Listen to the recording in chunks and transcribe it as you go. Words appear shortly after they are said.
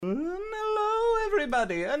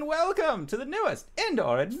everybody, and welcome to the newest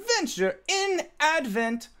indoor adventure in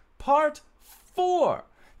Advent, Part 4.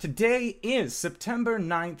 Today is September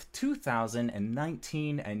 9th,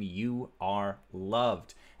 2019, and you are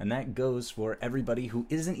loved. And that goes for everybody who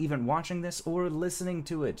isn't even watching this or listening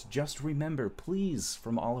to it. Just remember, please,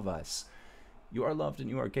 from all of us, you are loved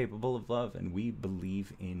and you are capable of love, and we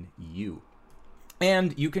believe in you.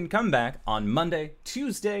 And you can come back on Monday,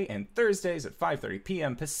 Tuesday, and Thursdays at 5:30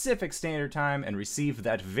 p.m. Pacific Standard Time and receive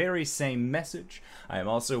that very same message. I am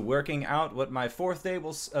also working out what my fourth day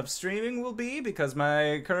of streaming will be because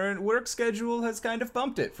my current work schedule has kind of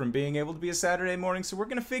bumped it from being able to be a Saturday morning. So we're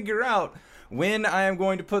going to figure out when I am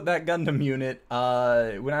going to put that Gundam unit,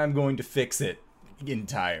 when I'm going to fix it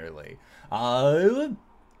entirely.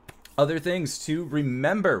 Other things to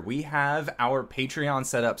remember, we have our Patreon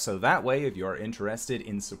set up, so that way, if you're interested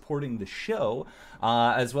in supporting the show,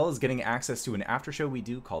 as well as getting access to an after show we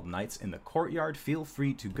do called Nights in the Courtyard, feel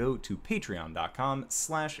free to go to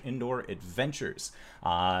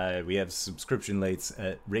patreon.com/indooradventures. We have subscription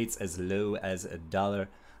rates as low as $1.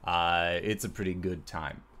 It's a pretty good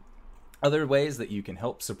time. Other ways that you can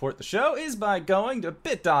help support the show is by going to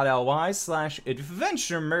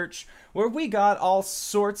bit.ly/adventuremerch, where we got all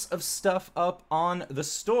sorts of stuff up on the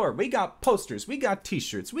store. We got posters, we got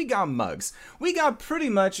t-shirts, we got mugs, we got pretty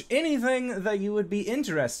much anything that you would be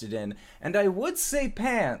interested in. And I would say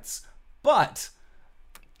pants, but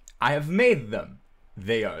I have made them.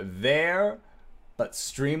 They are there. But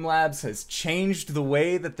Streamlabs has changed the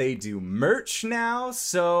way that they do merch now,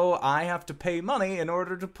 so I have to pay money in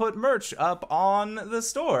order to put merch up on the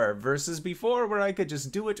store, versus before where I could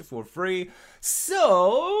just do it for free.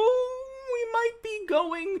 So we might be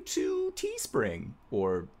going to Teespring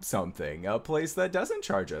or something, a place that doesn't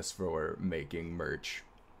charge us for making merch.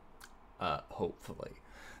 Hopefully.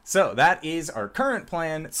 So that is our current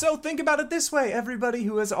plan. So think about it this way, everybody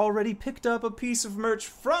who has already picked up a piece of merch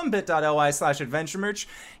from bit.ly/adventuremerch,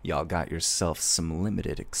 y'all got yourself some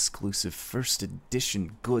limited exclusive first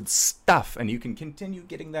edition good stuff, and you can continue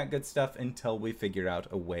getting that good stuff until we figure out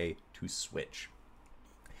a way to switch.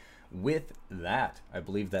 With that, I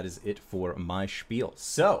believe that is it for my spiel.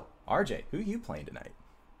 So, RJ, who are you playing tonight?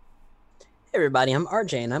 Hey everybody, I'm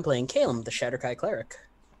RJ and I'm playing Caleb, the Shatterkai Cleric.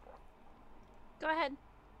 Go ahead.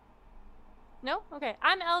 No? Okay.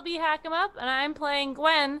 I'm LB Hackemup, and I'm playing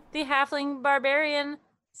Gwen, the Halfling Barbarian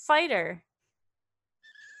Fighter.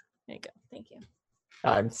 There you go. Thank you.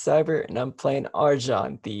 I'm Cyber, and I'm playing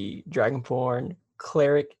Arjan, the Dragonborn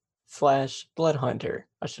Cleric / Blood Hunter.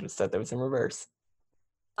 I should have said that was in reverse.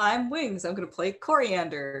 I'm Wings. I'm going to play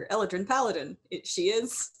Coriander, Eladrin Paladin. She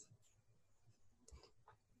is.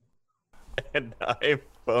 And I'm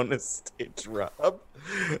Bonus Stage Rob.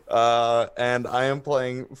 And I am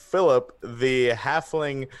playing Philip, the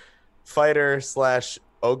Halfling Fighter /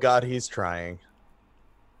 oh god, he's trying.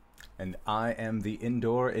 And I am the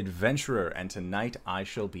Indoor Adventurer, and tonight I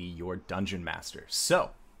shall be your Dungeon Master.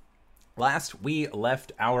 So, last we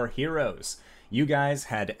left our heroes. You guys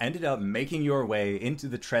had ended up making your way into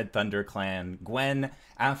the Tread Thunder clan. Gwen,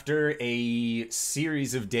 after a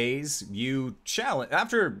series of days,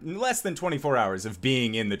 after less than 24 hours of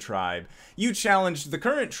being in the tribe, you challenged the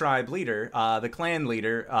current tribe leader, the clan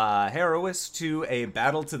leader, Herois, to a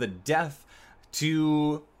battle to the death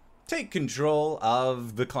to take control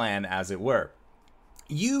of the clan, as it were.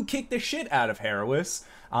 You kicked the shit out of Herois,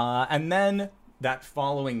 and then that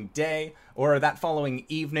following day, or that following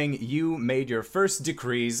evening, you made your first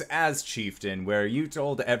decrees as chieftain, where you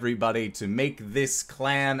told everybody to make this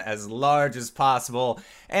clan as large as possible,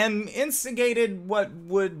 and instigated what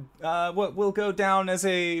will go down as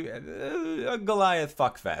a Goliath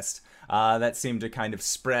fuckfest that seemed to kind of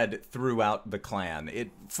spread throughout the clan.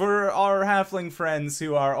 For our halfling friends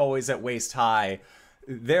who are always at waist high,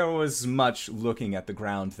 there was much looking at the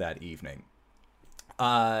ground that evening.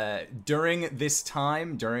 During this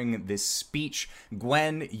speech,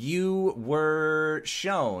 Gwen, you were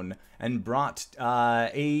shown and brought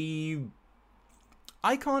a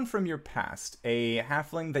icon from your past, a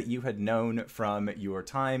halfling that you had known from your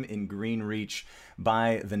time in Greenreach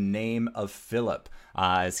by the name of Philip,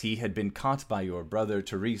 as he had been caught by your brother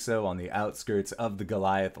Teriso on the outskirts of the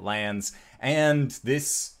Goliath lands, and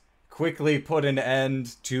this quickly put an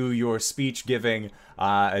end to your speech giving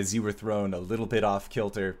as you were thrown a little bit off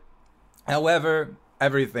kilter. However,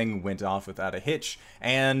 everything went off without a hitch,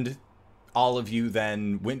 and all of you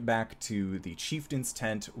then went back to the chieftain's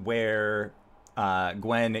tent where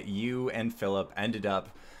Gwen, you and Philip ended up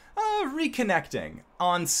reconnecting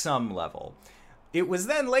on some level. It was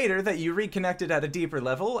then later that you reconnected at a deeper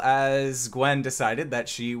level as Gwen decided that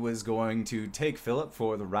she was going to take Philip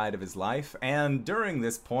for the ride of his life. And during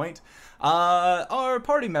this point, our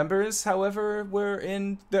party members, however, were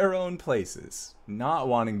in their own places, not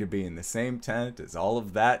wanting to be in the same tent as all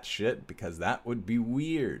of that shit because that would be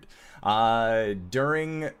weird. As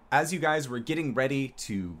you guys were getting ready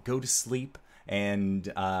to go to sleep,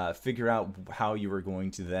 and figure out how you were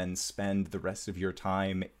going to then spend the rest of your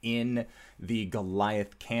time in the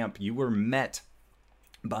Goliath camp, you were met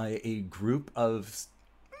by a group of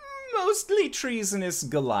mostly treasonous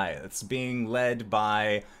Goliaths being led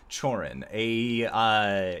by Chorin,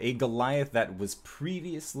 a Goliath that was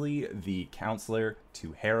previously the counselor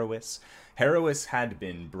to Herois. Herois had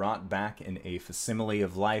been brought back in a facsimile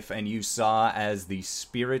of life, and you saw as the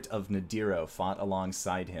spirit of Nadiro fought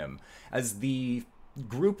alongside him, as the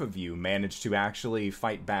group of you managed to actually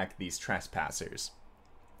fight back these trespassers.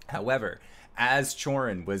 However, as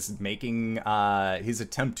Chorin was making his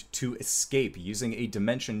attempt to escape using a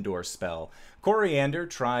Dimension Door spell, Coriander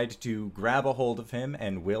tried to grab a hold of him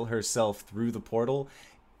and will herself through the portal.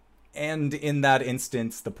 And in that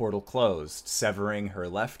instance, the portal closed, severing her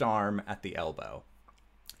left arm at the elbow.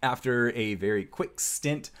 After a very quick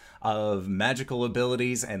stint of magical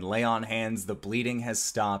abilities and lay on hands, the bleeding has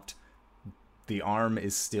stopped. The arm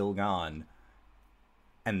is still gone.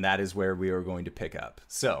 And that is where we are going to pick up.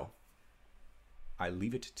 So, I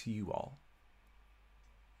leave it to you all.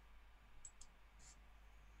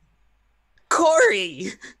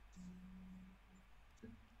 Corey!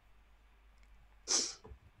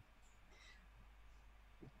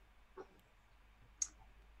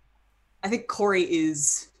 I think Corey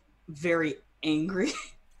is very angry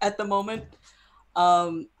at the moment.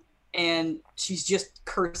 And she's just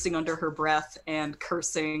cursing under her breath and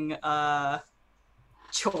cursing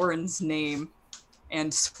Chorin's name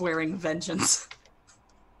and swearing vengeance.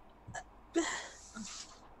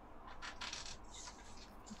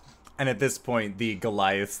 And at this point, the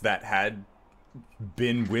Goliaths that had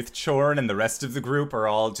been with Chorin and the rest of the group are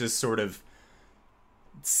all just sort of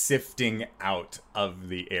sifting out of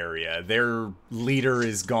the area. Their leader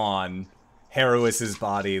is gone. Herois's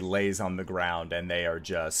body lays on the ground, and they are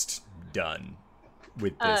just done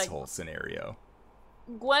with this whole scenario.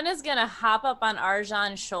 Gwen is gonna hop up on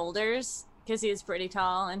Arjan's shoulders because he's pretty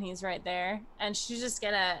tall and he's right there, and she's just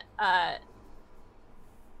gonna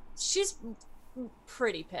she's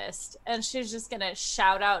pretty pissed, and she's just gonna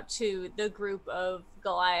shout out to the group of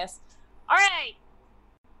Goliaths, all right,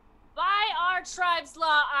 by our tribe's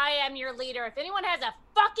law, I am your leader. If anyone has a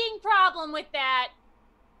fucking problem with that,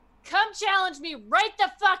 come challenge me right the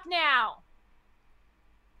fuck now.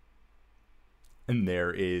 And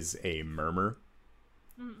there is a murmur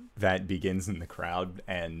that begins in the crowd,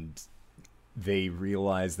 and they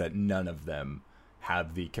realize that none of them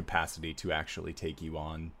have the capacity to actually take you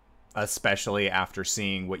on, especially after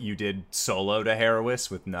seeing what you did solo to Herois,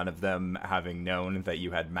 with none of them having known that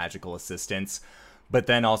you had magical assistance, but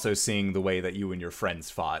then also seeing the way that you and your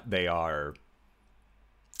friends fought. They're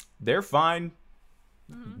fine.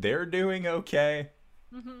 They're doing okay.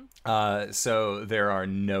 So there are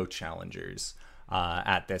no challengers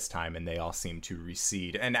at this time, and they all seem to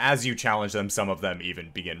recede. And as you challenge them, some of them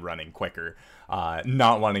even begin running quicker,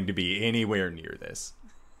 not wanting to be anywhere near this.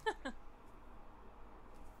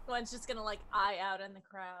 One's just gonna eye out in the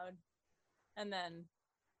crowd and then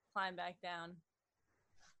climb back down.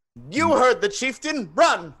 You heard the chieftain!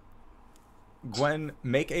 Run! Gwen,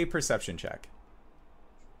 make a perception check.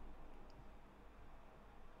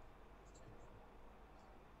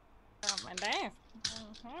 Oh, my dice.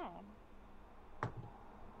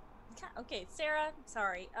 Okay, Sarah,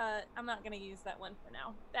 sorry. I'm not gonna use that one for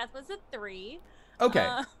now. That was a 3.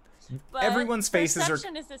 Okay. But Everyone's faces are...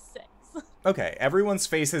 perception is a 6. Okay, everyone's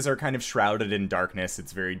faces are kind of shrouded in darkness.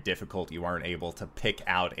 It's very difficult. You aren't able to pick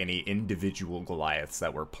out any individual Goliaths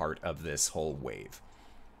that were part of this whole wave.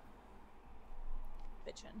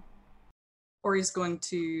 Bitchin'. Ori's going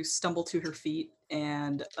to stumble to her feet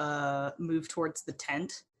and move towards the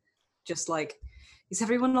tent. Just like, is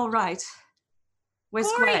everyone all right?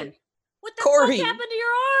 Where's Corey! Gwen? What the Corey! fuck happened to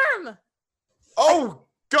your arm? Oh,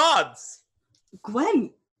 gods! Gwen,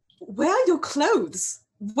 where are your clothes?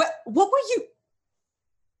 What were you?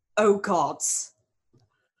 Oh, gods.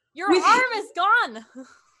 Your With- arm is gone.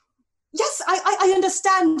 Yes, I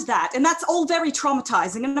understand that, and that's all very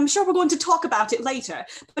traumatizing, and I'm sure we're going to talk about it later.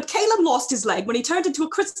 But Caleb lost his leg when he turned into when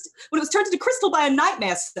it was turned into crystal by a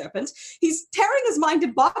nightmare serpent. He's tearing his mind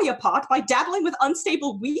and body apart by dabbling with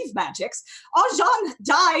unstable weave magics. Arjan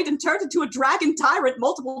died and turned into a dragon tyrant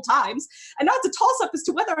multiple times, and now it's a toss-up as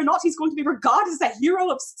to whether or not he's going to be regarded as a hero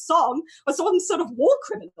of song or some sort of war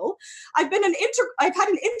criminal. I've had an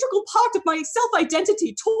integral part of my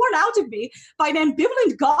self-identity torn out of me by an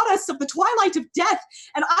ambivalent goddess of the twilight of death,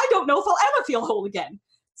 and I don't know if I'll ever feel whole again.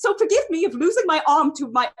 So forgive me if losing my arm to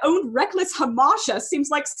my own reckless hamasha seems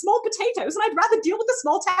like small potatoes, and I'd rather deal with the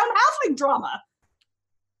small town halfling drama.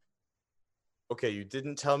 Okay, you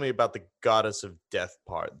didn't tell me about the goddess of death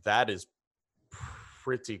part. That is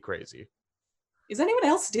pretty crazy. Is anyone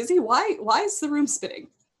else dizzy? Why is the room spinning?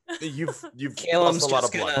 You've Caleb's lost a lot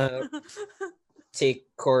of just blood. gonna take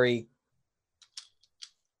Corey,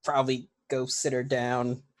 probably go sit her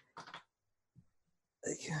down.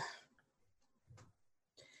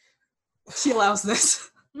 She allows this.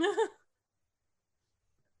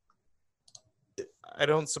 I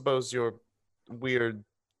don't suppose your weird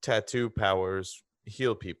tattoo powers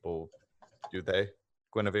heal people, do they,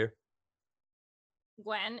 Guinevere?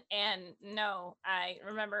 Gwen, and no, I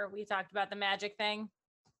remember we talked about the magic thing.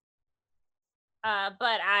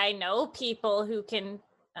 But I know people who can,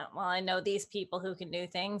 I know these people who can do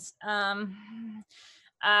things.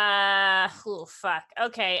 Oh fuck.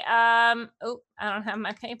 Okay. I don't have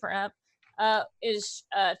my paper up. Is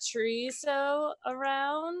Chorizo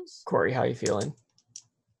around? Corey, how you feeling?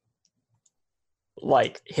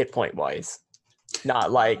 Like hit point wise,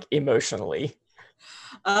 not like emotionally.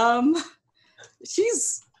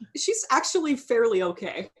 She's actually fairly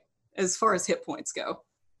okay as far as hit points go.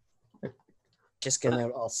 Just gonna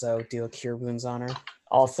also do a cure wounds on her.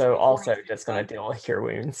 Also just gonna deal with cure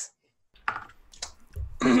wounds.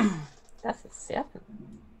 That's a 7.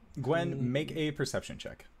 Gwen, make a perception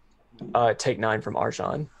check. Take 9 from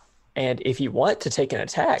Arjan. And if you want to take an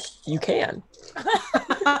attack, you can.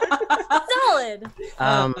 Solid.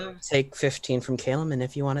 Take 15 from Caleb, and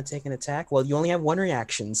if you want to take an attack, well, you only have one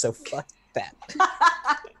reaction, so fuck that.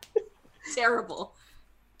 Terrible.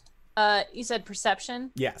 You said perception?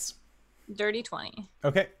 Yes. Dirty 20.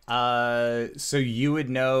 Okay. So you would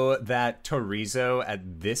know that Chorizo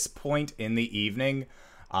at this point in the evening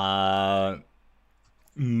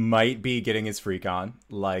might be getting his freak on,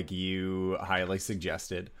 like you highly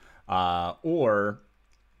suggested. Or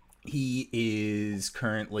he is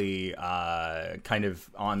currently kind of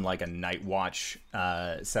on like a night watch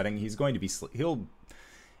setting. He's going to be he'll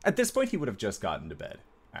at this point he would have just gotten to bed,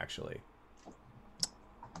 actually.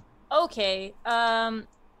 Okay. What's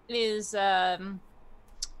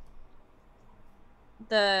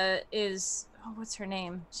her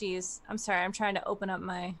name? Jeez. I'm sorry. I'm trying to open up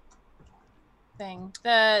my thing.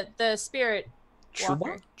 The spirit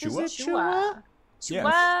walker. Chua? Chua. Yes.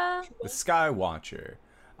 Chua. The Sky Watcher.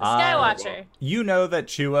 The Sky Watcher. You know that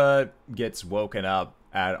Chua gets woken up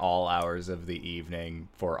at all hours of the evening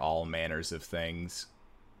for all manners of things.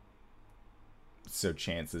 So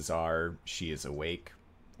chances are she is awake,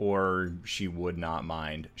 or she would not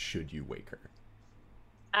mind should you wake her.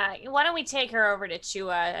 Why don't we take her over to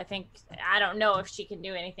Chua? I don't know if she can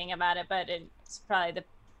do anything about it, but it's probably the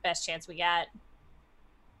best chance we got.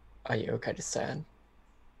 Are you okay to stand?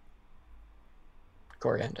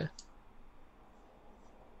 Coriander.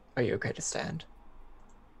 Are you okay to stand?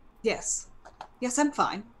 Yes, I'm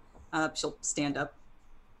fine. She'll stand up.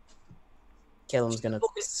 Caleb's gonna.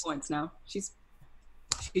 Full hit points now. She's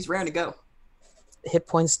raring to go. Hit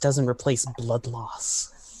points doesn't replace blood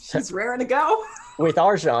loss. She's raring to go. With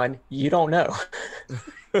Arjan, you don't know.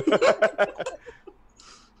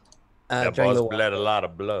 That During boss the bled a lot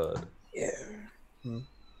of blood. Yeah.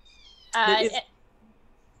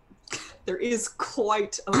 There is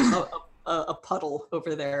quite a puddle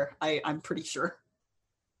over there. I'm pretty sure.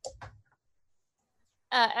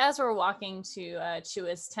 As we're walking to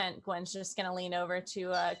Chua's tent, Gwen's just gonna lean over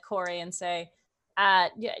to Corey and say,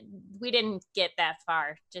 "We didn't get that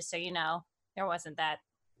far. Just so you know, there wasn't that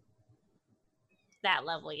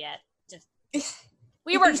level yet. Just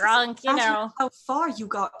we were drunk, you know." How far you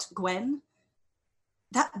got, Gwen?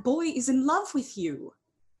 That boy is in love with you.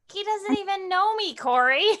 He doesn't even know me,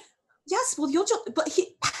 Corey. Yes, well,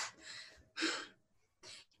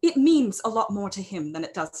 it means a lot more to him than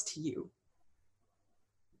it does to you.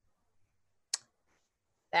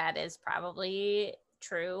 That is probably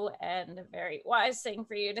true and a very wise thing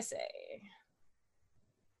for you to say.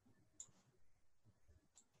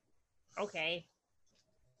 Okay.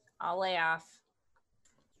 I'll lay off.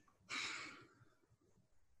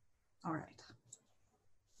 All right.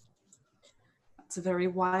 It's a very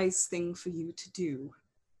wise thing for you to do,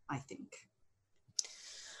 I think.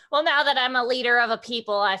 Well, now that I'm a leader of a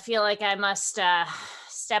people, I feel like I must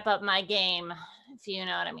step up my game, if you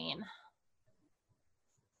know what I mean.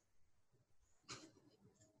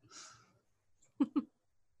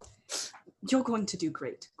 You're going to do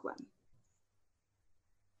great, Gwen.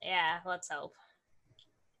 Yeah, let's hope.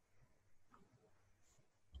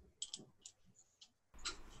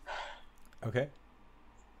 Okay.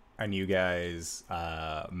 And you guys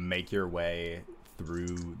make your way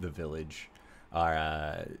through the village,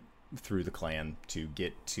 through the clan to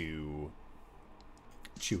get to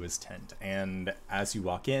Chua's tent. And as you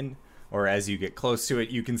walk in, or as you get close to it,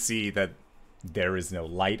 you can see that there is no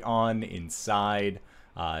light on inside.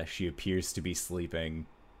 She appears to be sleeping.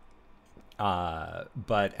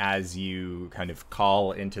 But as you kind of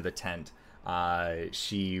call into the tent,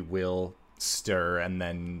 she will stir and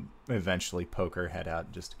then eventually poke her head out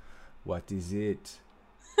and just, what is it?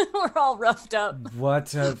 We're all roughed up.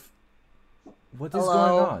 What is Hello?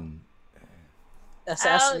 going on?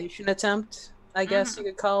 Assassination attempt, I guess you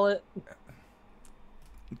could call it.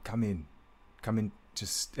 Come in,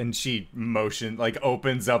 just, and she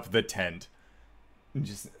opens up the tent and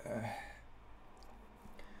just,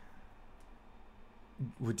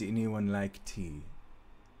 would anyone like tea?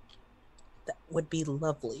 That would be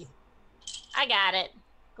lovely. I got it.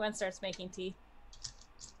 Gwen starts making tea.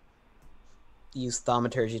 Use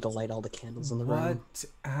thaumaturgy to light all the candles in the room. What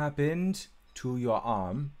happened to your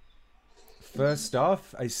arm? First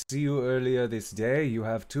off, I see you earlier this day. You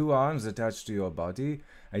have 2 arms attached to your body.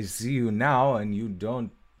 I see you now and you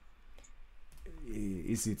don't...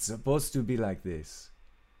 Is it supposed to be like this?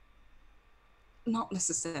 Not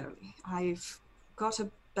necessarily. I've got a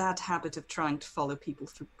bad habit of trying to follow people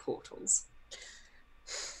through portals.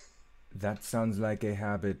 That sounds like a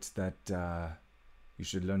habit that you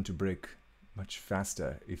should learn to break much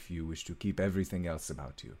faster if you wish to keep everything else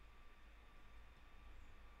about you.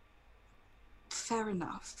 Fair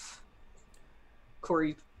enough.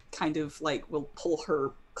 Corey kind of will pull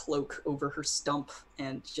her cloak over her stump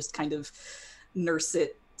and just kind of nurse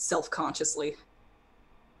it self-consciously.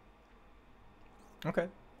 Okay.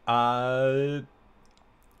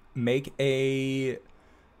 Make a...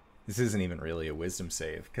 This isn't even really a wisdom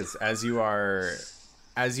save, because as you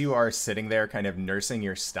are sitting there kind of nursing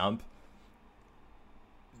your stump,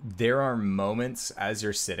 there are moments as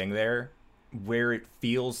you're sitting there where it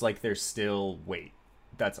feels like there's still weight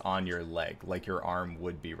that's on your leg, like your arm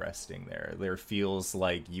would be resting there. There feels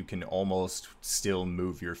like you can almost still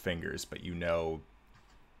move your fingers, but you know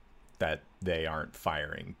that they aren't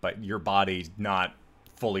firing. But your body not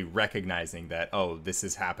fully recognizing that, oh, this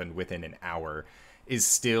has happened within an hour, is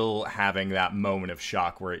still having that moment of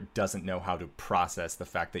shock where it doesn't know how to process the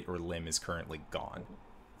fact that your limb is currently gone.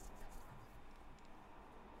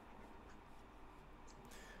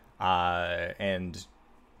 And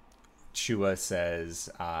Chua says,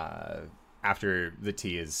 after the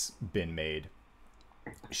tea has been made,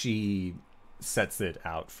 she sets it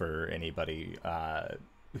out for anybody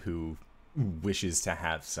who wishes to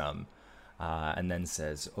have some, and then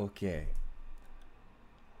says, okay,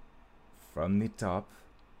 from the top,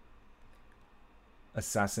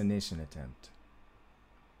 assassination attempt.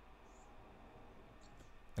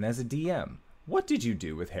 And as a DM, what did you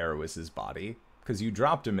do with Herois's body? Because you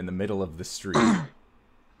dropped him in the middle of the street.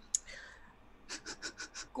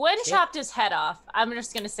 Gwen chopped his head off. I'm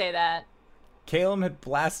just going to say that. Calum had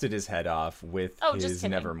blasted his head off with just his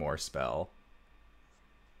kidding. Nevermore spell.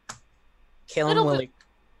 Calum will...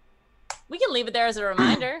 We can leave it there as a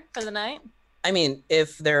reminder for the night. I mean,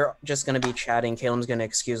 if they're just going to be chatting, Calum's going to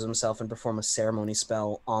excuse himself and perform a ceremony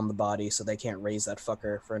spell on the body so they can't raise that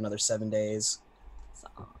fucker for another 7 days.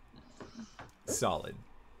 Solid.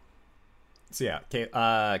 So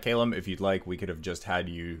yeah, Calum, if you'd like, we could have just had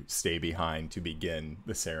you stay behind to begin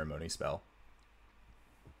the ceremony spell.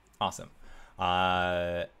 Awesome.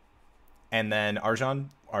 And then, Arjan,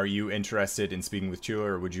 are you interested in speaking with Chua,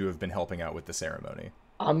 or would you have been helping out with the ceremony?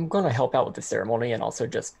 I'm going to help out with the ceremony and also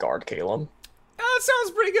just guard Calum. That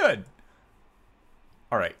sounds pretty good.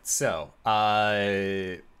 All right, so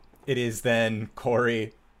it is then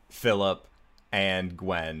Corey, Philip, and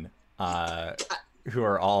Gwen who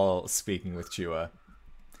are all speaking with Chua.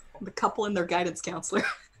 The couple and their guidance counselor.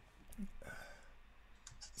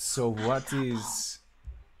 So what is...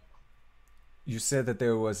 You said that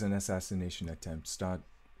there was an assassination attempt. Start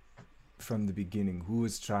from the beginning. Who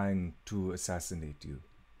was trying to assassinate you?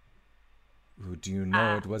 Who do you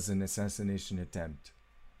know it was an assassination attempt?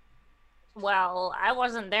 Well, I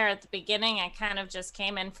wasn't there at the beginning. I kind of just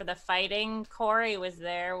came in for the fighting. Corey was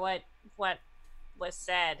there. What was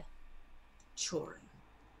said? Chorin.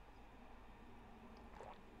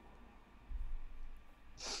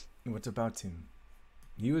 What about him?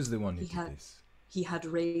 He was the one who did this. He had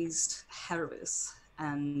raised Harris,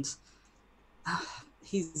 and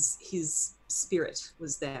his spirit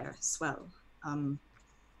was there as well.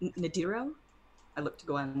 Nadiro? I looked to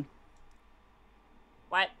Gwen.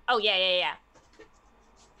 What? Oh, yeah.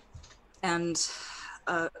 And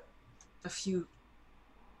a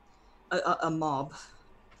mob.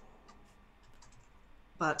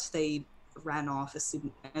 But they ran off as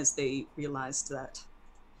soon as they realized that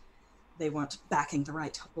they weren't backing the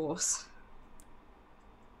right horse.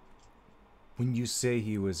 When you say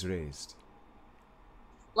he was raised,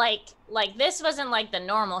 Like this wasn't like the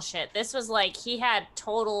normal shit. This was like he had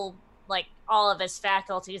total, like, all of his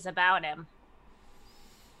faculties about him.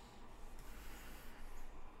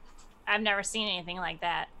 I've never seen anything like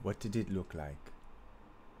that. what did it look like?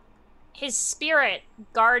 His spirit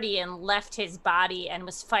guardian left his body and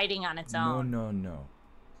was fighting on its own. No.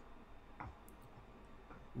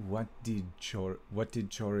 What did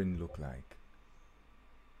Chorin look like?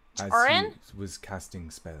 Chorin? As he was casting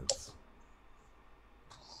spells.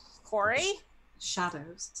 Corey?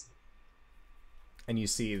 Shadows. And you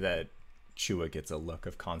see that Chua gets a look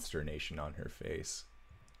of consternation on her face.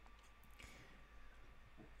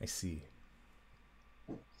 I see.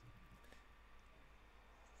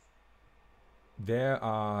 There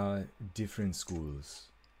are different schools.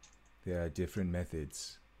 There are different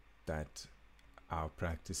methods that our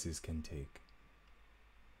practices can take.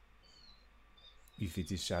 If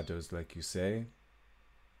it is shadows, like you say,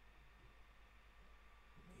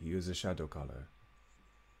 he is a shadow caller.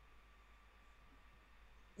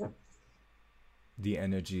 The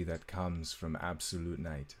energy that comes from absolute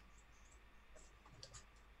night.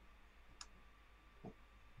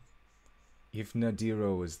 If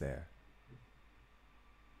Nadiro was there,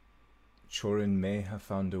 Chorin may have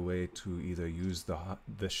found a way to either use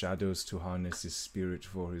the shadows to harness his spirit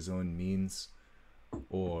for his own means,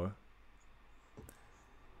 or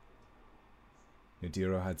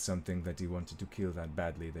Nadiro had something that he wanted to kill that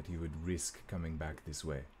badly that he would risk coming back this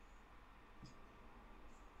way.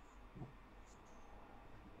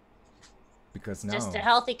 Because now Just a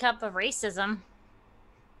healthy cup of racism.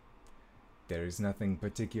 there is nothing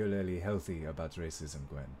particularly healthy about racism,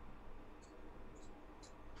 Gwen.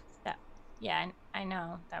 Yeah, I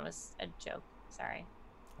know. That was a joke. Sorry.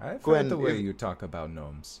 I've Gwen, heard the way if- you talk about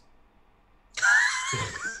gnomes.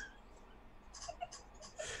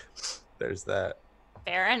 There's that.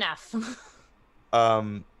 Fair enough.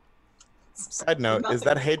 Side note, is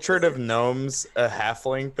that hatred of gnomes a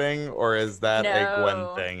halfling thing, or is that a No.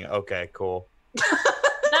 Gwen thing? Okay, cool.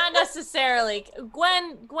 Not necessarily.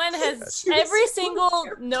 Gwen has She was every so single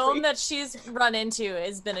carefree. gnome that she's run into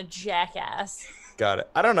has been a jackass. Got it.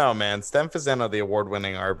 I don't know, man. Stemfazeno, the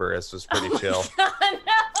award-winning arborist, was pretty chill. God,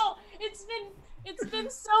 no! It's been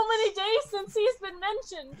so many days since he's been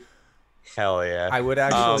mentioned. Hell yeah. I would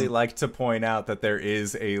actually like to point out that there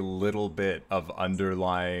is a little bit of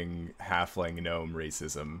underlying halfling gnome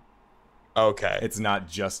racism. Okay. It's not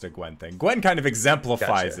just a Gwen thing. Gwen kind of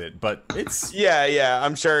exemplifies Gotcha. it, but it's Yeah.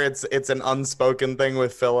 I'm sure it's an unspoken thing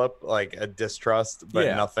with Philip, like a distrust, but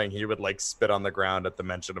Yeah. nothing. He would like spit on the ground at the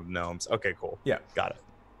mention of gnomes. Okay, cool. yeah. Got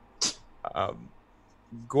it.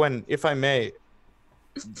 Gwen, if I may,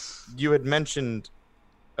 you had mentioned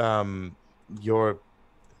your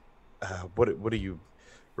what do you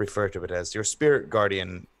refer to it as? Your spirit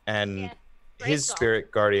guardian and Yeah, his Grayskull.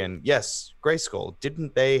 spirit guardian. Yes, Grayskull.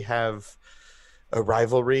 Didn't they have a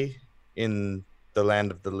rivalry in the land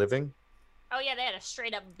of the living? Oh yeah, they had a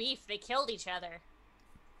straight up beef. They killed each other.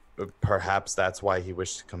 Perhaps that's why he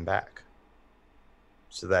wished to come back,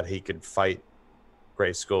 so that he could fight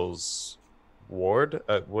Grayskull's ward.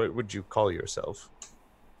 What would you call yourself?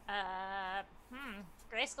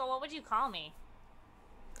 Grayskull, what would you call me?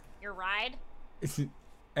 Your ride?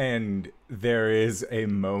 And there is a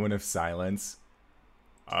moment of silence.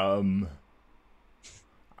 I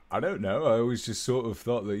don't know. I always just sort of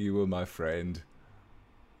thought that you were my friend.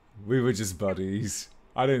 We were just buddies.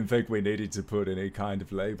 I didn't think we needed to put any kind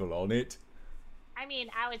of label on it. I mean,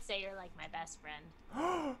 I would say you're like my best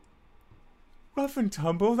friend. Rough and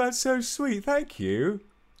tumble, that's so sweet, thank you.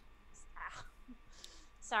 Ah.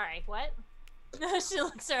 Sorry, what? She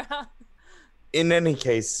looks around. In any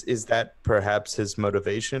case, is that perhaps his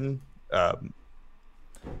motivation?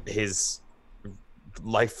 His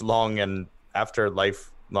lifelong and after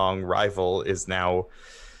lifelong rival is now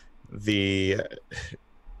the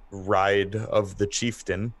ride of the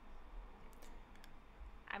chieftain.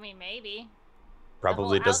 I mean, maybe.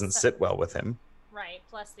 Probably whole doesn't outside- sit well with him. Right.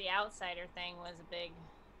 Plus, the outsider thing was a big.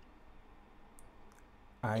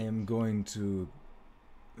 I am going to...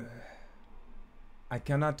 I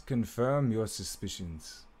cannot confirm your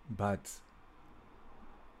suspicions, but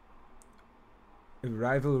a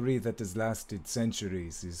rivalry that has lasted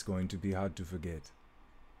centuries is going to be hard to forget.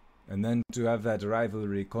 And then to have that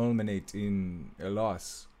rivalry culminate in a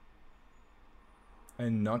loss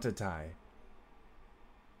and not a tie.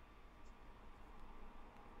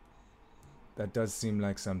 That does seem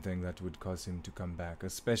like something that would cause him to come back,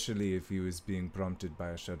 especially if he was being prompted by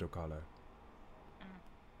a shadow caller.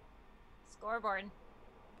 Scoreboard.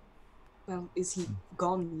 Well, is he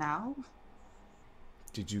gone now?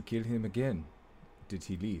 Did you kill him again? Did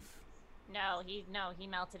he leave? No, he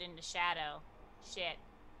melted into shadow. Shit.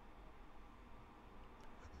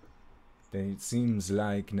 Then it seems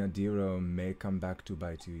like Nadiro may come back to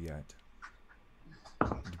bite you yet.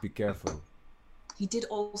 Be careful. He did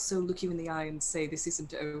also look you in the eye and say this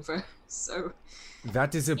isn't over, so...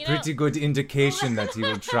 That is a pretty good indication that he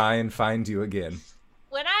will try and find you again.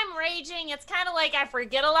 When I'm raging, it's kind of like I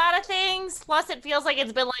forget a lot of things. Plus, it feels like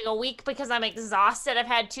it's been like a week because I'm exhausted. I've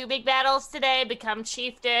had 2 big battles today, become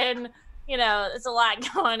chieftain. You know, there's a lot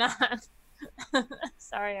going on.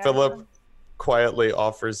 Sorry. Philip quietly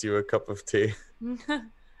offers you a cup of tea.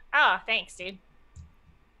 Oh, thanks, dude.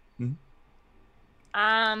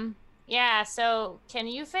 Yeah, so can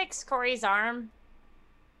you fix Corey's arm?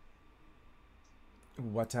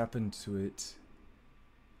 What happened to it?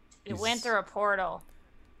 It went through a portal.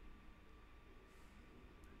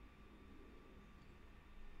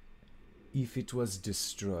 If it was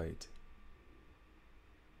destroyed,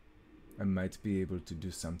 I might be able to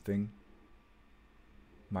do something.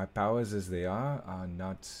 My powers as they are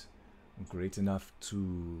not great enough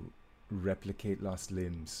to replicate lost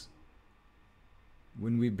limbs.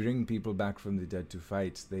 When we bring people back from the dead to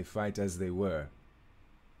fight, they fight as they were,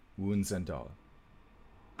 wounds and all.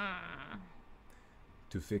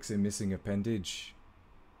 To fix a missing appendage,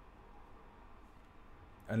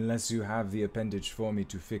 unless you have the appendage for me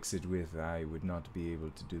to fix it with, I would not be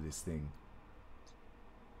able to do this thing.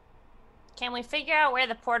 Can we figure out where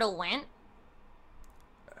the portal went?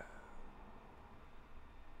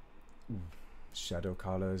 Shadow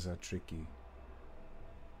callers are tricky.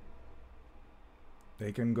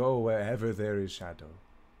 They can go wherever there is shadow.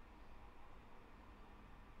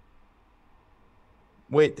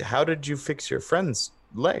 Wait, how did you fix your friend's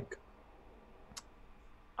leg?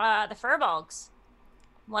 The furbolgs.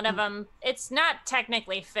 One of them, it's not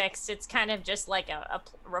technically fixed. It's kind of just like a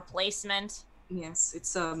replacement. Yes,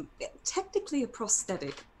 it's technically a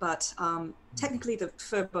prosthetic, but technically the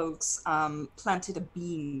Furbolgs planted a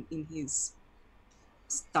beam in his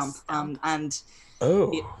stump. And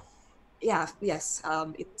it's a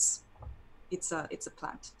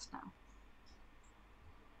plant now.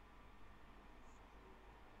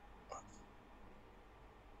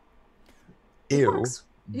 Ew.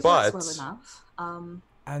 It but works well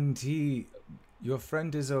enough. And your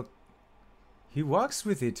friend is he walks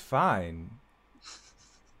with it fine.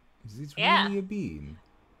 Is it really a beam?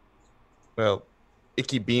 Well,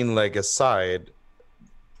 Icky Bean Leg aside,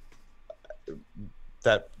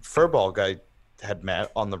 that furball guy had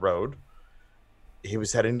met on the road. He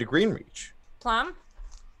was heading to Greenreach. Plum?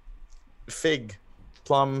 Fig.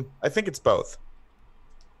 Plum. I think it's both.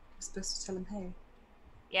 We're supposed to tell him, hey.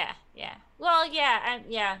 Yeah. Well,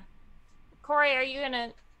 yeah. Corey, are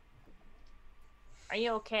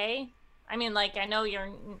you okay? I mean, like, I know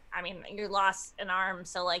you lost an arm,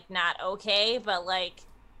 so, like, not okay, but, like,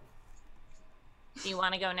 do you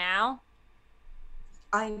want to go now?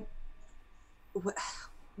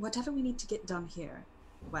 Whatever we need to get done here,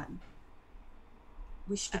 when?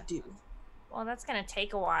 We should do. Well, that's gonna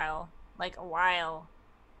take a while. Like, a while.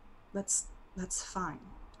 That's fine,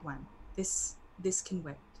 Gwen. This can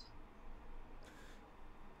wait.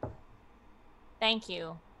 Thank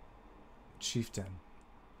you. Chieftain,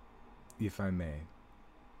 if I may.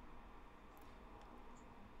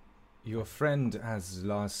 Your friend has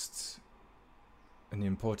lost an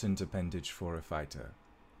important appendage for a fighter.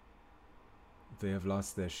 They have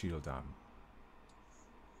lost their shield arm.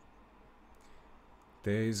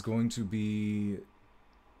 There is going to be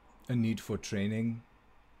a need for training.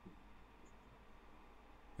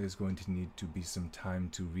 There's going to need to be some time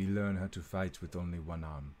to relearn how to fight with only one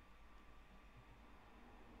arm.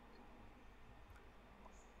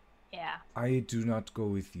 Yeah. I do not go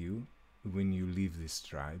with you when you leave this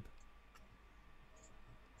tribe.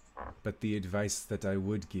 But the advice that I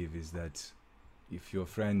would give is that if your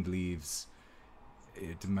friend leaves,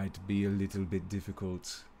 it might be a little bit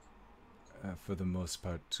difficult for the most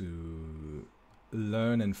part to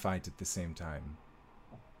learn and fight at the same time.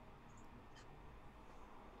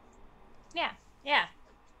 Yeah.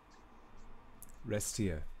 Rest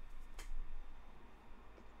here.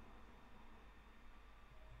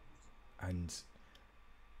 And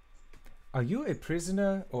are you a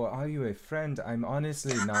prisoner or are you a friend? I'm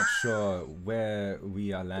honestly not sure where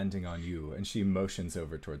we are landing on you. And she motions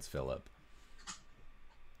over towards Philip.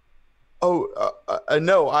 Oh,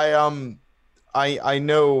 no, I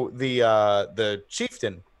know the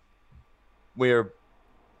chieftain. We're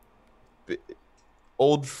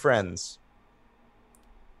old friends.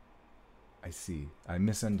 I see. I'm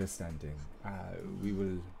misunderstanding. We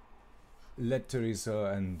will let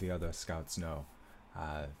Teresa and the other scouts know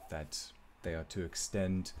that they are to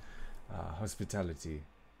extend hospitality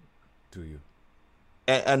to you.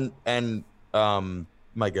 And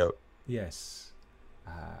my goat. Yes.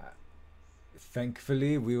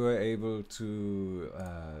 Thankfully, we were able to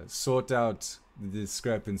sort out the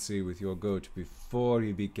discrepancy with your goat before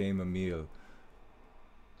he became a meal.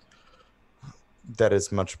 That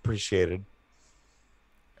is much appreciated.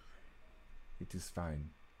 It is fine.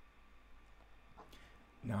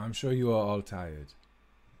 Now, I'm sure you are all tired.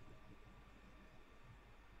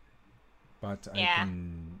 But Yeah.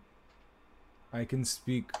 I can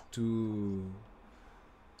speak to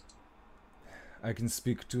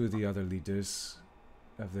the other leaders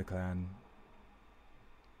of the clan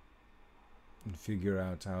and figure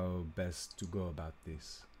out how best to go about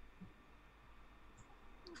this.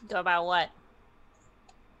 Go about what?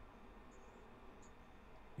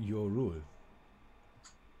 Your rule.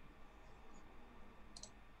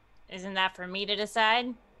 Isn't that for me to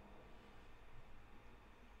decide?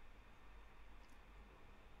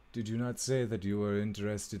 Did you not say that you were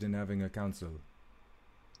interested in having a council?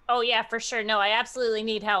 Oh yeah, for sure. No, I absolutely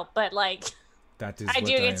need help, but like, That is I what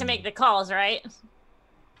do get to make the calls, right?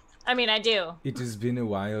 I mean, I do. It has been a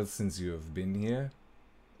while since you have been here,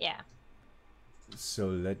 Yeah. so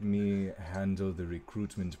let me handle the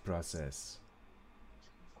recruitment process.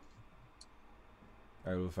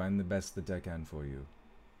 I will find the best that I can for you.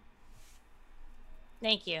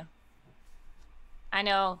 Thank you. I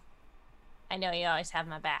know you always have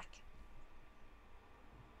my back.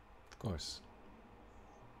 Of course.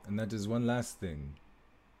 And that is one last thing.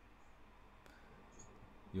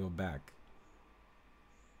 Your back.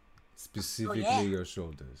 Specifically your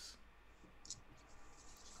shoulders.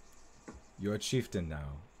 You're a chieftain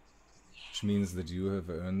now, which means that you have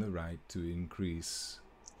earned the right to increase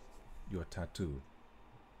your tattoo.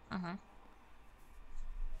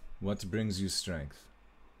 What brings you strength?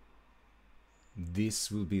 This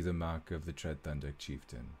will be the mark of the Tread Thunder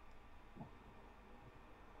chieftain.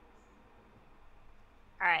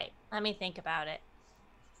 All right, let me think about it.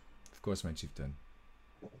 Of course, my chieftain.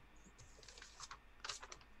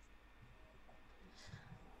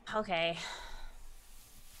 Okay.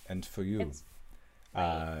 And for you, It's-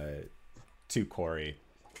 To Corey,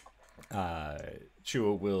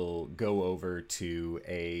 Chua will go over to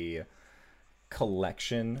a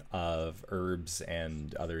collection of herbs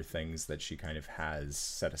and other things that she kind of has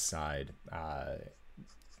set aside,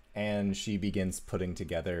 and she begins putting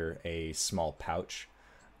together a small pouch,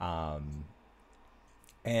 and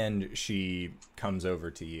she comes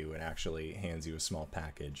over to you and actually hands you a small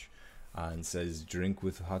package, and says, drink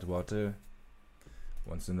with hot water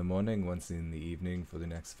once in the morning, once in the evening for the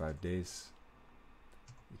next 5 days.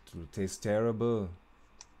 It will taste terrible,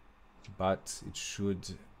 but it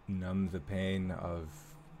should numb the pain of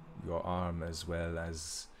your arm as well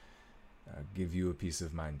as give you a peace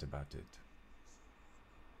of mind about it.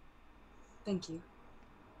 Thank you.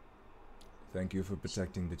 Thank you for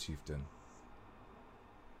protecting the chieftain.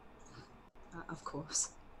 Of course.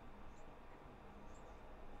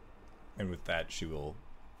 And with that, she will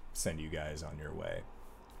send you guys on your way.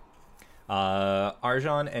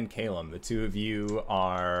 Arjan and Calum, the two of you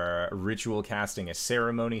are ritual casting a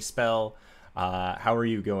ceremony spell. How are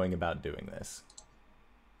you going about doing this?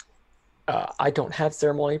 I don't have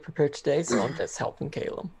ceremony prepared today, so I'm just helping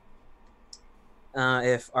Caleb.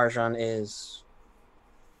 If Arjan is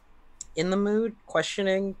in the mood,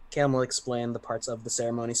 questioning, Cam will explain the parts of the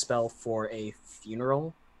ceremony spell for a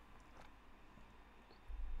funeral.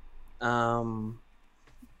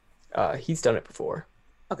 He's done it before.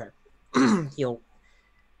 Okay. Calum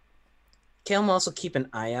will also keep an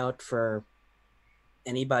eye out for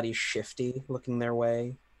anybody shifty looking their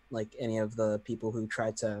way, like any of the people who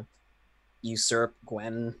tried to usurp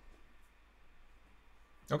Gwen.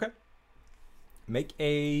 Okay. Make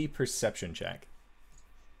a perception check.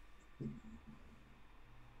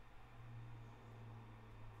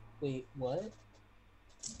 Wait, what?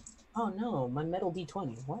 Oh no, my metal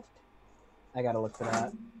D20. What? I gotta look for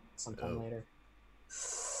that sometime later.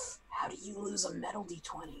 How do you lose a metal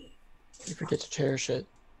D20? You forget to cherish it.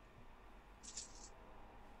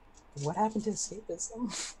 What happened to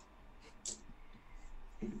escapism?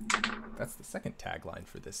 That's the second tagline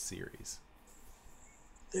for this series.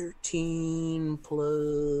 13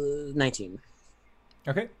 plus 19.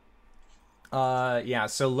 Okay. Yeah,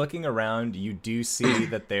 so looking around, you do see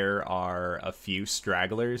that there are a few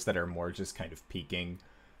stragglers that are more just kind of peeking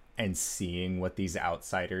and seeing what these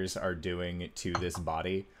outsiders are doing to this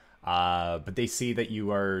body. But they see that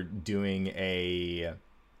you are doing a...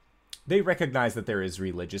 They recognize that there is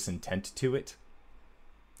religious intent to it,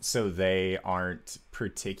 so they aren't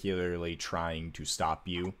particularly trying to stop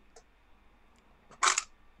you.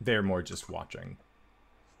 They're more just watching.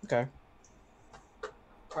 Okay.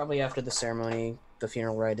 Probably after the ceremony, the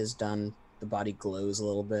funeral rite is done, the body glows a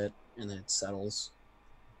little bit, and then it settles.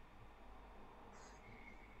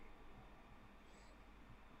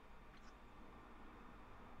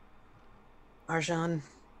 Arjan,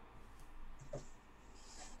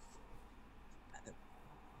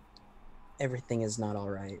 everything is not all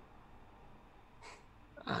right.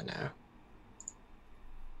 I know.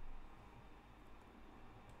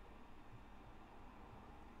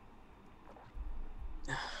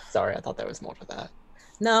 Sorry, I thought there was more to that.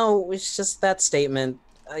 No, it's just that statement.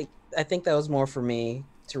 I think that was more for me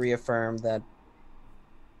to reaffirm that,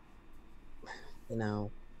 you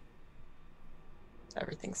know,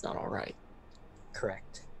 Everything's not all right.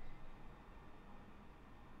 correct.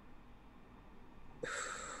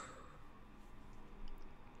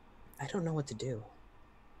 I don't know what to do.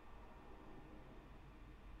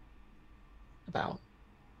 About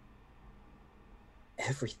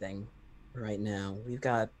Everything right now. We've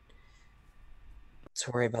got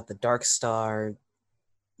to worry about the Dark Star,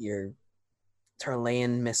 your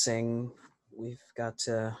Tarlean missing. We've got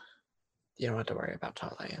to... You don't have to worry about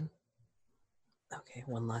Tarlean. Okay,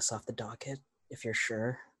 one less off the docket, if you're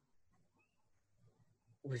sure.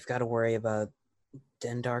 We've got to worry about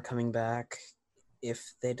Dendar coming back,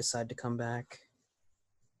 if they decide to come back.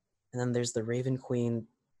 And then there's the Raven Queen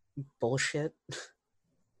bullshit.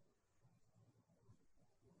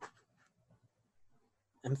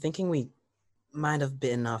 I'm thinking we might have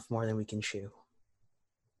bitten off more than we can chew.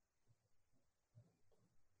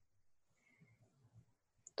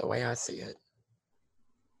 The way I see it,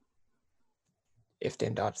 if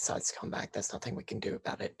Dendar decides to come back, there's nothing we can do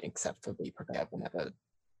about it except for be prepared whenever.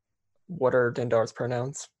 What are Dendar's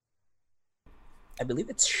pronouns? I believe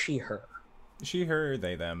it's she, her. She, her,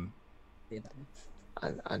 they, them. They, them.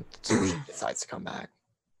 Until she decides to come back.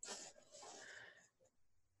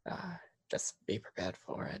 Just be prepared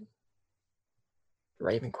for it.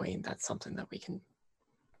 Raven Queen, that's something that we can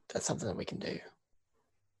do.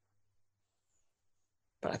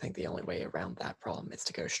 But I think the only way around that problem is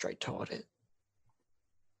to go straight toward it.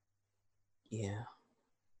 Yeah.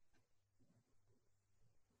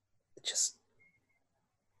 Just,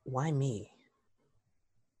 why me?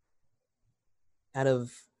 Out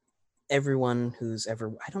of everyone who's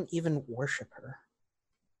ever... I don't even worship her.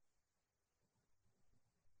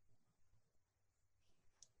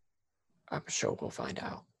 I'm sure we'll find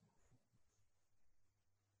out.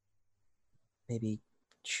 Maybe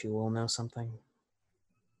Chu will know something.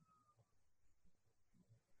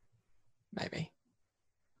 Maybe.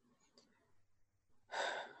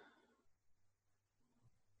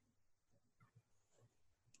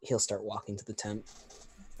 He'll start walking to the tent.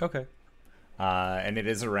 Okay. And it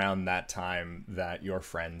is around that time that your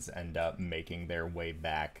friends end up making their way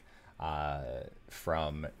back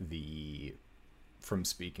from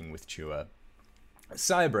speaking with Chua.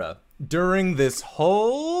 Cybra, during this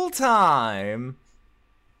whole time,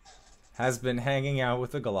 has been hanging out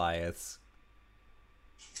with the Goliaths.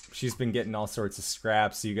 She's been getting all sorts of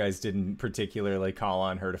scraps. You guys didn't particularly call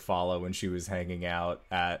on her to follow when she was hanging out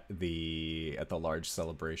at the large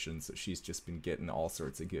celebration, so she's just been getting all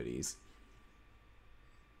sorts of goodies.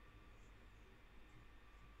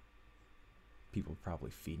 People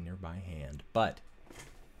probably feeding her by hand. But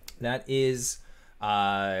that is,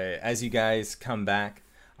 as you guys come back,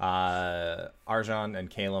 Arjan and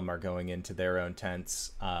Calum are going into their own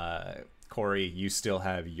tents. Corey, you still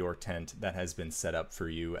have your tent that has been set up for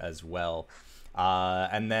you as well.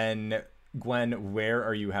 And then, Gwen, where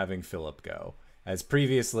are you having Philip go? As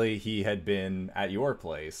previously, he had been at your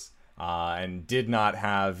place and did not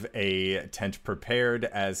have a tent prepared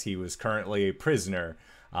as he was currently a prisoner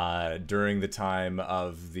during the time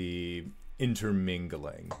of the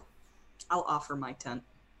intermingling. I'll offer my tent.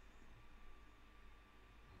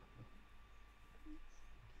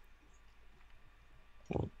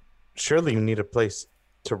 Surely you need a place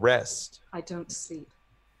to rest. I don't sleep.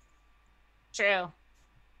 True.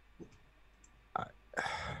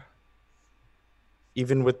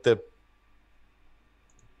 Even with the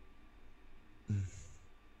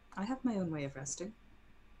have my own way of resting.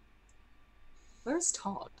 Where's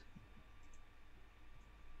Todd?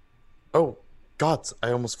 Oh, gods,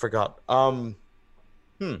 I almost forgot. Where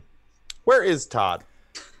is Todd?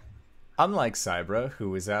 Unlike Cybra,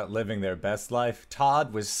 who was out living their best life,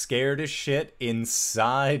 Todd was scared as shit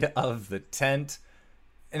inside of the tent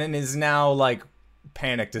and is now, like,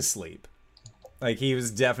 panicked asleep. Like, he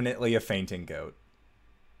was definitely a fainting goat.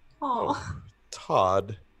 Oh,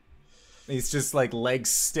 Todd. He's just, like, legs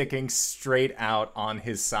sticking straight out on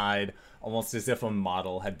his side, almost as if a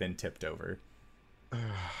model had been tipped over. He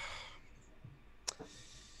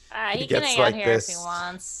can gets hang like out here if he this.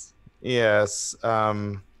 wants. Yes,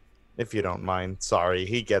 if you don't mind. Sorry,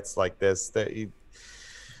 he gets like this.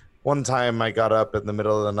 One time I got up in the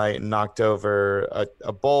middle of the night and knocked over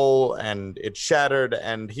a bowl and it shattered,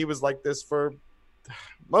 and he was like this for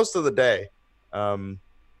most of the day. I'll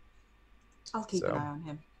keep So. an eye on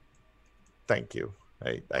him. Thank you.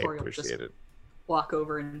 I Corey will just- appreciate it. Walk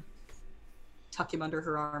over and tuck him under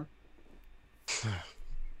her arm.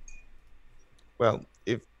 Well,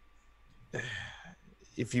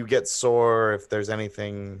 if you get sore, if there's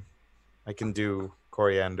anything I can do,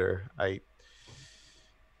 Coriander, I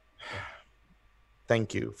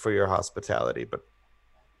thank you for your hospitality, but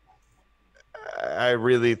I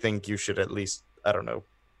really think you should at least, I don't know,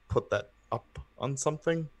 put that up on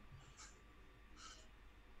something.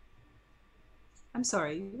 I'm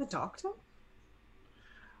sorry, you the doctor?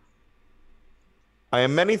 I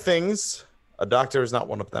am many things. A doctor is not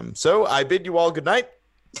one of them. So I bid you all good night.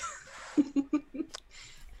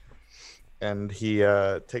 And he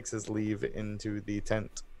takes his leave into the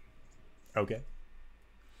tent. Okay.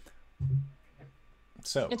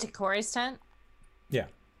 So, Into Corey's tent. yeah.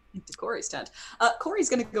 Into Corey's tent. Corey's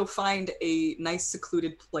gonna go find a nice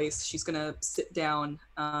secluded place. She's gonna sit down,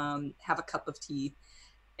 have a cup of tea,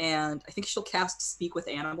 and I think she'll cast Speak with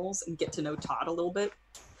Animals and get to know Todd a little bit.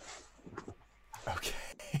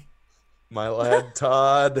 Okay. My lad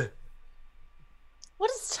Todd. What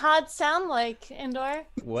does Todd sound like, Indor?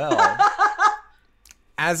 Well,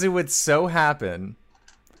 as it would so happen,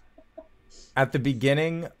 at the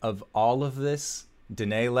beginning of all of this,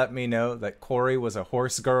 Danae let me know that Corey was a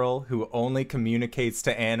horse girl who only communicates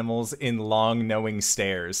to animals in long, knowing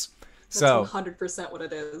stares. That's So, 100% what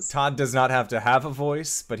it is. Todd does not have to have a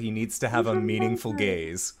voice, but he needs to have a meaningful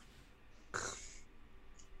gaze.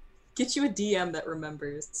 Get you a DM that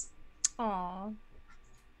remembers. Aw.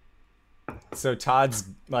 So Todd's,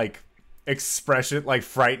 like, expression, like,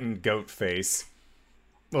 frightened goat face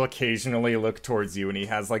will occasionally look towards you, and he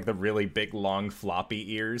has, like, the really big, long,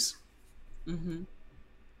 floppy ears. Mm-hmm.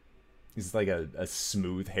 He's like a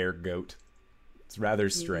smooth hair goat. It's rather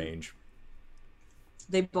strange.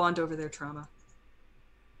 They bond over their trauma.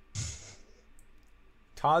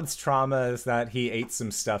 Todd's trauma is that he ate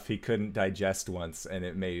some stuff he couldn't digest once, and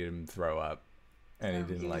it made him throw up, and he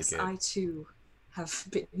didn't Yes, like it. I too have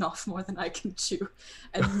bitten off more than I can chew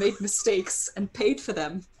and made mistakes and paid for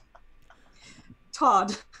them.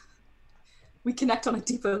 Todd, we connect on a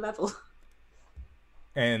deeper level.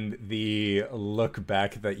 And the look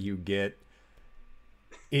back that you get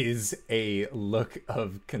is a look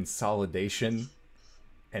of consolidation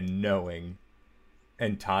and knowing.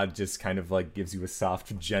 And Todd just kind of like gives you a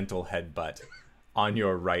soft, gentle headbutt on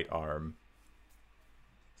your right arm.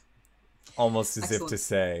 Almost as if to Excellent.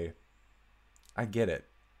 say, I get it.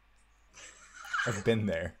 I've been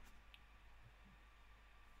there.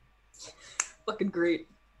 Fucking great.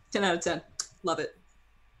 10 out of 10. Love it.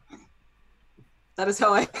 That is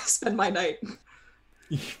how I spend my night.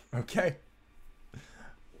 Okay.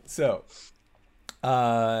 So,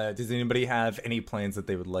 does anybody have any plans that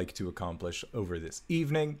they would like to accomplish over this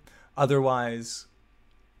evening? Otherwise,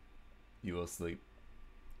 you will sleep.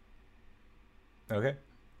 Okay.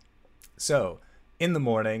 So, in the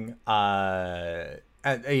morning, at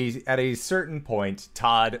a certain point,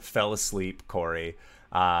 Todd fell asleep, Corey,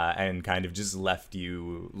 and kind of just left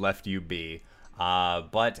you be.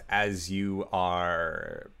 But as you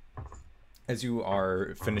are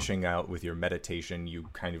finishing out with your meditation, you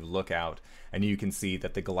kind of look out and you can see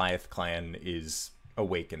that the Goliath clan is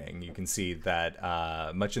awakening. You can see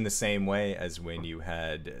that much in the same way as when you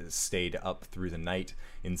had stayed up through the night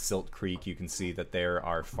in Silt Creek, you can see that there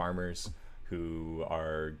are farmers who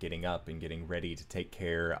are getting up and getting ready to take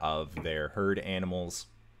care of their herd animals.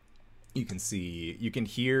 You can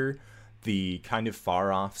hear the kind of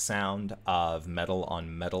far off sound of metal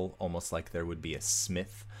on metal, almost like there would be a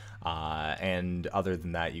smith. And other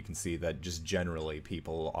than that, you can see that just generally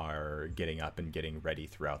people are getting up and getting ready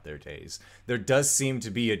throughout their days. There does seem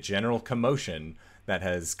to be a general commotion that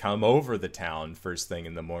has come over the town first thing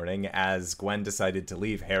in the morning as Gwen decided to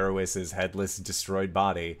leave Herois's headless, destroyed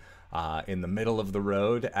body in the middle of the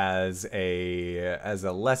road as a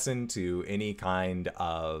lesson to any kind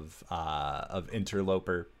of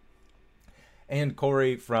interloper. And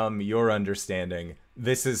Corey, from your understanding,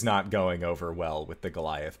 this is not going over well with the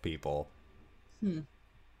Goliath people.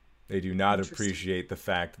 They do not appreciate the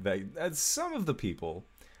fact that some of the people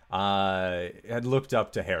had looked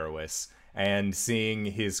up to Herois, and seeing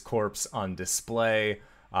his corpse on display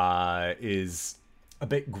is a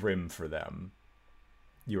bit grim for them.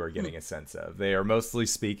 You are getting a sense of. They are mostly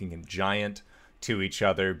speaking in Giant to each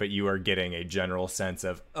other, but you are getting a general sense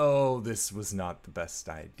of, oh, this was not the best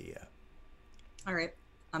idea. All right.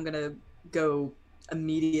 I'm going to go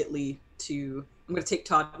immediately to... I'm going to take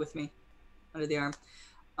Todd with me under the arm.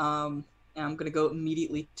 And I'm going to go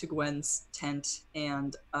immediately to Gwen's tent.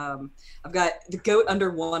 And I've got the goat under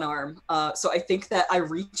one arm. So I think that I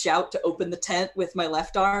reach out to open the tent with my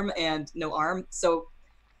left arm and no arm. So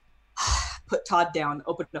put Todd down,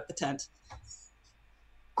 open up the tent.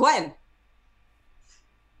 Gwen!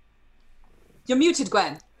 You're muted,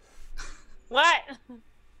 Gwen. What?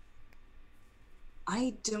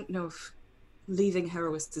 I don't know if leaving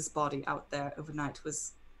Herois's body out there overnight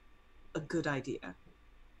was a good idea.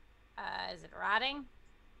 Is it rotting?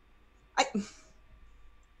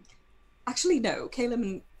 Actually, no. Caleb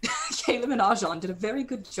and Arjan did a very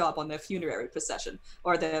good job on their funerary procession,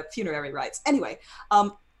 or their funerary rites. Anyway,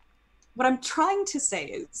 what I'm trying to say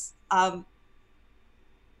is, I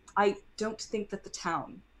don't think that the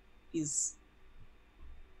town is...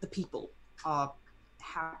 the people are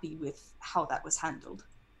happy with how that was handled.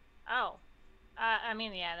 Oh. I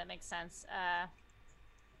mean, yeah, that makes sense.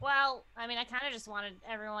 Well, I mean, I kind of just wanted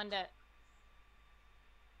everyone to...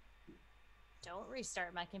 Don't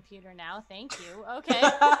restart my computer now, thank you. Okay.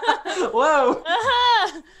 Whoa!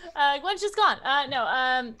 Gwen's just gone.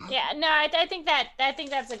 Yeah, no, I think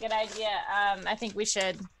that's a good idea. I think we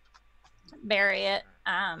should bury it,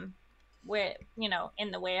 where,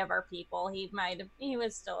 in the way of our people. He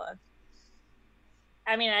was still a...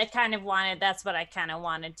 I mean, that's what I kind of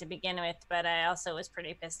wanted to begin with, but I also was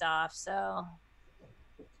pretty pissed off, so...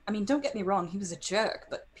 I mean, don't get me wrong, he was a jerk,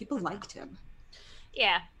 but people liked him.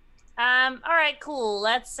 Yeah. All right, cool.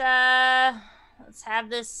 Let's have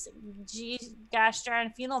this gosh darn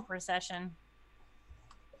funeral procession.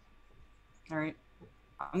 All right.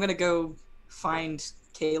 I'm going to go find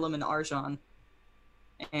Caleb and Arjan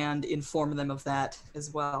and inform them of that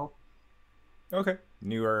as well. Okay.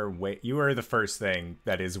 You are the first thing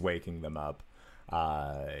that is waking them up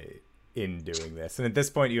in doing this. And at this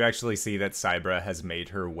point, you actually see that Cybra has made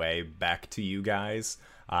her way back to you guys.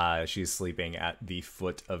 She's sleeping at the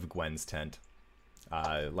foot of Gwen's tent.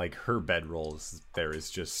 Like her bedrolls, there is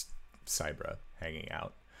just Cybra hanging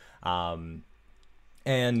out.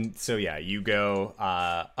 And so, yeah, you go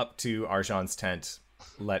up to Arjan's tent,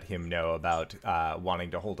 let him know about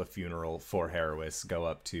wanting to hold a funeral for Herois, go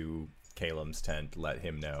up to Caleb's tent, let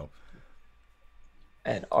him know.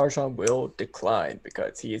 And Arjan will decline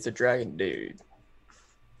because he is a dragon dude.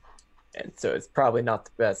 And so it's probably not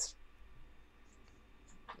the best.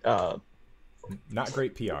 Not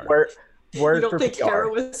great PR. Word You don't for think PR.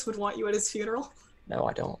 Herois would want you at his funeral? No,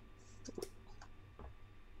 I don't.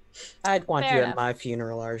 I'd want Fair you enough. at my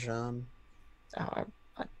funeral, Arjan. Oh,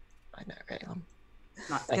 I know, Caleb.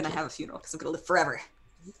 Not Thank gonna you. have a funeral because I'm gonna live forever.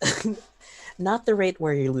 Not the rate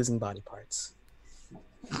where you're losing body parts.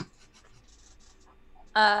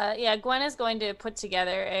 Yeah, Gwen is going to put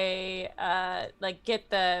together a get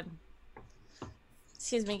the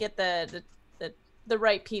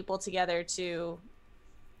right people together to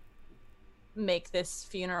make this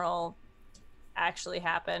funeral actually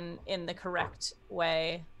happen in the correct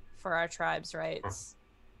way for our tribe's rights.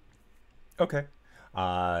 Okay.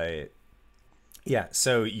 Yeah,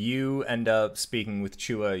 so you end up speaking with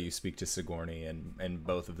Chua, you speak to Sigourney, and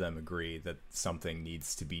both of them agree that something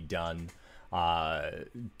needs to be done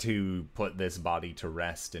to put this body to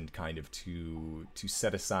rest and kind of to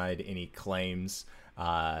set aside any claims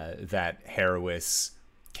that Herois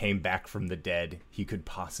came back from the dead. He could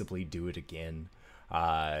possibly do it again.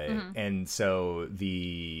 And so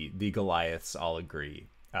the Goliaths all agree,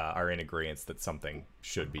 are in agreement that something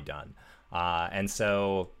should be done. And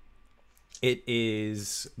so it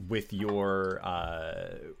is with your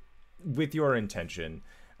intention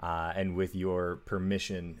and with your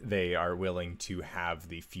permission, they are willing to have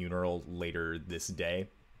the funeral later this day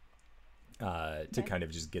to kind of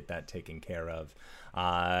just get that taken care of.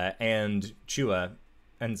 And Chua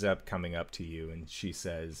ends up coming up to you and she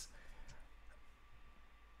says,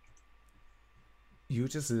 "You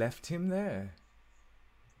just left him there.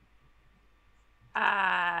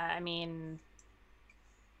 I mean,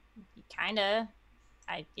 kinda.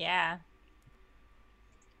 Yeah.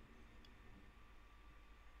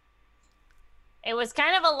 It was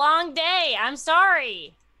kind of a long day. I'm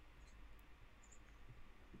sorry.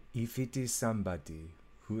 If it is somebody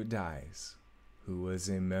who dies, who was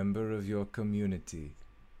a member of your community,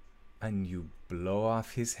 and you blow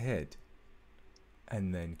off his head,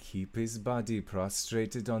 and then keep his body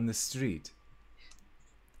prostrated on the street,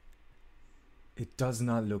 it does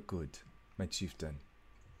not look good, my chieftain.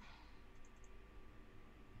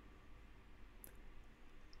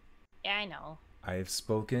 Yeah, I know. I have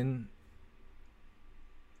spoken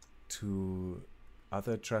to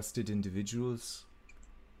other trusted individuals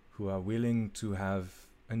who are willing to have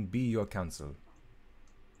and be your counsel.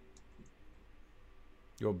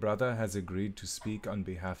 Your brother has agreed to speak on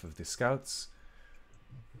behalf of the scouts.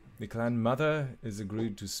 The clan mother has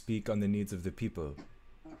agreed to speak on the needs of the people.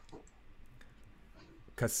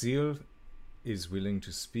 Casil is willing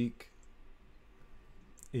to speak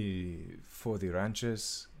for the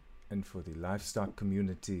ranchers and for the livestock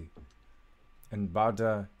community. And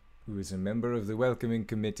Barda, who is a member of the welcoming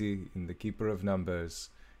committee in the Keeper of Numbers,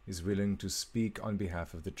 is willing to speak on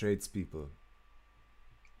behalf of the tradespeople.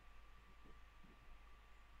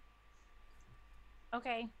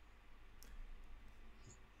 Okay.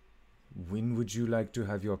 When would you like to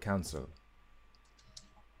have your council?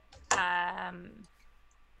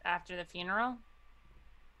 After the funeral?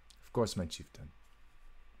 Of course, my chieftain.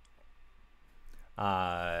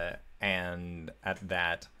 And at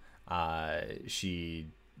that, she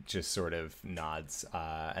just sort of nods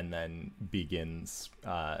and then begins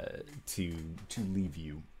to leave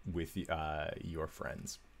you with your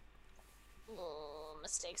friends. Oh,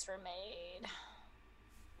 mistakes were made.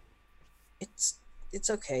 It's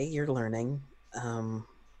okay. You're learning.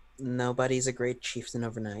 Nobody's a great chieftain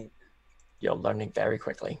overnight. You're learning very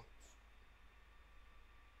quickly.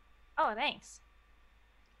 Oh, thanks.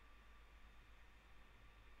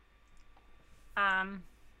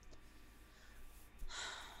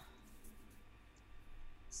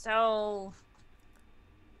 So,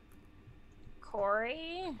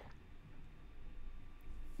 Corey?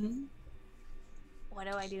 Hmm? What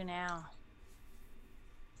do I do now?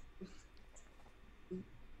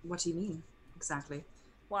 What do you mean, exactly?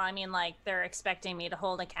 Well, I mean, like, they're expecting me to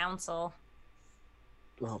hold a council.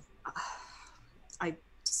 Well, I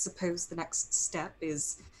suppose the next step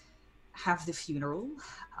is have the funeral.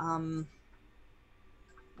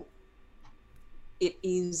 It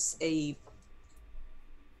is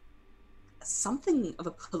something of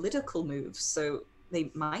a political move, so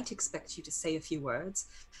they might expect you to say a few words,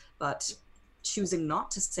 but choosing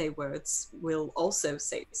not to say words will also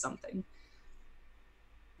say something.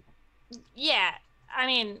 Yeah, I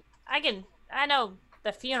mean, I know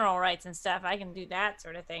the funeral rites and stuff, I can do that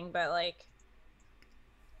sort of thing, but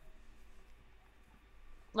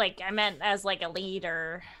like I meant as like a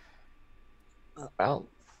leader. Well,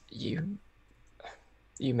 you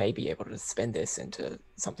may be able to spin this into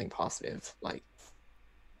something positive, like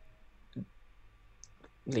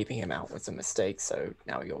leaving him out was a mistake, so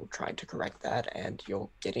now you're trying to correct that, and you're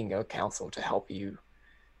getting your council to help you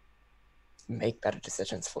make better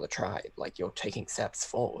decisions for the tribe. Like, you're taking steps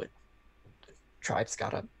forward. The tribe's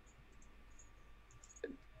gotta,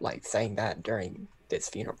 like, saying that during this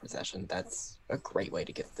funeral procession, that's a great way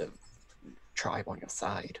to get the tribe on your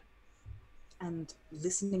side. And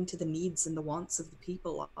listening to the needs and the wants of the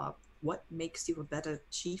people are what makes you a better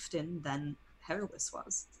chieftain than Hairless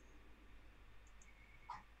was.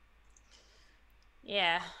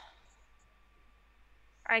 Yeah.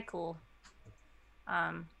 Alright, cool.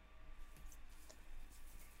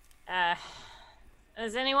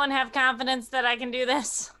 Does anyone have confidence that I can do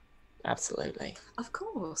this? Absolutely. Of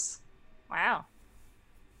course. Wow.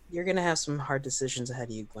 you're gonna have some hard decisions ahead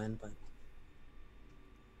of you, Gwen,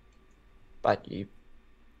 But you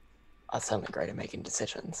are certainly great at making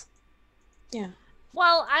decisions. yeah.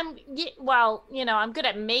 Well, I'm good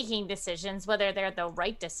at making decisions. Whether they're the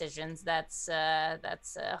right decisions, that's a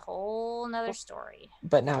whole nother story.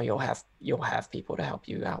 But now you'll have people to help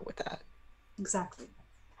you out with that. Exactly.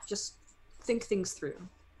 Just think things through.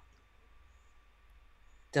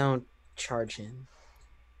 Don't charge in.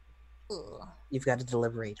 Ooh. You've got to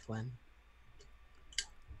deliberate, Gwen.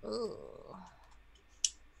 Ooh.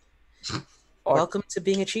 Or, Welcome to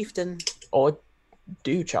being a chieftain. or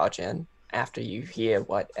do charge in after you hear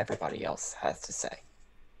what everybody else has to say.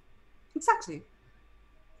 Exactly.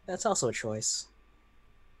 That's also a choice.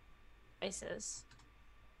 Choices.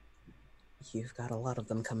 You've got a lot of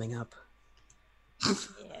them coming up.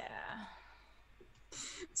 Yeah.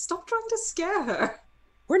 Stop trying to scare her.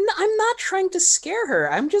 I'm not trying to scare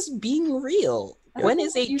her. I'm just being real. Gwen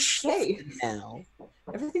is a you say. chieftain now.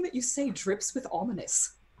 Everything that you say drips with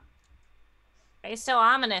ominous. Why are you so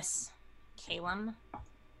ominous, Caleb?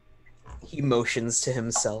 He motions to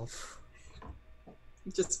himself.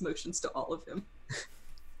 He just motions to all of him.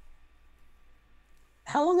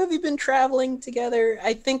 How long have you been traveling together?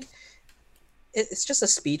 I think it's just a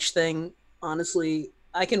speech thing. Honestly,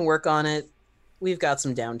 I can work on it. We've got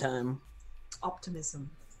some downtime. Optimism.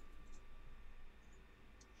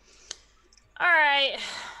 All right.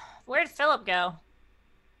 Where'd Philip go?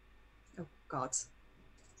 Oh, God.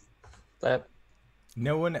 That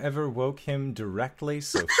No one ever woke him directly,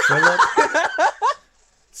 so Philip.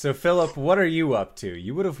 So Philip, what are you up to?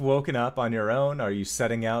 You would have woken up on your own. Are you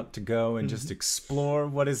setting out to go and just explore?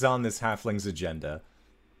 What is on this halfling's agenda?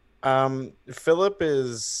 Philip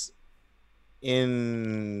is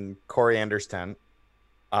in Coriander's tent.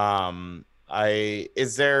 There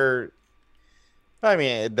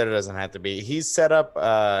doesn't have to be. He's set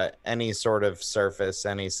up any sort of surface,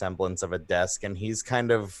 any semblance of a desk, and he's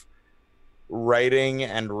kind of writing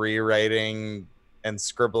and rewriting and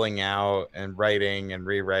scribbling out and writing and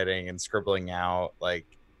rewriting and scribbling out, like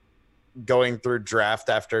going through draft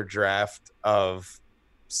after draft of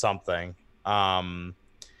something.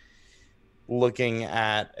 Looking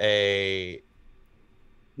at a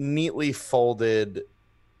neatly folded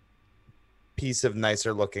piece of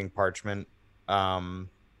nicer looking parchment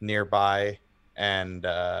nearby, and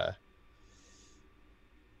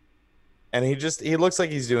he looks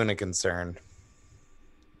like he's doing a concern,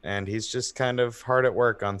 and he's just kind of hard at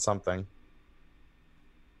work on something.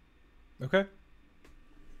 Okay.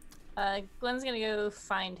 Gwen's gonna go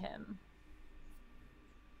find him.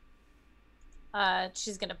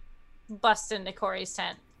 She's gonna bust into Corey's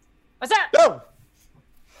tent. What's up? No.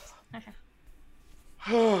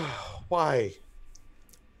 Why?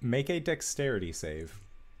 Make a dexterity save.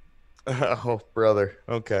 Oh, brother.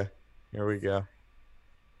 Okay, here we go.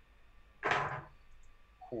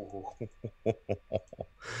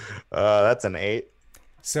 That's an 8.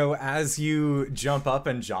 So as you jump up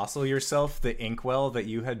and jostle yourself, the inkwell that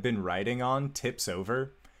you had been writing on tips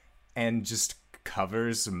over and just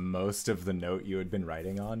covers most of the note you had been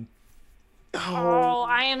writing on. Oh,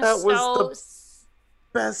 I am that so... was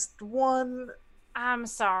the best one. I'm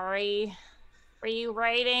sorry. Were you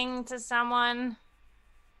writing to someone?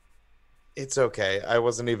 It's okay. I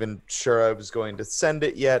wasn't even sure I was going to send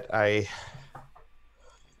it yet.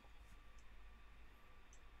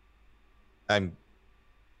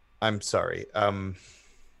 I'm sorry. Do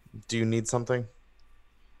you need something?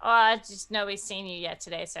 Just nobody's seen you yet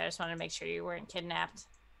today, so I just wanted to make sure you weren't kidnapped.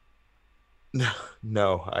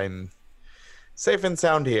 No, I'm safe and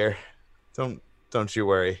sound here. Don't you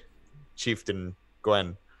worry, Chieftain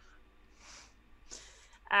Gwen.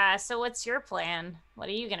 So what's your plan? What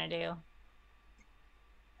are you gonna do?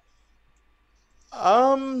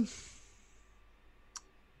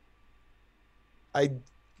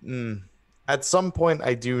 At some point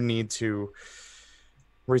I do need to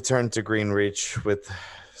return to Greenreach with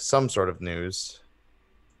some sort of news.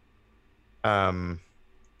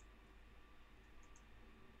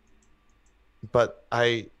 But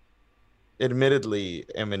I admittedly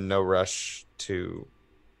am in no rush to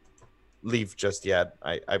leave just yet.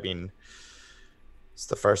 I mean, it's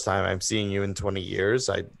the first time I'm seeing you in 20 years.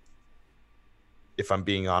 If I'm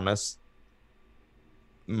being honest,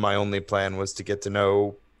 my only plan was to get to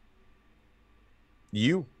know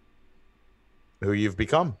you, who you've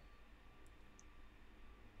become.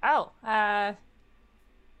 Oh,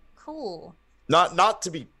 cool. Not to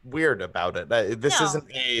be weird about it. This No.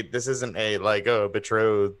 isn't a like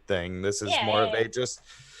betrothed thing. This is more of a just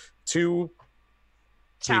two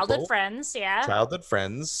Childhood people, friends, yeah. childhood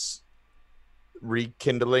friends,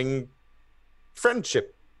 rekindling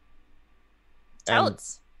friendship and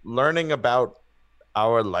Totes. learning about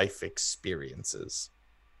our life experiences.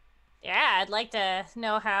 Yeah, I'd like to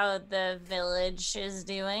know how the village is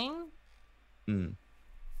doing. Not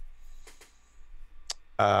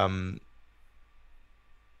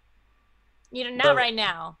But- right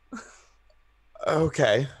now.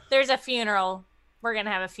 Okay. There's a funeral. We're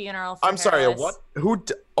gonna have a funeral for I'm sorry. Harris.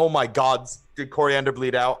 What? Oh my God! Did Coriander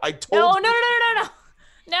bleed out? I told. No.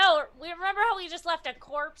 No, we remember how we just left a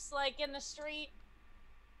corpse like in the street?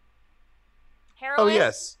 Oh Heroin?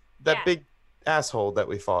 yes, that Yeah. big asshole that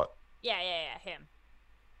we fought. Yeah, him.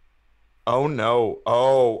 Oh no!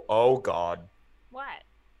 Oh God! What?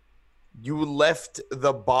 You left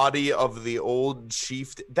the body of the old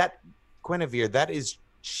chieftain. That Guinevere. That is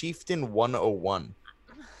Chieftain 101.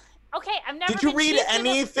 Okay, I've never Did you been read chieftain of-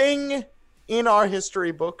 anything in our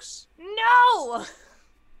history books? No!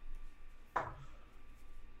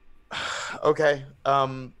 Okay.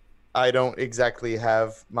 I don't exactly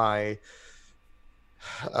have my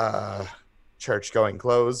church going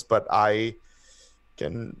clothes, but I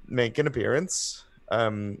can make an appearance.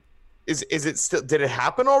 Is it still? Did it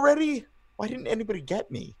happen already? Why didn't anybody get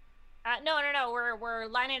me? No. We're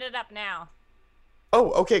lining it up now.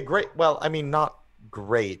 Oh, okay, great. Well, I mean, not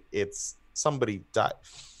great. It's somebody died.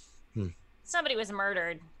 Somebody was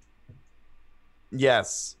murdered.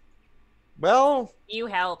 Yes. Well, You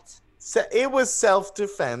helped. it was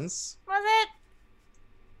self-defense. Was it?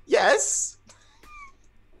 Yes.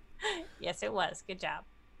 Yes, it was. Good job.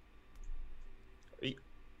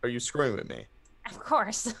 Are you screwing with me? Of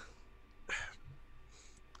course.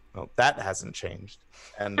 Well, that hasn't changed.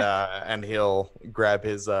 And he'll grab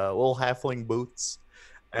his little halfling boots,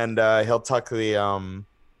 and he'll tuck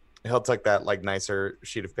that like nicer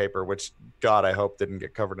sheet of paper, which God I hope didn't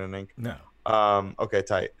get covered in ink. No. Okay,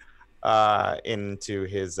 tight. Into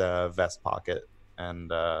his vest pocket,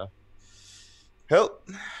 and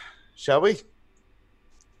shall we?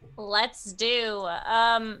 Let's do.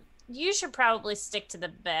 You should probably stick to the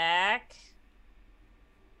back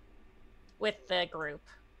with the group,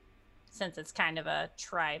 since it's kind of a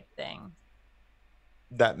tribe thing.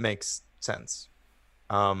 That makes sense.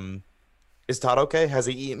 Is Todd okay? Has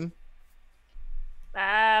he eaten?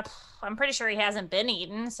 I'm pretty sure he hasn't been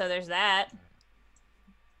eaten, so there's that.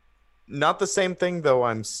 Not the same thing, though.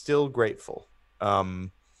 I'm still grateful.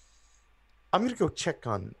 I'm gonna go check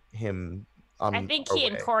on him. I think he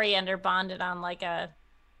and Coriander bonded on like a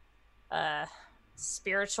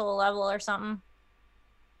spiritual level or something.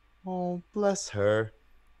 Oh, bless her.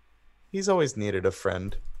 He's always needed a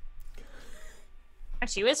friend.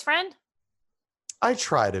 Aren't you his friend? I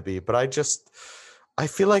try to be, but I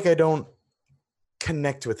feel like I don't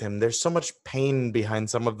connect with him. There's so much pain behind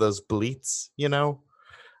some of those bleats, you know?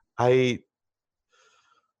 I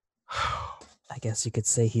guess you could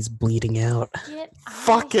say he's bleeding out. Get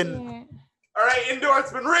Fucking- All right, Indoor,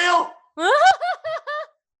 it's been real.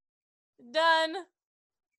 Done.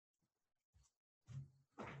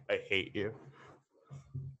 I hate you.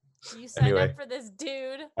 You signed Anyway. up for this,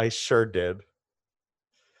 dude. I sure did.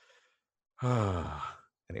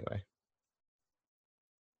 Anyway.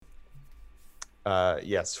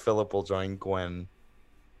 Yes, Philip will join Gwen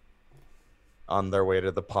on their way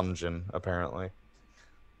to the Pungeon, apparently.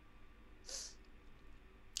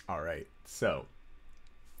 All right. So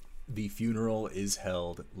the funeral is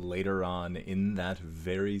held later on in that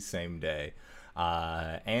very same day.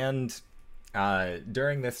 And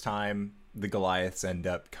during this time, the Goliaths end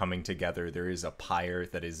up coming together. There is a pyre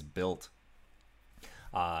that is built.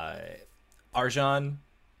 Arjan,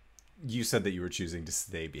 you said that you were choosing to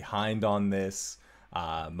stay behind on this,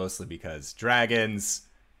 mostly because dragons,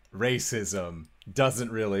 racism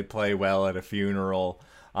doesn't really play well at a funeral.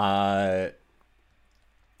 But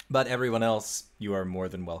everyone else, you are more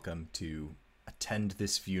than welcome to attend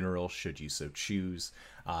this funeral should you so choose.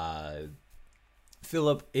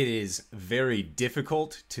 Philip, it is very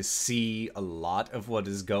difficult to see a lot of what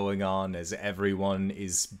is going on, as everyone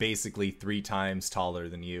is basically 3 times taller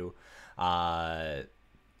than you. And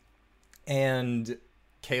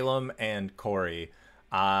Calum and Corey,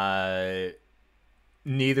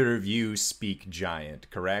 neither of you speak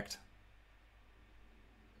Giant, correct?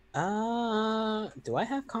 Do I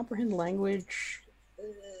have comprehend language?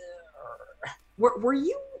 Were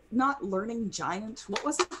you not learning Giant? What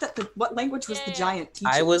was it what language was the Giant teaching?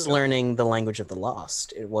 I was learning the language of the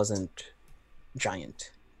lost. It wasn't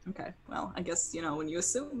Giant. Okay, well, I guess, when you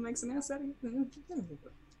assume it makes an ass out of you.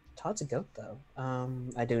 Todd's a goat, though.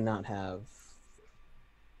 I do not have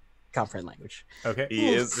comprehend language. Okay. He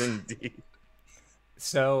is indeed.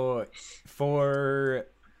 So for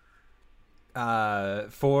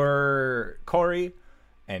Corey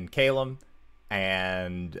and Calum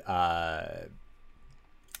and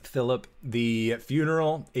Philip, the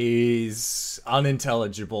funeral is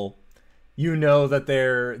unintelligible. You know that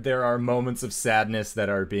there are moments of sadness that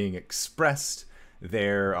are being expressed.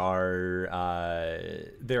 There are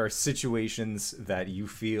situations that you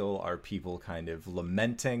feel are people kind of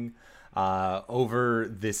lamenting over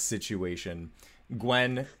this situation.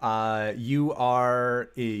 Gwen, you are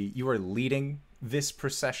leading this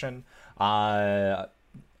procession. Are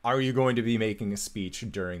you going to be making a speech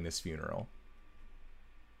during this funeral?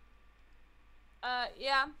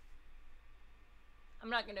 Yeah.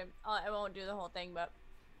 I won't do the whole thing, but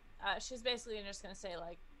she's basically just gonna say,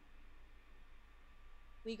 like,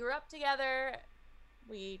 we grew up together,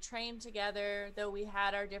 we trained together, though we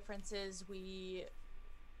had our differences, we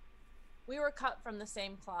were cut from the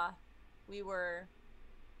same cloth. We were,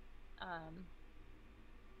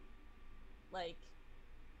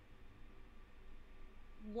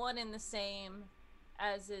 one and the same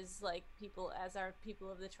as is like our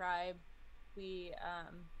people of the tribe. We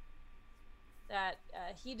that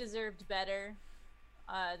he deserved better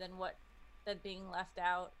than being left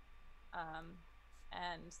out,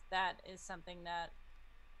 and that is something that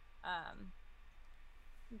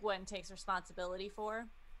Gwen takes responsibility for,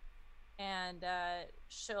 and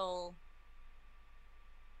she'll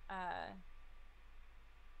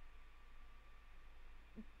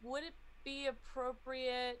would it be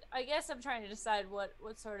appropriate? I guess I'm trying to decide what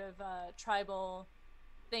sort of tribal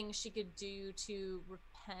thing she could do to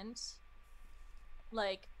repent,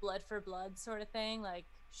 like blood for blood sort of thing, like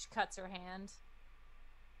she cuts her hand.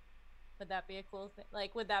 Would that be a cool thing?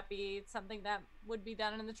 Like, would that be something that would be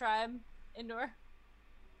done in the tribe, Indoor?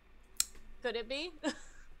 Could it be?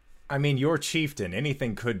 I mean, you're chieftain.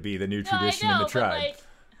 Anything could be the new tradition in the tribe. But like,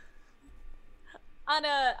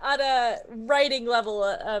 on a writing level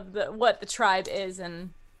of what the tribe is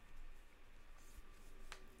and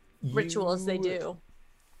rituals they do.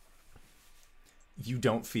 You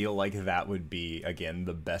don't feel like that would be, again,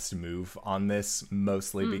 the best move on this,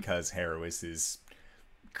 mostly because Harrowis is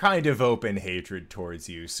kind of open hatred towards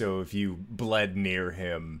you. So if you bled near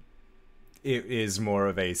him, it is more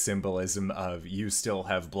of a symbolism of you still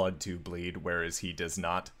have blood to bleed, whereas he does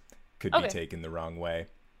not. Could be taken the wrong way.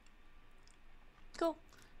 Cool.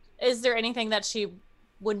 Is there anything that she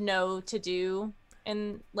would know to do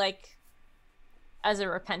in, like, as a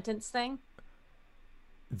repentance thing?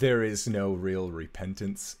 There is no real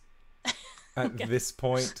repentance at this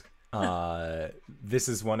point. This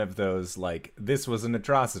is one of those, like, this was an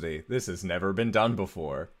atrocity. This has never been done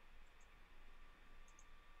before.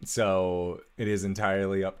 So it is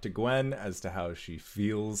entirely up to Gwen as to how she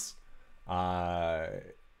feels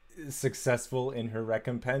successful in her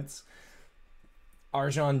recompense.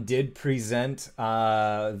 Arjan did present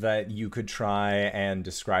that you could try and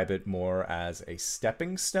describe it more as a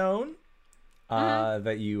stepping stone.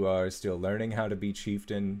 That you are still learning how to be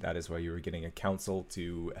chieftain. That is why you were getting a council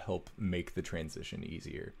to help make the transition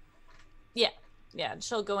easier. Yeah,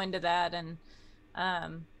 she'll go into that, and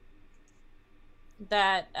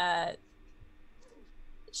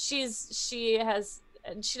she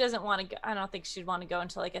doesn't want to go. I don't think she'd want to go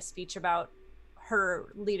into like a speech about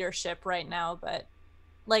her leadership right now, but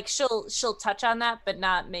like she'll touch on that, but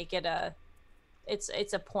not make it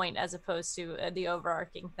it's a point as opposed to the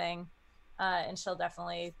overarching thing. And she'll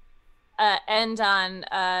definitely end on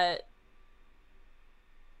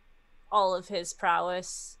all of his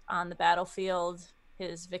prowess on the battlefield,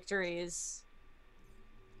 his victories,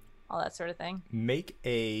 all that sort of thing. Make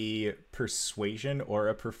a persuasion or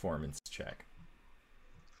a performance check.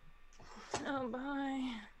 Oh, boy.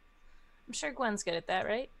 I'm sure Gwen's good at that,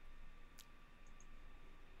 right?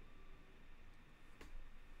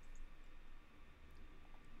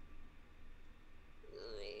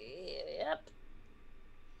 Yep.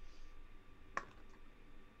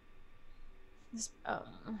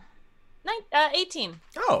 18.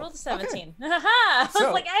 Oh, rolled a 17. Okay. I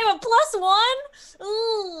was like, I have a +1.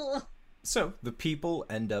 Ooh. So the people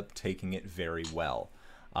end up taking it very well,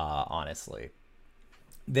 honestly.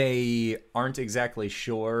 They aren't exactly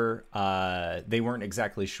sure. They weren't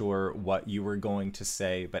exactly sure what you were going to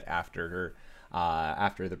say, but after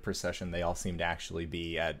the procession, they all seem to actually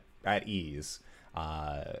be at ease.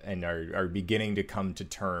 And are beginning to come to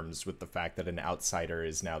terms with the fact that an outsider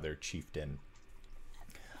is now their chieftain.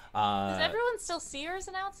 Does everyone still see her as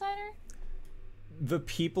an outsider? The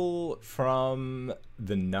people from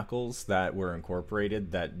the Knuckles that were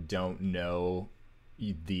incorporated that don't know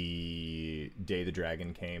the day the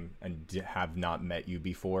dragon came and have not met you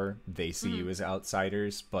before, they see you as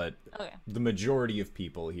outsiders, but the majority of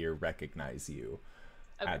people here recognize you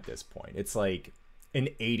at this point. It's like an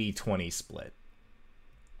 80-20 split.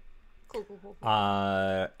 Cool.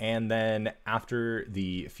 And then after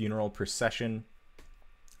the funeral procession,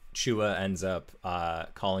 Chua ends up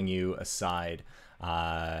calling you aside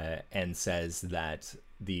and says that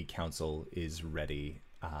the council is ready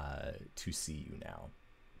to see you now.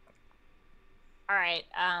 All right.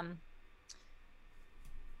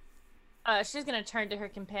 She's gonna turn to her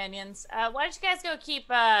companions. Why don't you guys go keep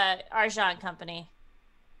Arjan company?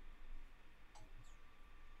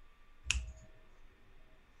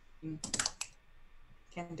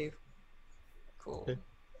 Can do. Cool.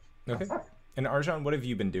 Okay. And Arjan, what have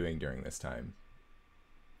you been doing during this time?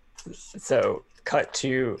 So, cut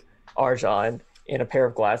to Arjan in a pair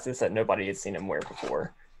of glasses that nobody had seen him wear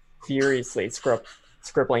before, furiously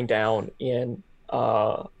scribbling down in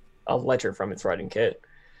a ledger from his writing kit.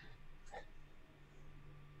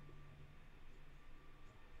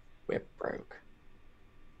 Whip broke.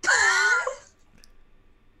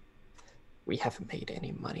 we haven't made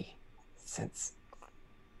any money since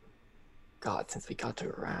we got to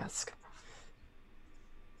Arask.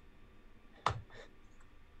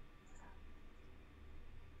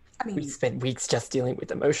 I mean, We spent weeks just dealing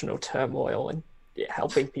with emotional turmoil and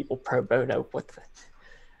helping people pro bono.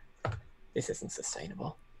 This isn't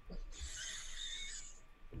sustainable.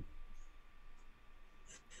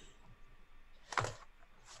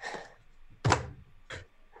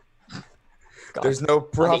 God, There's no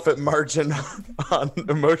profit margin on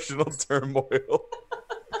emotional turmoil.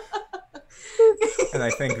 And I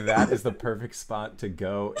think that is the perfect spot to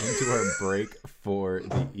go into our break for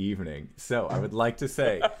the evening. So I would like to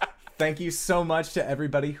say thank you so much to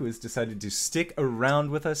everybody who has decided to stick around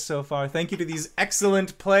with us so far. Thank you to these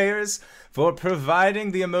excellent players for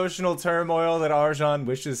providing the emotional turmoil that Arjan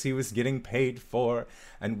wishes he was getting paid for.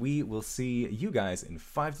 And we will see you guys in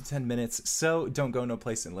 5 to 10 minutes. So don't go no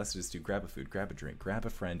place unless it is to grab a food, grab a drink, grab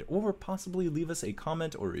a friend, or possibly leave us a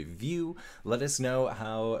comment or review. Let us know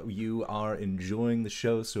how you are enjoying the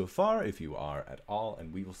show so far, if you are at all.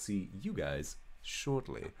 And we will see you guys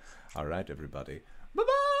shortly. All right, everybody.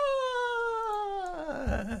 Bye-bye.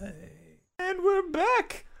 And we're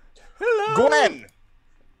back. Hello. Gwen,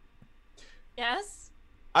 Yes?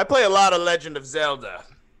 I play a lot of Legend of Zelda.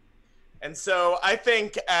 And so I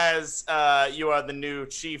think as you are the new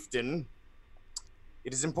chieftain,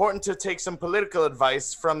 it is important to take some political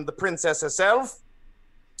advice from the princess herself.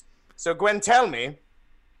 So Gwen, tell me,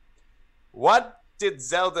 what did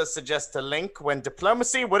Zelda suggest to Link when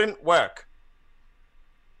diplomacy wouldn't work?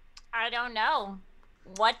 I don't know.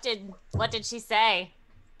 What did she say?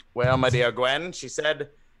 Well, my dear Gwen, she said,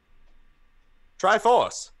 try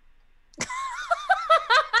force.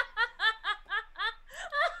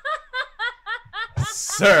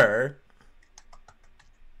 Sir.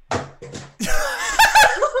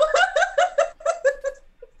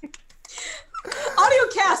 audio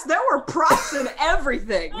cast, there were props and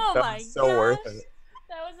everything. Oh That my was so gosh. worth it.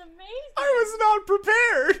 That was amazing. I was not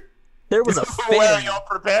prepared. There was a Well, fin. you're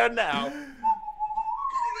prepared now.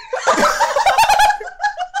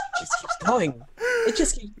 Just keeps going. It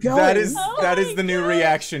just keeps going. That is Oh that my is the new God.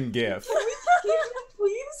 reaction gif.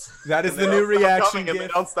 Please. That is They the don't new stop reaction coming, and they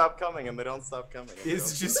gif. don't stop coming, and they don't stop coming. and they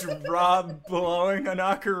It's don't- just Rob blowing an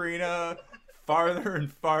ocarina farther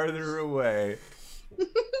and farther away.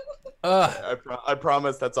 Ugh. I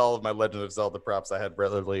promise that's all of my Legend of Zelda props I had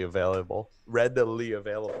readily available.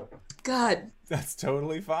 God. That's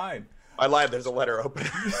totally fine. I lied. There's a letter open.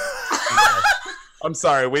 I'm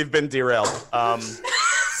sorry. We've been derailed.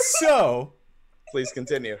 So, Please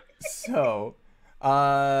continue.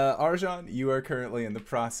 Arjan, you are currently in the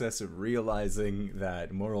process of realizing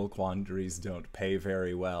that moral quandaries don't pay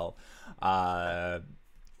very well.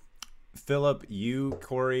 Philip, you,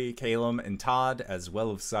 Corey, Calum, and Todd, as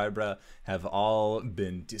well as Cybra, have all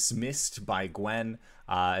been dismissed by Gwen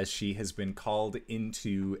as she has been called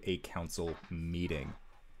into a council meeting.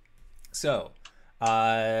 So,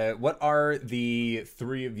 what are the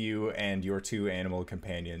three of you and your two animal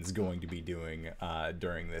companions going to be doing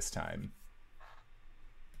during this time?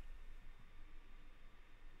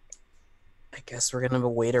 I guess we're gonna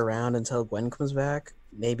wait around until Gwen comes back.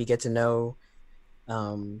 Maybe get to know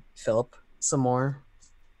Philip some more.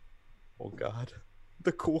 Oh God,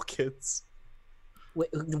 the cool kids.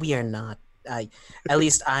 We are not. At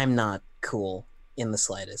least I'm not cool in the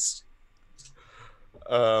slightest.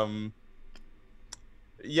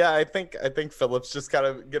 Yeah, I think Philip's just kind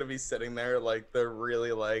of gonna be sitting there, like they're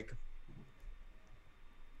really like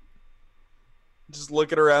just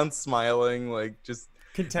looking around, smiling, like just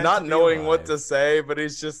Content not to be knowing what alive. to say, but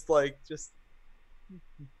he's just like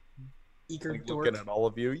Eager like, dork. looking at all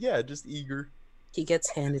of you. Yeah, just eager. He gets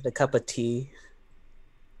handed a cup of tea.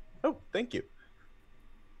 Oh, thank you.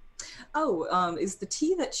 Oh, is the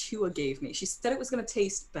tea that Chua gave me? She said it was going to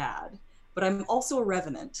taste bad, but I'm also a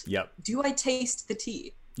revenant. Yep, Do I taste the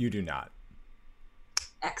tea? you do not.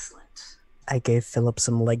 Excellent. I gave Philip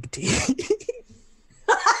some leg tea.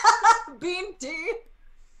 Bean tea.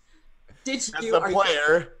 Did As you? a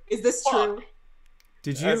player, Is this Fuck. true?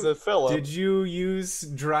 Did as you a Philip, did you use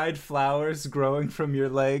dried flowers growing from your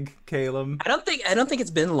leg, Calum? I don't think it's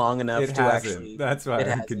been long enough It to hasn't. actually. That's why it I'm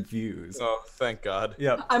hasn't. confused. oh, thank God.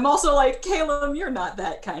 Yep. I'm also like, Caleb, you're not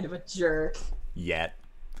that kind of a jerk. Yet.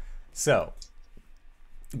 So,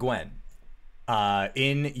 Gwen,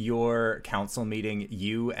 in your council meeting,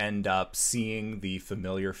 you end up seeing the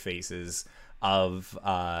familiar faces of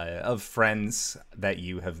friends that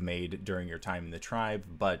you have made during your time in the tribe,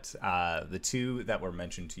 but the two that were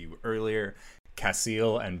mentioned to you earlier,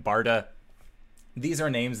 Casil and Barda, these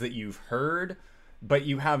are names that you've heard, but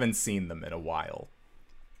you haven't seen them in a while.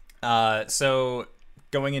 So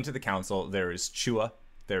going into the council, there is Chua,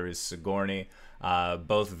 there is Sigourney,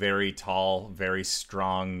 both very tall, very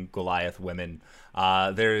strong Goliath women.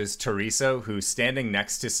 There's Teriso, who standing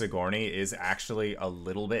next to Sigourney is actually a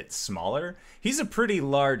little bit smaller. He's a pretty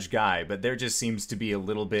large guy, but there just seems to be a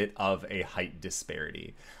little bit of a height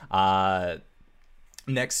disparity.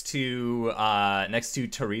 Next to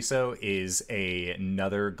Teriso is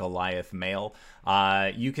another Goliath male.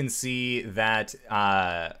 You can see that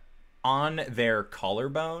on their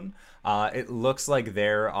collarbone, it looks like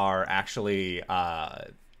there are actually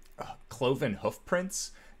cloven hoof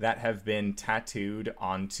prints that have been tattooed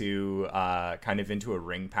onto kind of into a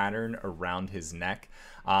ring pattern around his neck.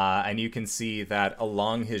 And you can see that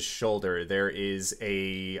along his shoulder there is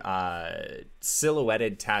a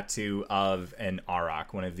silhouetted tattoo of an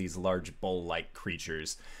Auroch, one of these large bull-like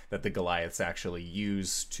creatures that the Goliaths actually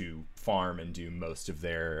use to farm and do most of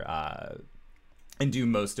their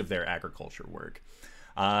agriculture work.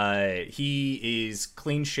 He is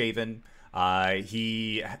clean shaven.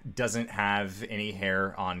 He doesn't have any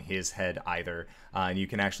hair on his head either. And you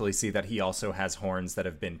can actually see that he also has horns that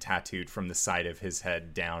have been tattooed from the side of his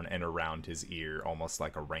head down and around his ear, almost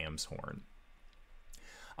like a ram's horn.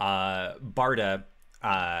 Barda,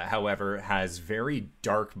 however, has very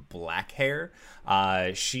dark black hair.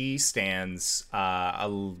 She stands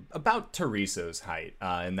about Teriso's height,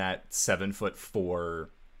 in that 7'4"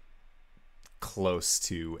 close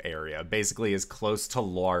to area, basically as close to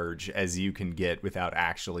large as you can get without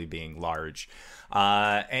actually being large.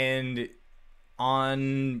 And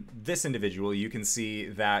on this individual, you can see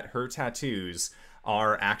that her tattoos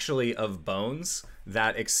are actually of bones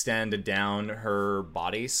that extend down her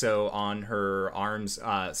body. So on her arms,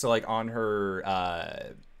 on her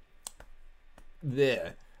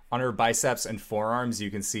biceps and forearms,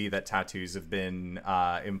 you can see that tattoos have been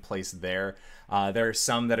in place there. There are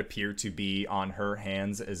some that appear to be on her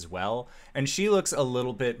hands as well. And she looks a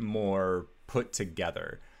little bit more put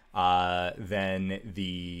together than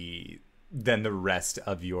the rest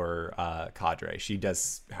of your cadre. She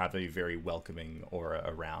does have a very welcoming aura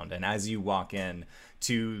around. And as you walk in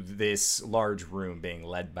to this large room being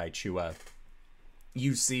led by Chua,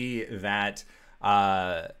 you see that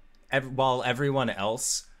while everyone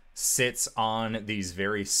else sits on these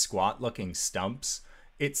very squat-looking stumps,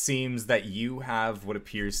 it seems that you have what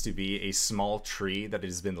appears to be a small tree that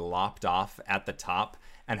has been lopped off at the top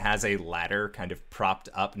and has a ladder kind of propped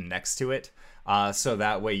up next to it, so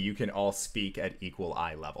that way you can all speak at equal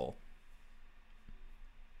eye level.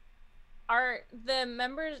 Are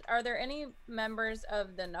there any members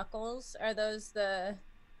of the Knuckles?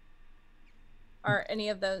 Are any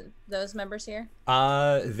of those members here?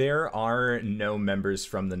 There are no members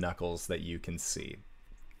from the Knuckles that you can see.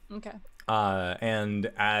 Okay.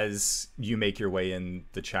 And as you make your way in,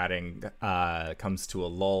 the chatting comes to a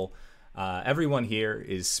lull. Everyone here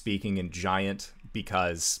is speaking in Giant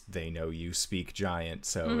because they know you speak Giant,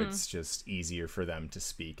 so it's just easier for them to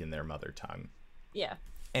speak in their mother tongue. Yeah.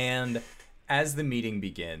 And as the meeting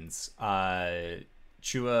begins,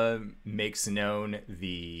 Chua makes known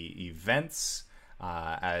the events,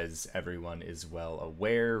 as everyone is well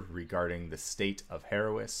aware, regarding the state of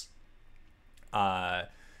Herois.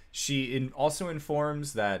 She also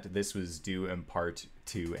informs that this was due in part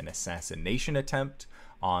to an assassination attempt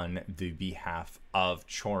on the behalf of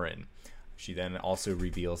Chorin. She then also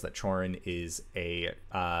reveals that Chorin is a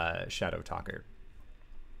Shadow Talker.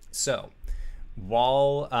 So,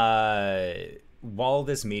 while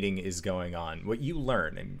this meeting is going on, what you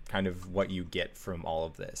learn and kind of what you get from all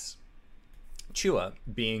of this, Chua,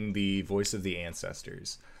 being the voice of the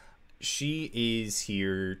ancestors, she is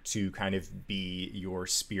here to kind of be your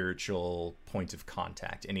spiritual point of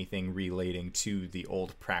contact. Anything relating to the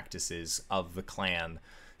old practices of the clan,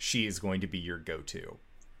 she is going to be your go-to.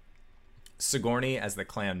 Sigourney, as the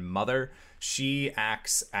clan mother, she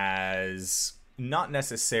acts as not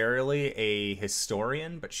necessarily a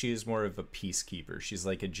historian, but she is more of a peacekeeper. She's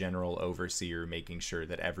like a general overseer, making sure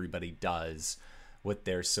that everybody does what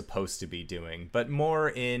they're supposed to be doing, but more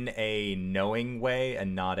in a knowing way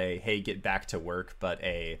and not a, hey, get back to work, but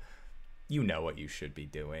a, you know what you should be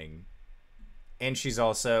doing. And she is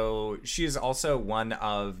also one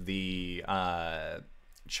of the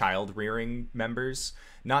child rearing members,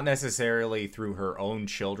 not necessarily through her own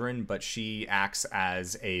children, but she acts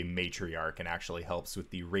as a matriarch and actually helps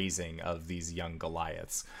with the raising of these young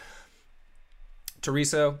Goliaths.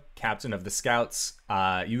 Teriso, captain of the Scouts,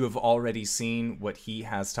 you have already seen what he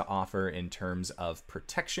has to offer in terms of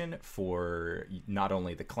protection for not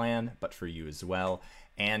only the clan, but for you as well.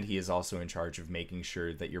 And he is also in charge of making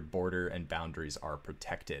sure that your border and boundaries are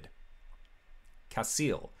protected.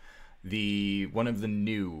 Casil, one of the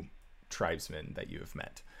new tribesmen that you have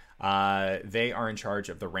met. They are in charge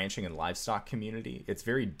of the ranching and livestock community. It's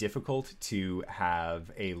very difficult to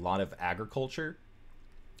have a lot of agriculture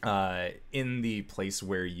in the place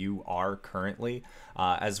where you are currently,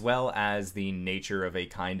 as well as the nature of a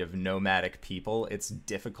kind of nomadic people. It's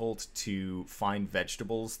difficult to find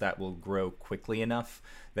vegetables that will grow quickly enough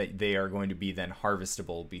that they are going to be then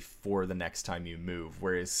harvestable before the next time you move,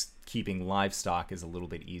 whereas keeping livestock is a little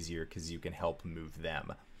bit easier because you can help move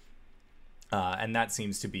them. And that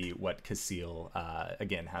seems to be what Casil,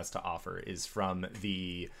 again, has to offer, is from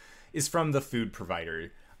the food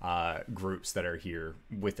provider groups that are here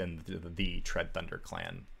within the Tread Thunder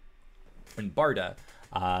clan. And Barda,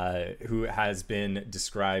 who has been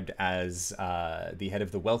described as the head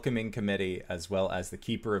of the welcoming committee, as well as the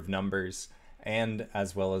keeper of numbers, and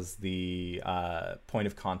as well as the point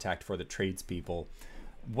of contact for the tradespeople.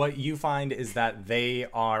 What you find is that they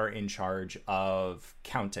are in charge of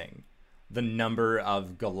counting the number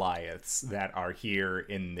of Goliaths that are here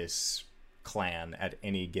in this clan at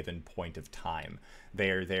any given point of time.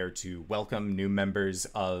 They are there to welcome new members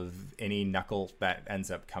of any knuckle that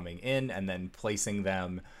ends up coming in, and then placing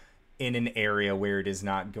them in an area where it is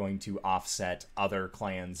not going to offset other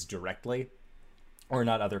clans directly. Or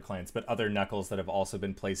not other clans, but other knuckles that have also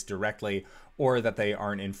been placed directly, or that they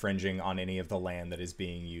aren't infringing on any of the land that is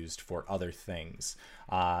being used for other things.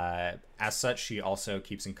 As such, she also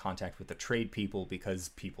keeps in contact with the trade people, because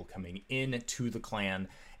people coming in to the clan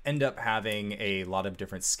end up having a lot of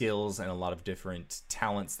different skills and a lot of different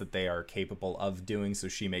talents that they are capable of doing, so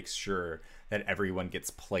she makes sure that everyone gets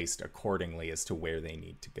placed accordingly as to where they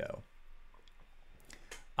need to go.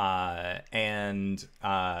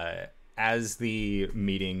 As the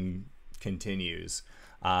meeting continues,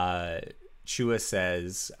 Chua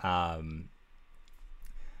says, I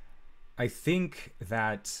think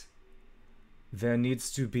that there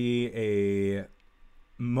needs to be a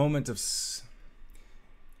moment of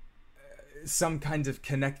some kind of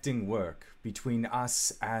connecting work between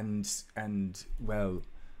us and well,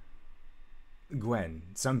 Gwen.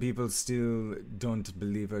 Some people still don't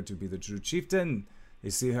believe her to be the true chieftain.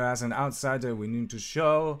 They see her as an outsider. We need to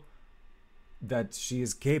show that she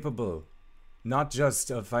is capable, not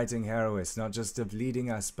just of fighting heroists, not just of leading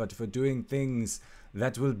us, but for doing things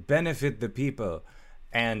that will benefit the people.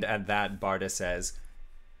 And at that, Barda says,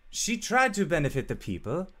 she tried to benefit the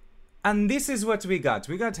people, and this is what we got.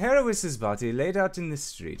 We got Herois's body laid out in the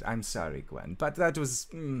street. I'm sorry, Gwen, but that was...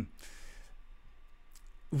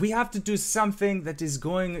 We have to do something that is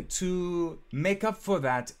going to make up for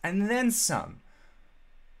that, and then some.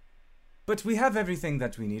 But we have everything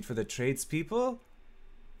that we need for the tradespeople.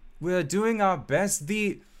 We're doing our best.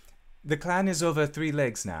 The clan is over 3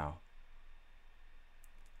 legs now.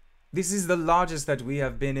 This is the largest that we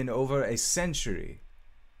have been in over a century.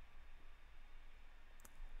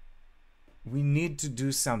 We need to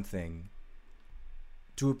do something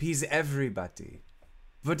to appease everybody.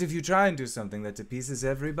 But if you try and do something that appeases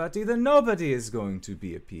everybody, then nobody is going to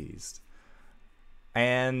be appeased.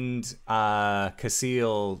 And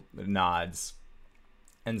Casil nods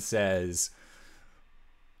and says,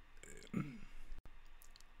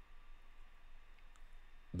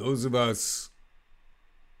 those of us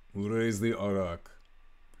who raise the Auroch,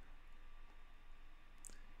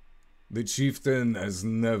 the chieftain has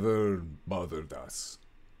never bothered us.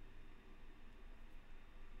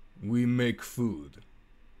 We make food.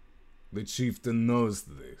 The chieftain knows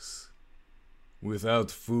this. Without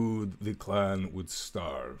food, the clan would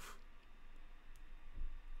starve.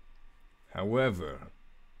 However,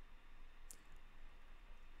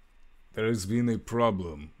 there has been a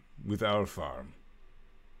problem with our farm.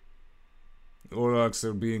 Aurochs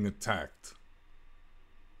are being attacked.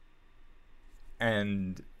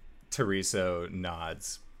 And Tereso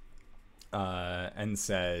nods and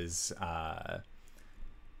says,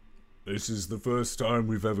 this is the first time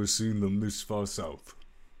we've ever seen them this far south.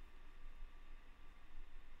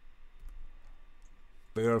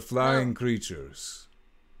 They are flying creatures.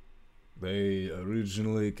 They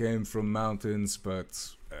originally came from mountains,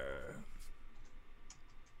 but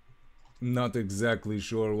not exactly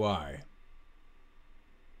sure why.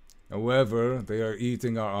 However, they are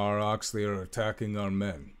eating our Aurochs, they are attacking our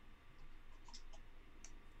men.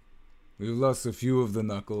 We've lost a few of the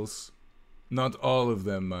knuckles. Not all of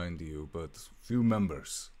them, mind you, but few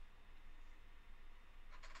members.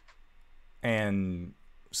 And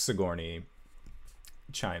Sigourney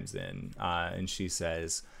chimes in, and she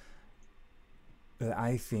says,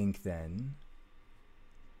 I think then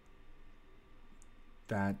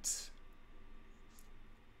that,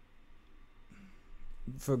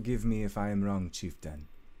 forgive me if I am wrong, chieftain,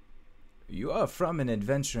 You are from an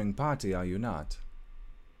adventuring party, are you not?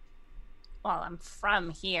 Well, I'm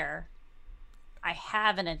from here. I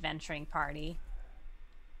have an adventuring party.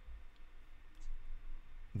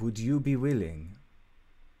 Would you be willing,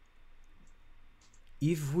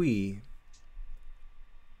 if we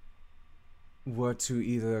were to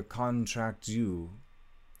either contract you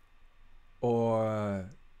or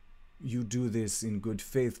you do this in good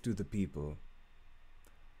faith to the people,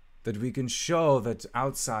 that we can show that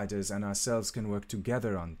outsiders and ourselves can work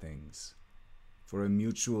together on things for a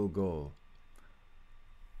mutual goal?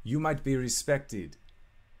 You might be respected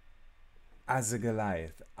as a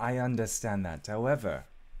Goliath. I understand that. However,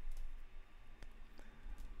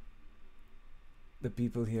 the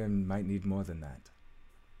people here might need more than that.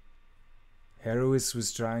 Herois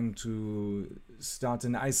was trying to start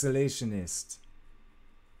an isolationist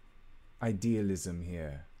idealism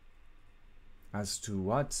here. As to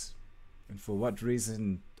what and for what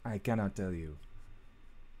reason, I cannot tell you.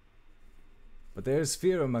 But there is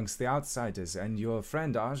fear amongst the outsiders, and your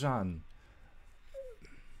friend Arjan.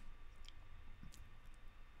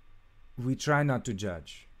 We try not to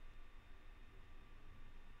judge.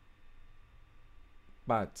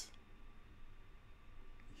 But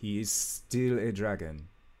he is still a dragon,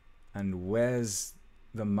 and wears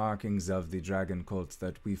the markings of the dragon cult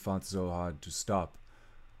that we fought so hard to stop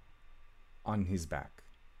on his back.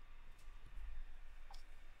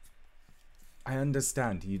 I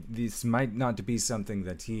understand this might not be something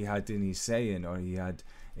that he had any say in, or he had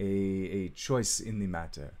a choice in the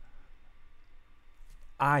matter.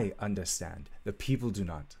 I understand. The people do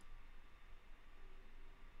not.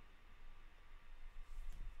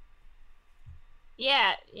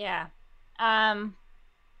 Yeah.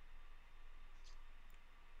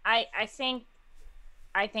 I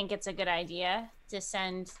think it's a good idea to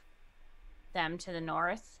send them to the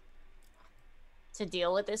north to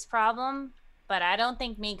deal with this problem, but I don't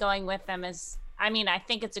think me going with them is, I mean, I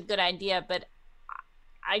think it's a good idea, but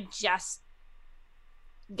I just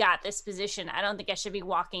got this position. I don't think I should be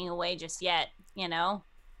walking away just yet, you know?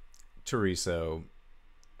 Teresa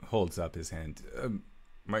holds up his hand.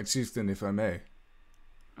 My chieftain, if I may.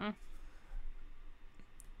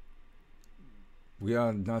 We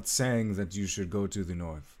are not saying that you should go to the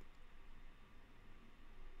north.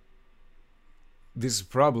 This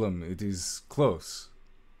problem, it is close.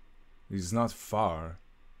 It is not far.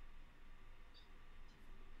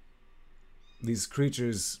 These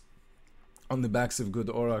creatures on the backs of good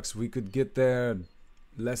Aurochs, we could get there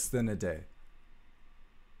less than a day.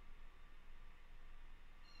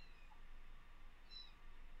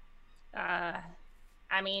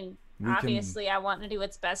 I mean, obviously I want to do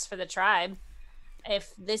what's best for the tribe.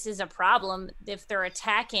 If this is a problem, if they're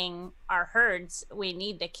attacking our herds, we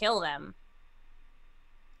need to kill them.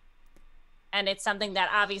 And it's something that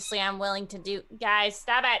obviously I'm willing to do. Guys,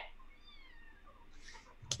 stop it.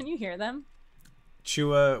 Can you hear them?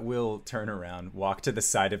 Chua will turn around, walk to the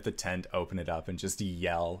side of the tent, open it up, and just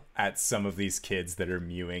yell at some of these kids that are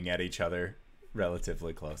mewing at each other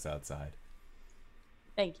relatively close outside.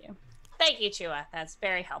 Thank you. Thank you, Chua. That's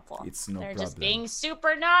very helpful. It's no They're problem. just being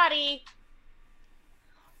super naughty.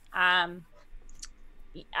 Yeah,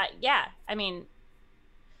 I mean,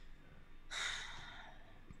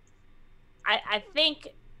 I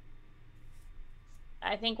think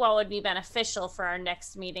what would be beneficial for our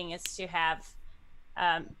next meeting is to have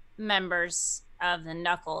members of the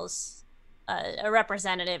Knuckles, a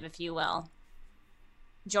representative, if you will,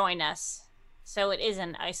 join us, so it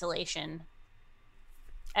isn't isolation.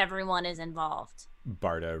 Everyone is involved.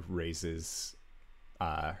 Barda raises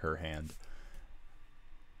her hand.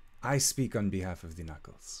 I speak on behalf of the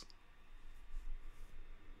Knuckles.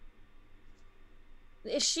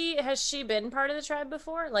 Has she been part of the tribe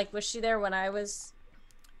before? Like, was she there when I was?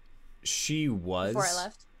 She was. Before I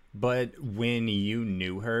left? But when you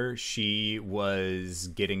knew her, she was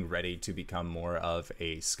getting ready to become more of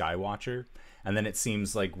a Skywatcher. And then it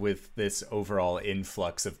seems like with this overall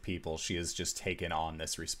influx of people, she has just taken on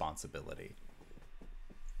this responsibility.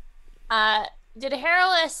 Did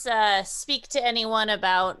Harolis speak to anyone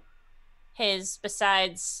about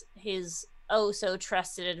besides his oh so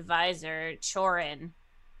trusted advisor, Chorin,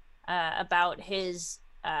 about his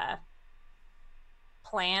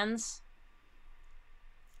plans?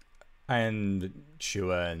 And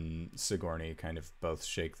Chua and Sigourney kind of both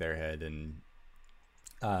shake their head, and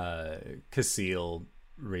Casil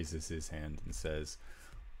raises his hand and says,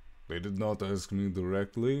 They did not ask me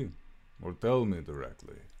directly or tell me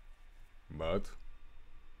directly, but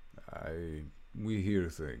we hear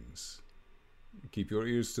things. Keep your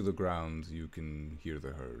ears to the ground, you can hear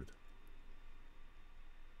the herd.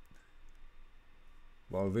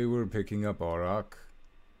 While they were picking up Arak,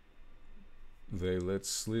 they let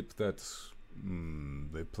slip that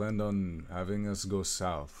they planned on having us go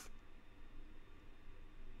south.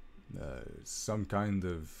 Some kind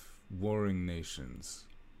of warring nations.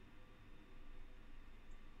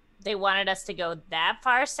 They wanted us to go that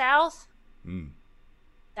far south?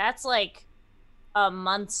 That's like a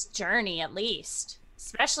month's journey at least,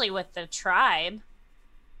 especially with the tribe.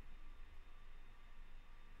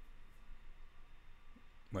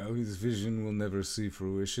 Well, his vision will never see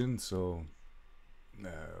fruition, so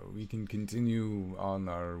we can continue on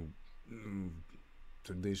our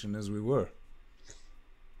tradition as we were.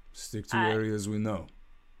 Stick to areas we know.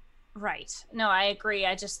 Right. No, I agree.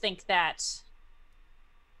 I just think that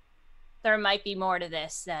there might be more to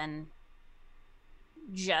this than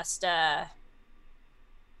just a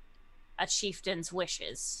chieftain's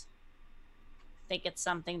wishes. I think it's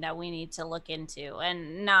something that we need to look into,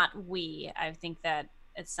 and not we. I think that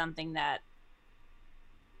it's something that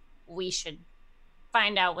we should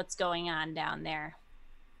find out what's going on down there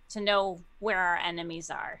to know where our enemies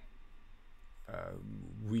are.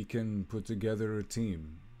 We can put together a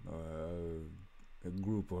team, a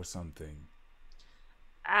group or something.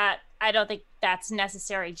 I don't think that's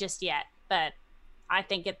necessary just yet, but I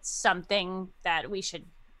think it's something that we should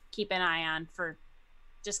keep an eye on for,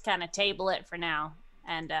 just kind of table it for now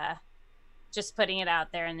and just putting it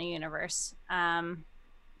out there in the universe.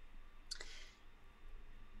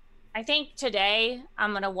 I think today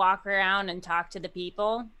I'm going to walk around and talk to the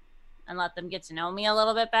people and let them get to know me a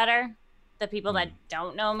little bit better. The people that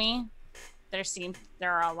don't know me, there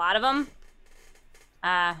are a lot of them.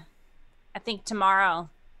 I think tomorrow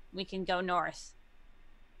we can go north.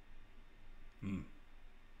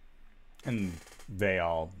 And they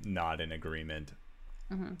all nod in agreement.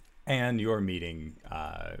 And your meeting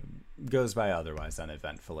goes by otherwise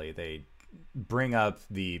uneventfully. They bring up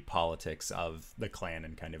the politics of the clan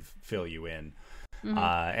and kind of fill you in.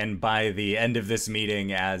 And by the end of this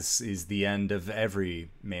meeting, as is the end of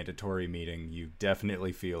every mandatory meeting, you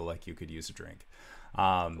definitely feel like you could use a drink.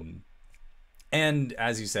 And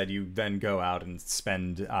as you said, you then go out and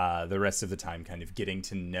spend the rest of the time kind of getting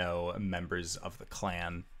to know members of the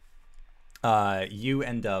clan. You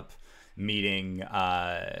end up meeting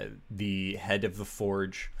the head of the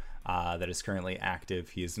forge that is currently active.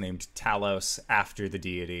 He is named Talos after the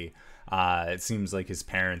deity. It seems like his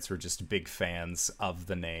parents were just big fans of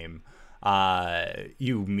the name.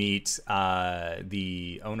 You meet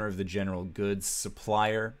the owner of the general goods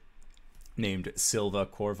supplier named Silva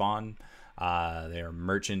Corvon. They are a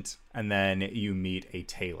merchant. And then you meet a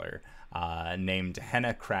tailor named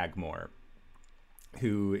Henna Cragmore,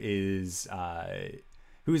 who is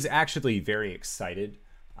actually very excited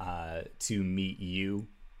to meet you,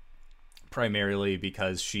 primarily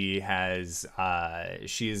because she has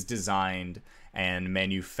designed and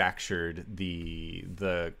manufactured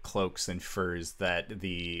the cloaks and furs that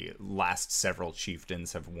the last several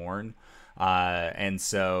chieftains have worn. And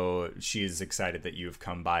so she is excited that you have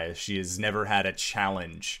come by. She has never had a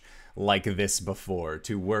challenge like this before,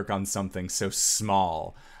 to work on something so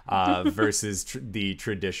small versus the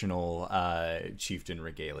traditional chieftain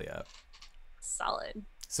regalia. Solid.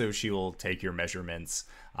 So she will take your measurements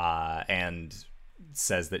and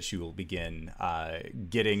says that she will begin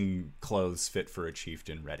getting clothes fit for a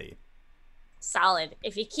chieftain ready. Solid.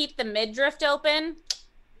 If you keep the midriff open,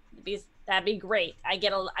 that'd be great. I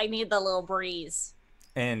need the little breeze.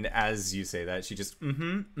 And as you say that, she just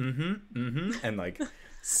and like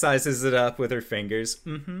sizes it up with her fingers.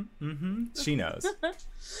 She knows.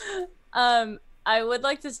 I would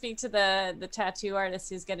like to speak to the tattoo artist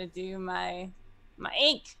who's gonna do my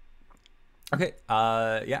ink. Okay.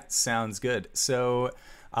 Yeah, sounds good. So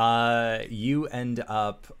you end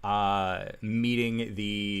up meeting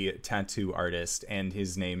the tattoo artist, and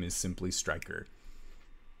his name is simply Stryker.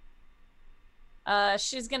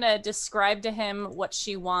 She's gonna describe to him what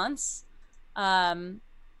she wants.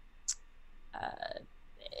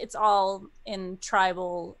 It's all in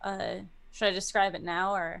tribal. Should I describe it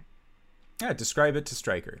now, or? Yeah, describe it to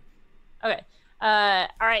Stryker. Okay. All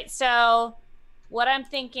right. So what I'm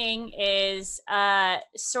thinking is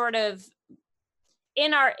sort of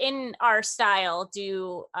in our style,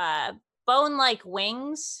 do bone-like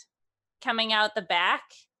wings coming out the back,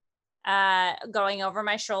 going over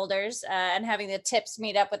my shoulders, and having the tips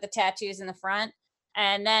meet up with the tattoos in the front.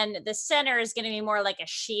 And then the center is going to be more like a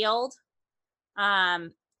shield.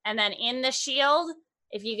 And then in the shield,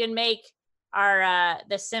 if you can make our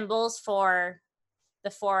the symbols for the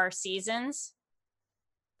 4 seasons,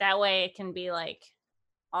 that way it can be like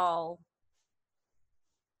all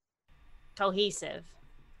cohesive.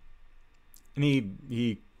 And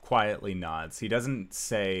he quietly nods. He doesn't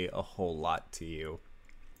say a whole lot to you,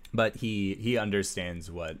 but he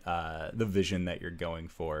understands what the vision that you're going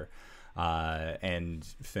for, and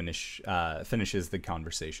finishes the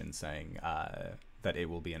conversation saying that it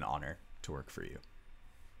will be an honor to work for you.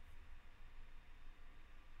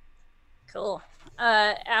 Cool.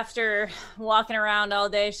 After walking around all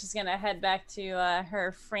day, she's gonna head back to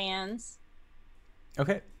her friends.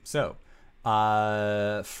 Okay, so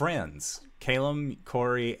friends, Calum,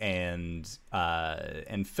 Corey, and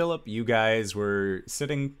Philip, you guys were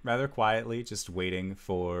sitting rather quietly, just waiting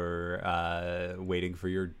for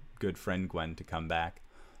your good friend Gwen to come back.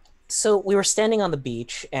 So we were standing on the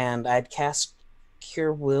beach, and I'd cast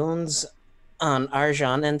Cure Wounds on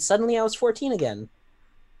Arjan, and suddenly I was 14 again.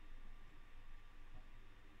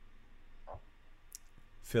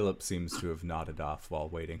 Philip seems to have nodded off while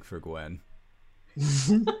waiting for Gwen.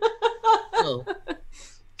 Oh.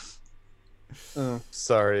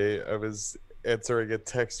 Sorry, I was answering a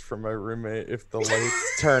text from my roommate if the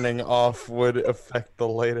lights turning off would affect the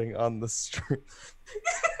lighting on the street.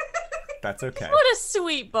 That's okay. What a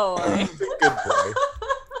sweet boy. Good boy.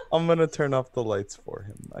 I'm gonna turn off the lights for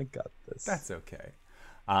him. I got this. That's okay.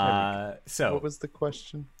 So, what was the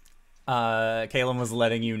question? Calum was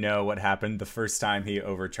letting you know what happened the first time he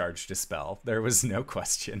overcharged a spell. There was no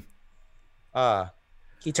question.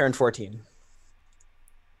 He turned 14.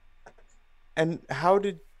 And how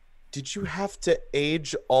did you have to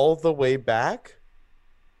age all the way back?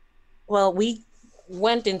 Well, we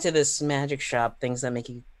went into this magic shop, things that make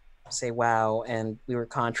you say wow, and we were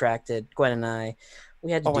contracted, Gwen and I.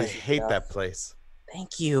 We had to do I some hate stuff. that place.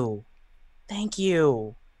 Thank you.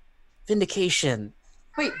 Vindication.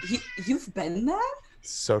 Wait, you've been there?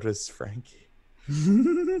 So does Frankie.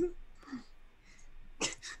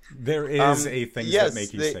 There is a things yes, that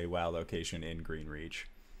make you say wow location in Greenreach.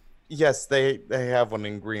 Yes, they have one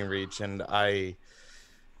in Greenreach, and I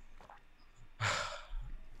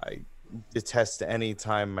detest any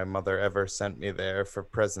time my mother ever sent me there for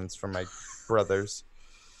presents for my brothers.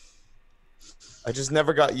 I just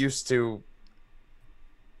never got used to,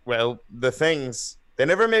 well, the things. They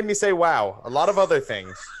never made me say wow. A lot of other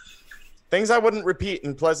things. Things I wouldn't repeat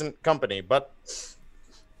in pleasant company, but...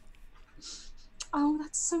 Oh,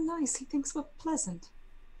 that's so nice. He thinks we're pleasant.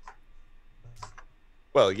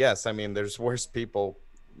 Well, yes. I mean, there's worse people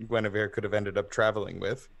Guinevere could have ended up traveling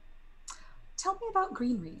with. Tell me about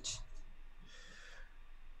Greenreach.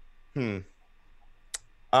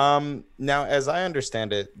 Now, as I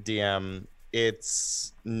understand it, DM,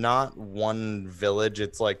 it's not one village.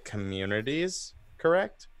 It's like communities,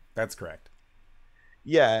 correct? That's correct.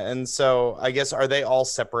 Yeah, and so I guess are they all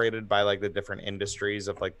separated by like the different industries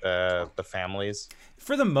of like the families?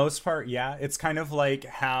 For the most part, yeah. It's kind of like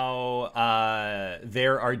how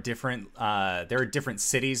there are different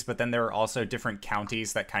cities, but then there are also different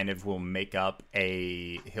counties that kind of will make up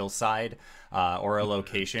a hillside or a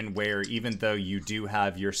location where even though you do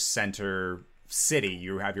have your center city,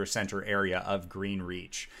 you have your center area of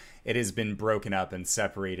Greenreach, it has been broken up and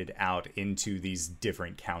separated out into these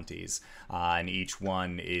different counties, and each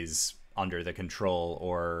one is under the control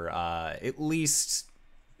or at least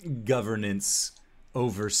governance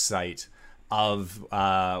oversight of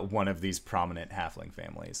one of these prominent halfling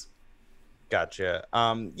families. Gotcha.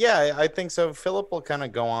 Yeah, I think so. Philip will kind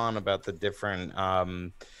of go on about the different,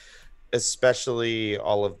 especially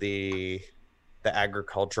all of the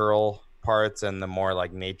agricultural parts and the more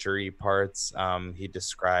like nature-y parts. He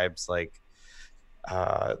describes like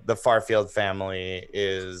the Farfield family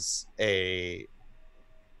is the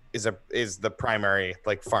primary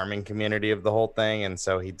like farming community of the whole thing, and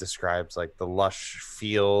so he describes like the lush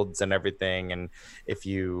fields and everything. And if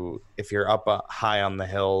you're up high on the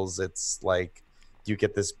hills, it's like you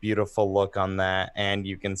get this beautiful look on that, and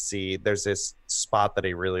you can see there's this spot that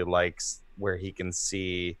he really likes where he can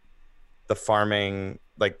see the farming,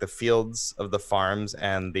 like the fields of the farms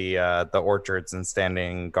and the orchards and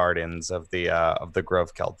standing gardens of the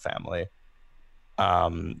Grovekeld family.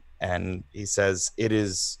 And he says it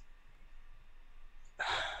is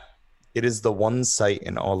the one site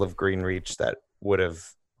in all of Greenreach that would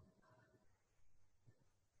have.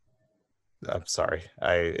 I'm sorry,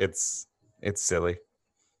 it's silly.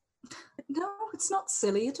 No, it's not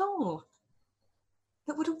silly at all.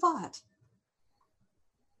 That would have what?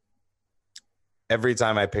 Every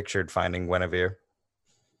time I pictured finding Guinevere,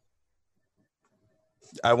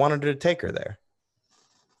 I wanted to take her there.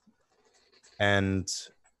 And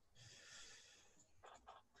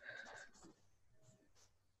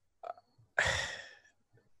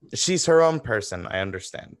she's her own person, I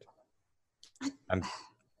understand.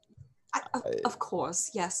 Of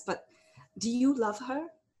course, yes, but Do you love her?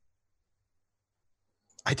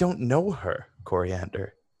 I don't know her,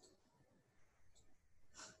 Coriander.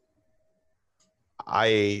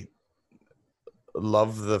 I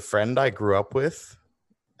love the friend I grew up with,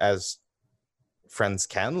 as friends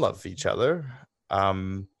can love each other.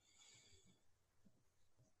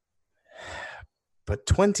 But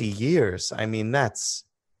 20 years, I mean, that's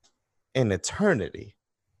an eternity.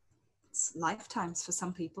 It's lifetimes for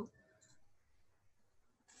some people.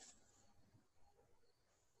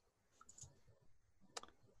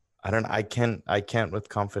 I can't with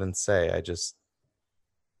confidence say.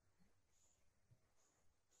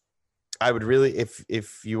 I would really,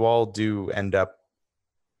 if you all do end up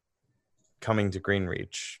coming to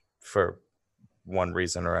Greenreach for one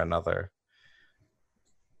reason or another,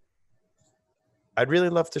 I'd really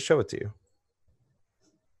love to show it to you.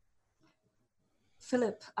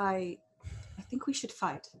 Philip, I think we should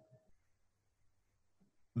fight.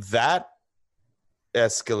 That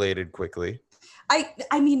escalated quickly.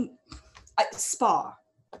 I mean, spar.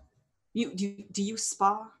 Do you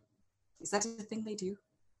spar? Is that the thing they do?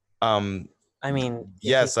 I mean,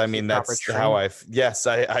 Yes, I mean proper that's how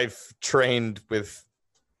I've trained with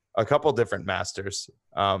a couple different masters.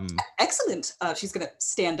 Excellent. She's gonna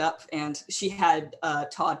stand up, and she had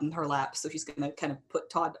Todd in her lap, so she's gonna kind of put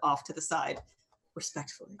Todd off to the side,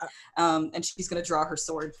 respectfully, and she's gonna draw her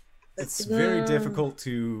sword. It's very difficult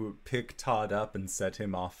to pick Todd up and set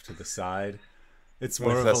him off to the side. It's more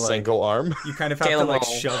with of a like, single arm. you kind of have to Caleb like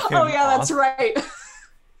will- shove him Oh yeah, off. that's right.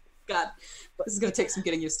 God, this is gonna take some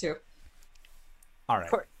getting used to. All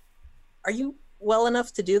right. Are you well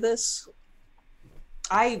enough to do this?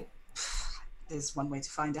 There's one way to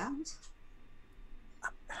find out.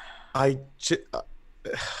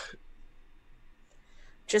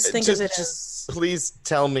 Just think of it as Just please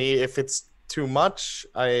tell me if it's too much.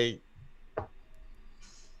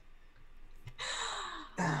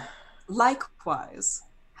 Likewise,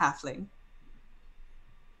 halfling.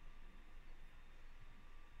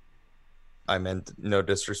 I meant no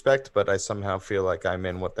disrespect, but I somehow feel like I'm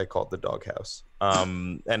in what they call the doghouse.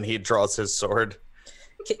 And he draws his sword.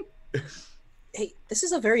 Hey, this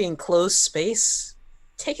is a very enclosed space.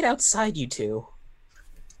 Take it outside, you two.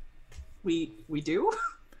 We do.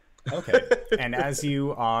 Okay. And as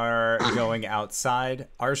you are going outside,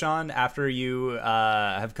 Arjan, after you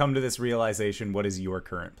have come to this realization, what is your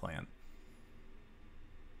current plan?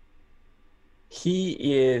 He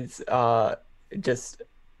is just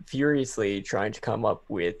furiously trying to come up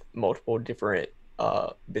with multiple different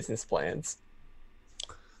business plans.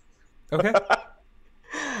 Okay.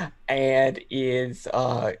 And is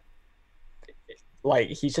like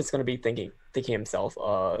he's just gonna be thinking himself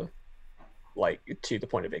like to the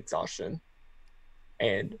point of exhaustion.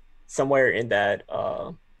 And somewhere in that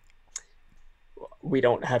we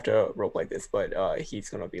don't have to roleplay this, but he's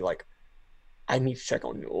gonna be like, I need to check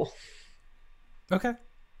on Newell. Okay.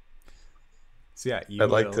 So yeah, you I'd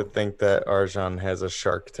like to will- think that Arjan has a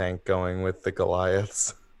Shark Tank going with the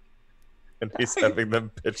Goliaths. And he's having them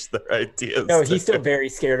pitch their ideas. No, to he's still him. very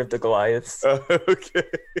scared of the Goliaths. Okay.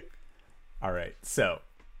 All right. So,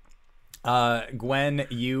 Gwen,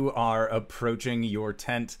 you are approaching your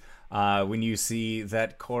tent when you see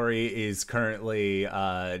that Corey is currently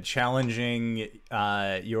challenging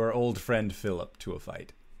your old friend Philip to a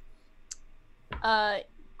fight.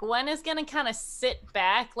 Gwen is gonna kind of sit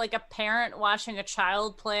back like a parent watching a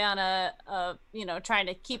child play on a trying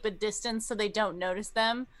to keep a distance so they don't notice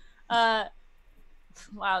them.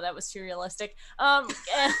 Wow, that was too realistic.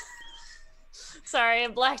 Sorry, I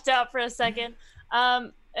blacked out for a second.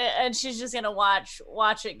 And she's just gonna watch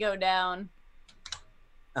it go down.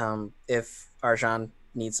 If Arjan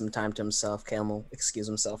needs some time to himself, Caleb will excuse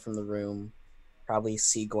himself from the room, probably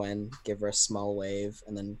see Gwen, give her a small wave,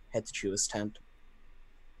 and then head to Chua's tent.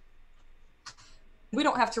 We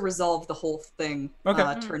don't have to resolve the whole thing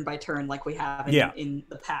turn by turn like we have in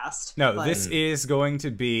the past. No, but- this is going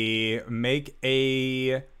to be make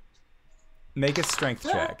a strength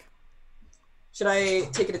check. Should I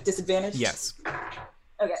take it at disadvantage? Yes.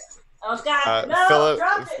 Okay. Oh God! No, Philip,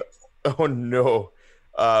 drop it. Oh no.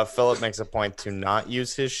 Philip makes a point to not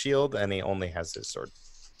use his shield, and he only has his sword.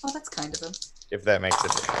 Oh, that's kind of him. If that makes a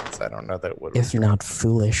difference, I don't know that it would. If not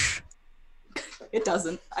foolish. It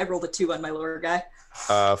doesn't. I rolled a 2 on my lower guy.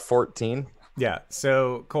 14. Yeah,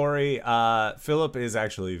 so Corey, Philip is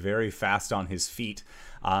actually very fast on his feet.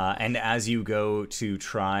 And as you go to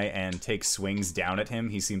try and take swings down at him,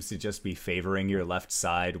 he seems to just be favoring your left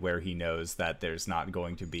side where he knows that there's not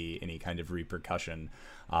going to be any kind of repercussion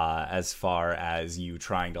as far as you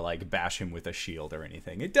trying to like bash him with a shield or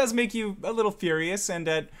anything. It does make you a little furious, and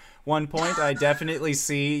at one point I definitely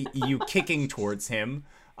see you kicking towards him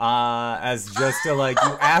as just a like,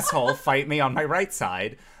 you asshole, fight me on my right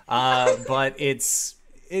side. But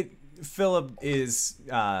Philip is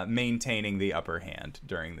maintaining the upper hand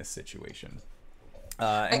during this situation.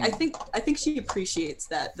 I think she appreciates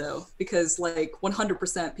that though, because like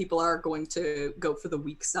 100% people are going to go for the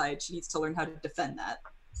weak side. She needs to learn how to defend that.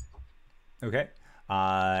 Okay.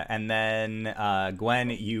 And then Gwen,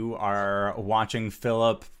 you are watching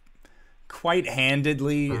Philip quite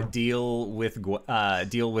handedly deal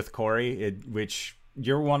with Corey, which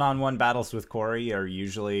your one-on-one battles with Corey are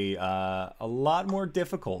usually a lot more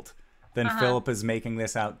difficult than Philip is making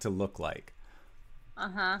this out to look like.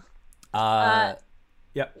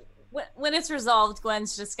 Yep. When it's resolved,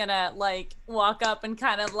 Gwen's just gonna like walk up and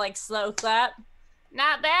kind of like slow clap.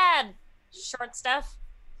 Not bad. Short stuff.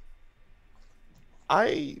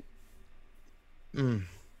 You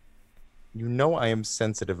know I am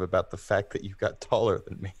sensitive about the fact that you got taller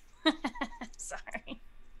than me. Sorry.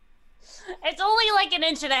 It's only like an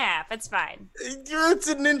inch and a half. It's fine. It's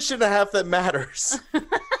an inch and a half that matters.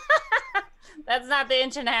 That's not the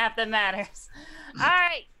inch and a half that matters. All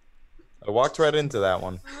right. I walked right into that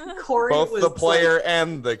one. Corey Both was the player like,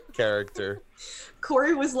 and the character.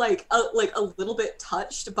 Corey was like a little bit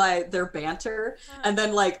touched by their banter, and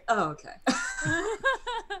then like, oh, okay.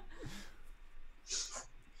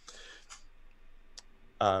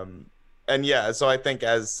 And yeah, so I think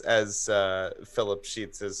as Philip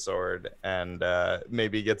sheaths his sword and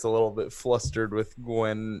maybe gets a little bit flustered with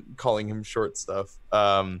Gwen calling him short stuff,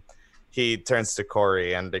 he turns to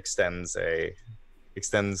Corey and extends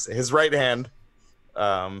his right hand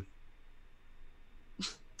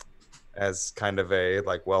as kind of a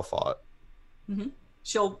like well fought. Mm-hmm.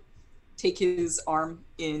 She'll take his arm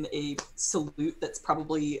in a salute that's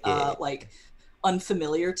probably like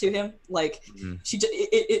unfamiliar to him. Like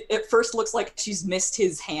it at first looks like she's missed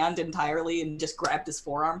his hand entirely and just grabbed his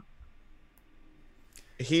forearm.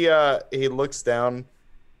 He looks down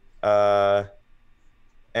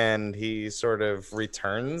and he sort of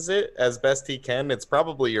returns it as best he can. It's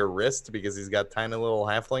probably your wrist because he's got tiny little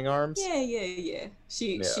halfling arms. Yeah.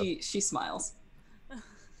 She smiles.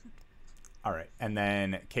 All right, and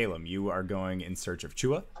then Caleb, you are going in search of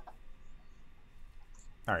Chua.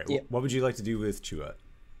 All right, Yep. What would you like to do with Chua?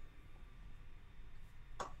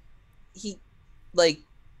 He, like,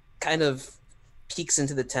 kind of peeks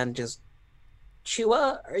into the tent, just,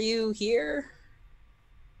 Chua, are you here?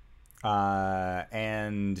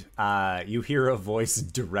 And you hear a voice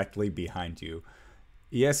directly behind you.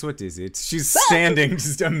 Yes, what is it? She's standing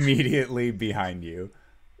just immediately behind you.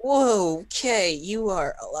 Whoa, okay, you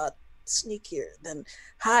are a lot sneakier than...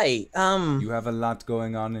 Hi, You have a lot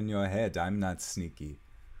going on in your head. I'm not sneaky.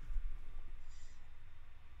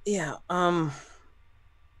 yeah, I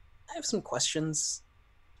have some questions.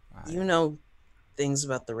 You know things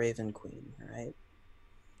about the Raven Queen, right?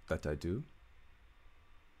 That I do.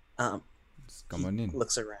 Just come He on in.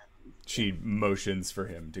 looks around. She motions for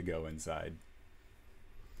him to go inside.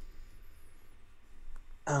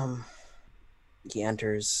 He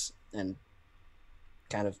enters and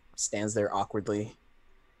kind of stands there awkwardly.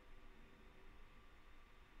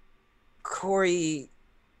 Corey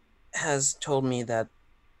has told me that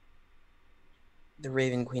the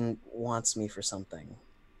Raven Queen wants me for something.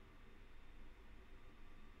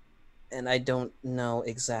 And I don't know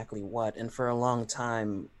exactly what. And for a long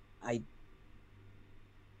time, I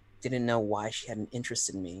didn't know why she had an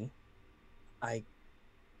interest in me. I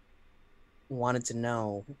wanted to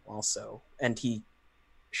know also. And he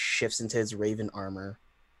shifts into his raven armor.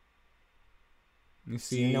 You Do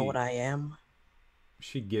see, you know what I am?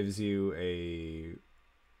 she gives you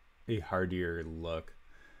a hardier look,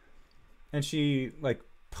 and she like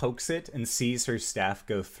pokes it and sees her staff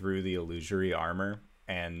go through the illusory armor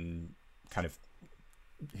and kind of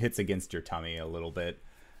hits against your tummy a little bit,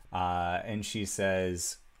 and she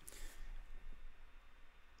says,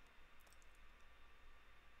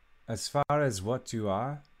 As far as what you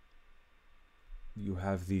are, you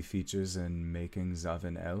have the features and makings of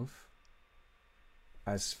an elf.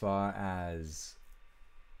 As far as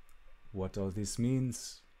what all this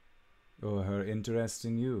means, or her interest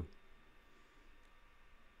in you,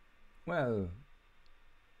 well,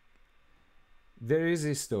 there is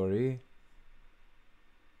a story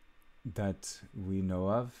that we know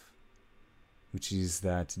of, which is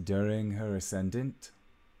that during her ascendant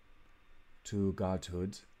to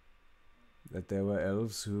godhood, that there were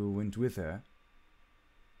elves who went with her.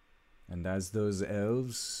 And as those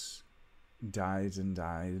elves died and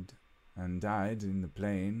died and died in the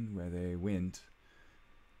plane where they went,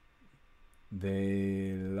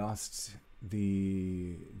 they lost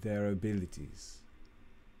their abilities.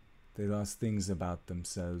 They lost things about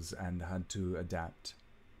themselves and had to adapt.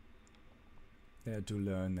 They had to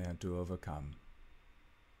learn, they had to overcome.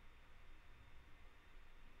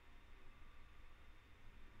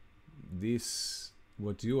 This,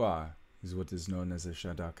 what you are, is what is known as a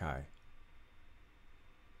Shadakai.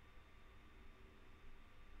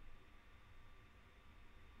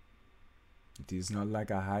 It is not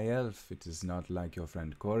like a high elf. It is not like your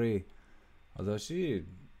friend Cori, although she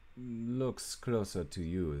looks closer to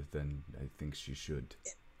you than I think she should.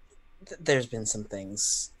 There's been some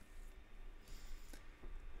things.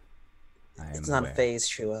 It's not a phase,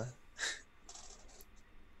 Shua.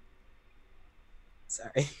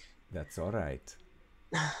 Sorry. That's all right.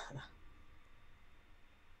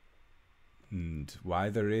 And why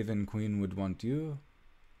the Raven Queen would want you,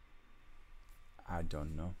 I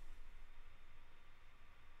don't know.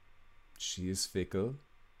 She is fickle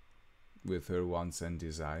with her wants and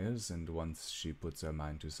desires, and once she puts her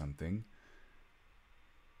mind to something,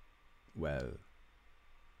 well,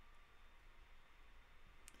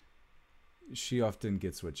 she often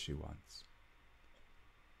gets what she wants.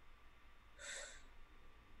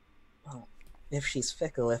 Well, if she's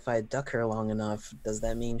fickle, if I duck her long enough, does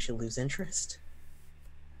that mean she'll lose interest?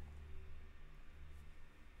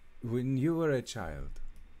 When you were a child,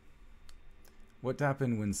 what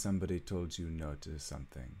happened when somebody told you no to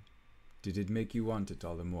something? Did it make you want it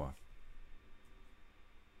all the more?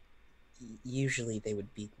 Usually they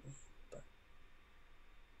would beat me, but...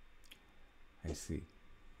 I see.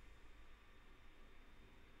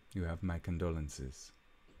 You have my condolences.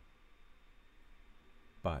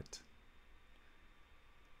 But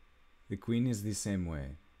the queen is the same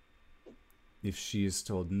way. If she is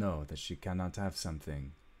told no, that she cannot have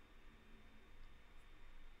something,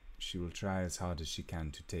 she will try as hard as she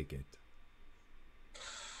can to take it.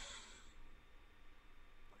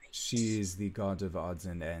 She is the god of odds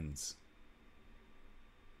and ends.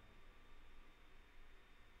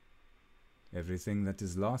 Everything that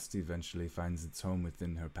is lost eventually finds its home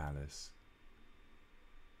within her palace.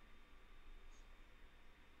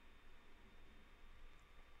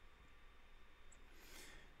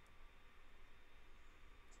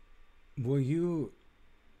 Were you,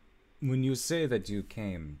 when you say that you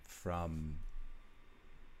came from,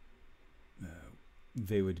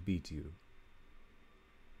 they would beat you,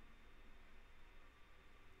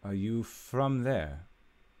 are you from there?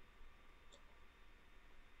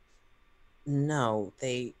 No,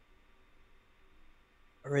 they...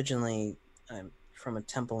 Originally, I'm from a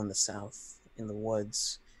temple in the south, in the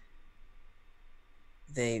woods.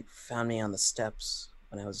 They found me on the steps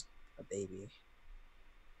when I was a baby.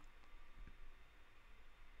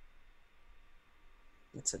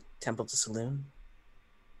 It's a temple to saloon.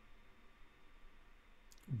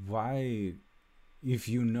 Why, if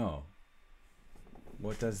you know,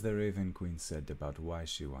 what has the Raven Queen said about why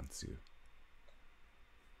she wants you?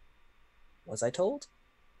 Was I told?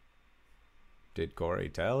 Did Cori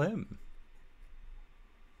tell him?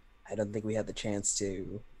 I don't think we had the chance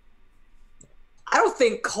to. I don't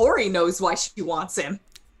think Cori knows why she wants him.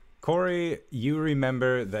 Cori, you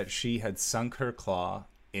remember that she had sunk her claw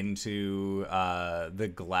into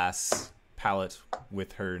the glass palette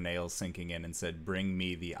with her nails sinking in and said, "Bring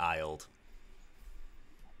me the Isled."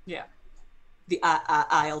 Yeah. The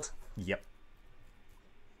Isled. Yep.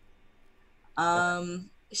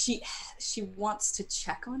 She wants to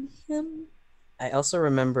check on him. I also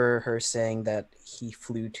remember her saying that he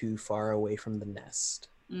flew too far away from the nest.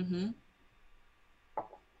 Mm-hmm.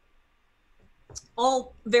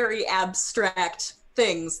 All very abstract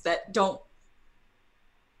things that don't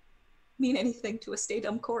mean anything to a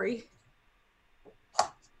stay-dumb Cori.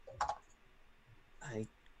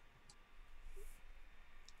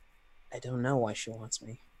 I don't know why she wants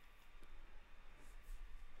me.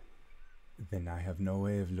 Then I have no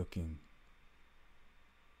way of looking.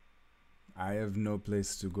 I have no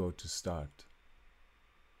place to go to start.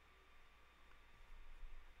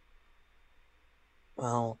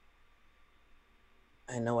 Well,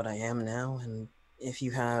 I know what I am now, and if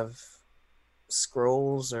you have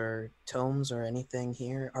scrolls or tomes or anything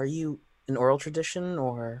here, are you an oral tradition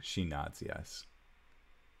or? She nods, yes.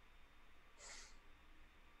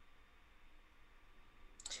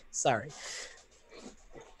 Sorry.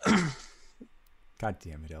 God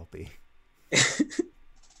damn it, LP.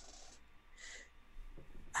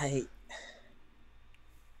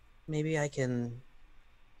 Maybe I can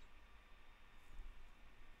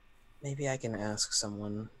ask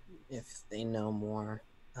someone if they know more.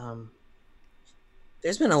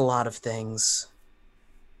 There's been a lot of things.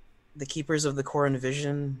 The Keepers of the Corrin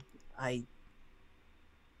Vision, I've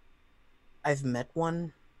met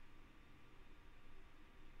one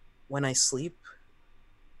when I sleep.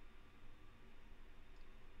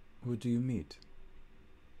 Who do you meet?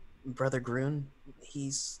 Brother Grun,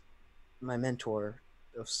 he's my mentor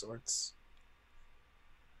of sorts.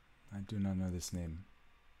 I do not know this name.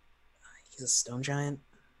 He's a stone giant.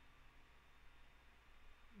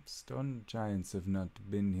 Stone giants have not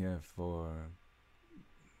been here for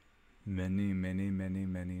many, many, many,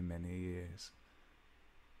 many, many years.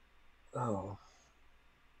 Oh.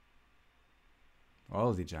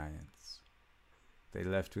 All the giants. They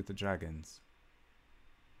left with the dragons.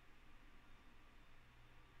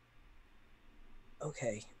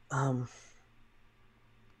 Okay.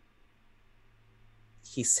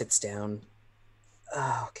 He sits down.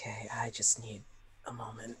 Okay, I just need a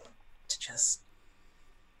moment to just...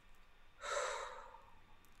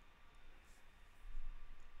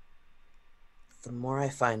 The more I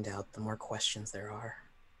find out, the more questions there are.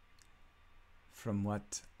 From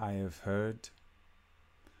what I have heard,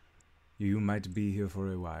 you might be here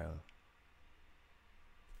for a while.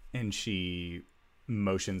 And she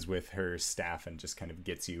motions with her staff and just kind of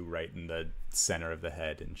gets you right in the center of the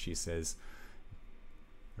head, and she says,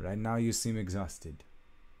 right now you seem exhausted,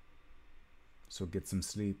 so get some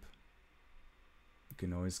sleep. You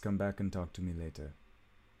can always come back and talk to me later.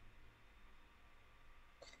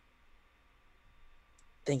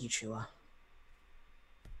 Thank you, Chua.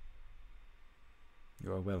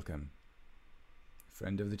 You are welcome. A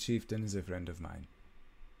friend of the chieftain is a friend of mine.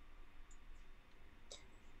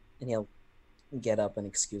 And he'll get up and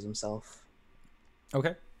excuse himself.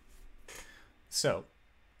 okay. So,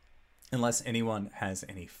 unless anyone has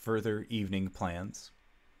any further evening plans,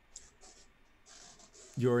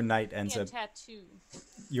 your night ends A up... tattoo.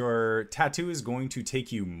 Your tattoo is going to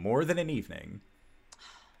take you more than an evening.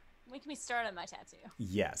 Make me start on my tattoo.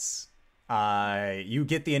 Yes. You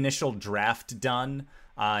get the initial draft done,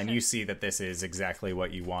 and you see that this is exactly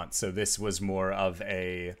what you want. So this was more of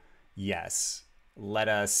a, yes, let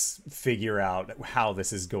us figure out how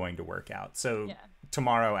this is going to work out. So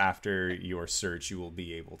tomorrow after your search, you will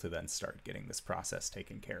be able to then start getting this process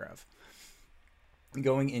taken care of.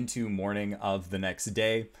 Going into morning of the next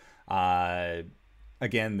day,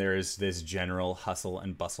 again, there's this general hustle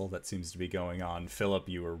and bustle that seems to be going on. Philip,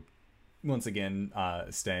 you were once again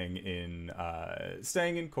staying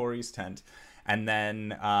in Corey's tent, and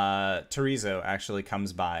then Terizo actually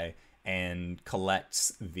comes by and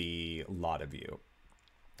collects the lot of you.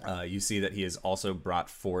 You see that he has also brought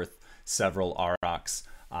forth several aurochs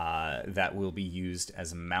that will be used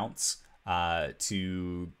as mounts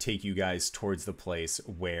to take you guys towards the place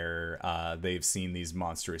where they've seen these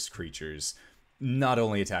monstrous creatures not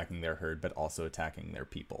only attacking their herd, but also attacking their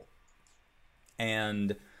people.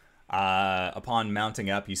 And upon mounting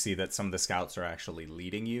up, you see that some of the scouts are actually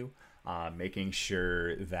leading you, making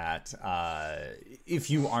sure that if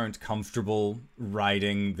you aren't comfortable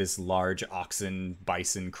riding this large oxen,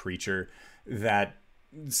 bison creature, that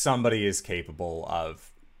somebody is capable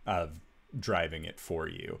of driving it for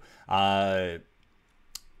you.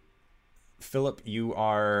 Philip, you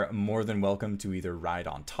are more than welcome to either ride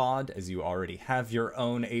on Todd, as you already have your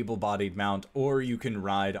own able-bodied mount, or you can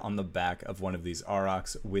ride on the back of one of these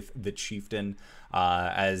aurochs with the chieftain,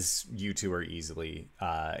 as you two are easily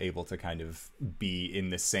able to kind of be in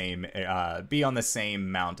the same, be on the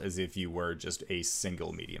same mount as if you were just a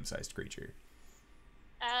single medium-sized creature.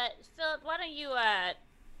 Philip, why don't you, I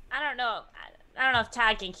don't know if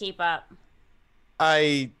Todd can keep up.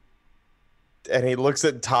 And he looks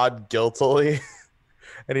at Todd guiltily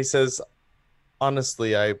and he says,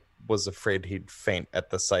 honestly, I was afraid he'd faint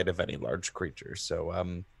at the sight of any large creature.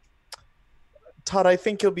 So, Todd, I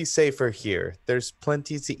think you'll be safer here. There's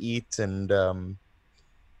plenty to eat and, well,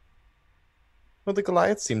 the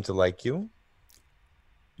Goliaths seem to like you.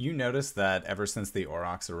 You notice that ever since the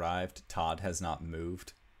aurochs arrived, Todd has not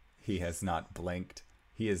moved. He has not blinked.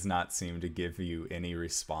 He has not seemed to give you any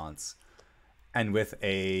response. And with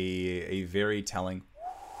a very telling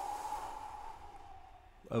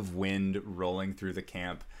of wind rolling through the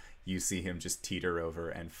camp, you see him just teeter over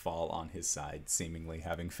and fall on his side, seemingly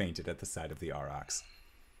having fainted at the sight of the aurochs.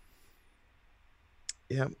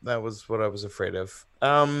 Yeah, that was what I was afraid of.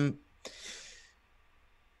 I'll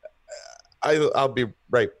be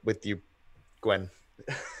right with you, Gwen.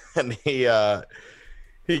 And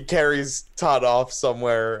he carries Todd off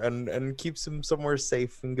somewhere and keeps him somewhere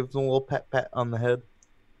safe and gives him a little pat on the head.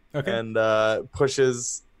 Okay. And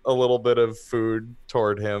pushes a little bit of food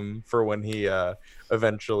toward him for when he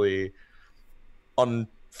eventually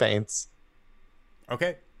unfaints.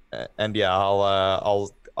 Okay. And yeah,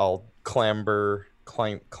 I'll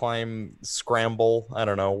climb, scramble. I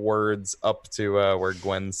don't know words up to where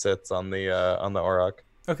Gwen sits on the Auroch.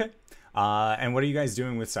 Okay. And what are you guys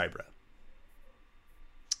doing with Cybra?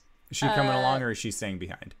 Is she coming along, or is she staying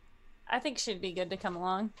behind? I think she'd be good to come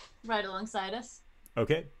along, right alongside us.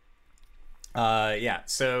 Okay. Yeah,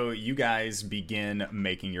 so you guys begin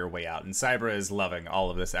making your way out, and Cybra is loving all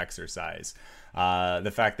of this exercise.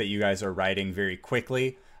 The fact that you guys are riding very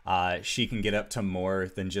quickly, she can get up to more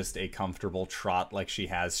than just a comfortable trot like she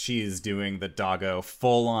has. She is doing the doggo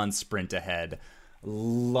full-on sprint ahead,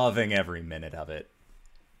 loving every minute of it.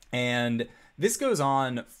 And this goes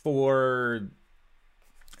on for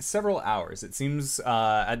several hours. It seems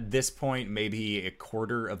at this point maybe a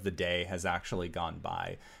quarter of the day has actually gone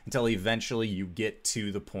by until eventually you get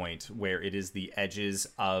to the point where it is the edges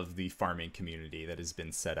of the farming community that has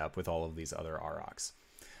been set up with all of these other Aurochs.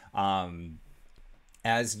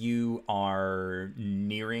 As you are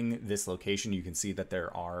nearing this location, you can see that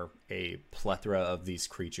there are a plethora of these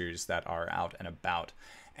creatures that are out and about.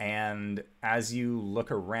 And as you look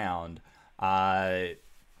around,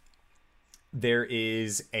 there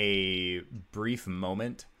is a brief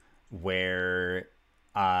moment where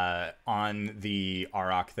on the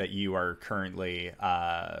Auroch that you are currently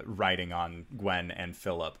riding on, Gwen and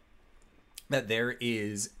Philip, that there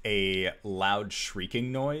is a loud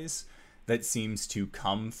shrieking noise that seems to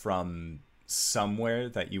come from somewhere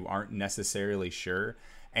that you aren't necessarily sure.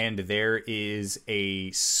 And there is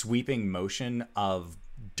a sweeping motion of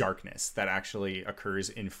darkness that actually occurs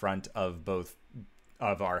in front of both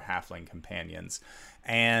of our halfling companions,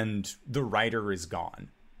 and the rider is gone.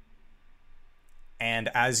 And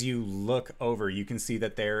as you look over, you can see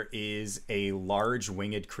that there is a large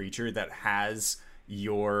winged creature that has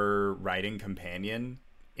your riding companion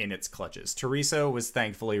in its clutches. Teresa was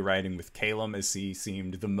thankfully riding with Calum, as he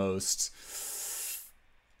seemed the most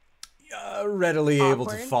readily able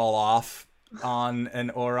to fall off on an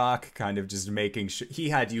Auroch, kind of just making sure he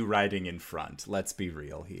had you riding in front. Let's be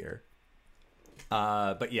real here.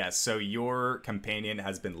 But yes, so your companion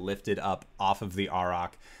has been lifted up off of the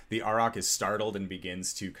Auroch. The Auroch is startled and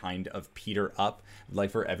begins to kind of peter up. I'd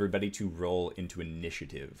like for everybody to roll into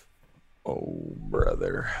initiative. Oh,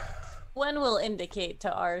 brother. Gwen will indicate to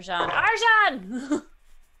Arjan. Arjan!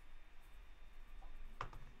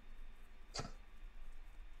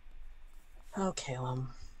 Oh, Calum.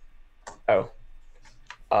 Oh.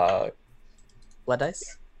 Blood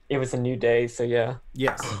dice? It was a new day, so yeah.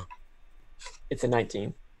 Yes. It's a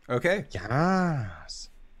 19. Okay. Yes.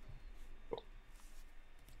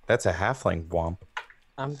 That's a halfling womp.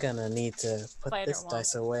 I'm gonna need to put Fighter this womp.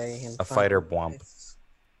 dice away. And A find fighter my womp. dice.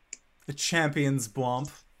 The champion's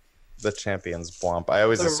blomp. The champion's womp. I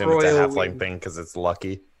always The assume it's a royal halfling we. thing because it's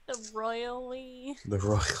lucky. The royally. The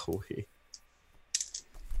royal we.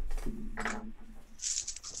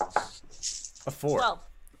 A 4. 12.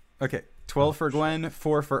 Okay. 12 for Gwen,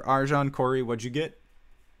 4 for Arjan. Corey, what'd you get?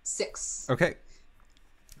 6. Okay.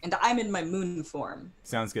 And I'm in my moon form.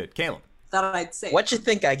 Sounds good. Caleb, That I'd say. What you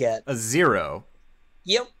think I get? a 0.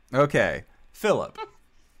 Yep. Okay. Philip.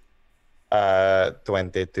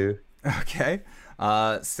 22. Okay.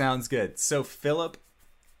 Sounds good. So, Philip,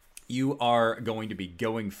 you are going to be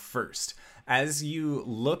going first. As you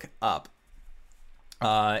look up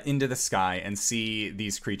into the sky and see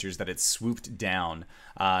these creatures that had swooped down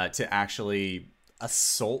to actually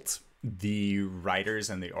assault the riders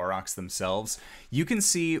and the Aurochs themselves, you can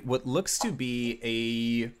see what looks to be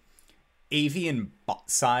a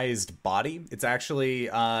avian-sized body. It's actually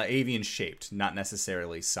avian-shaped, not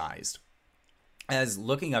necessarily sized. As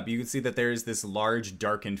looking up, you can see that there's this large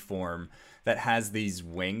darkened form that has these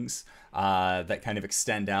wings that kind of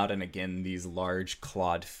extend out, and again, these large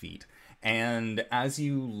clawed feet. And as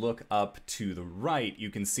you look up to the right, you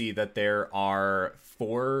can see that there are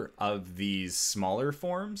 4 of these smaller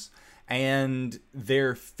forms, and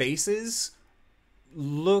their faces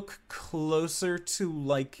look closer to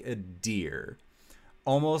like a deer.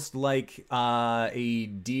 Almost like a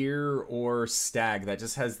deer or stag that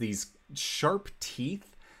just has these sharp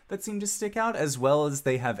teeth that seem to stick out, as well as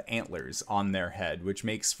they have antlers on their head, which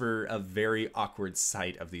makes for a very awkward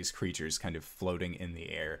sight of these creatures kind of floating in the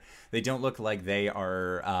air. They don't look like they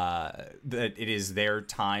are, that it is their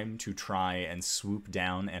time to try and swoop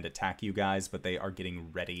down and attack you guys, but they are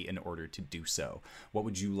getting ready in order to do so. What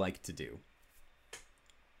would you like to do?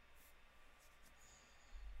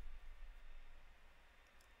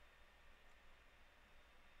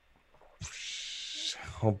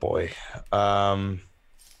 Oh boy. Well,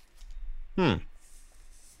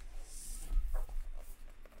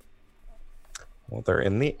 they're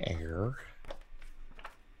in the air.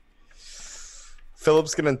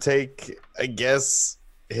 Philip's gonna take, I guess,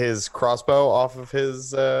 his crossbow off of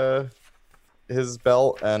his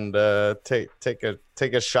belt and take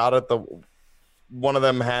a shot at the one of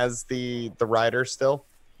them has the rider still.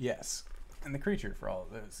 Yes. And the creature, for all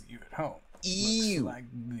of those of you at home, Ew. looks like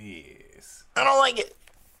this. I don't like it.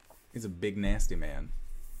 He's a big nasty man.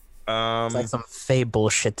 It's like some Fae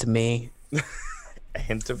bullshit to me. A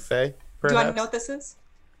hint of Fae, Do perhaps? I know what this is?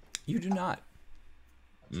 You do not.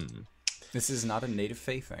 This is not a native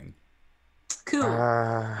Fae thing. Cool.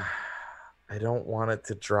 I don't want it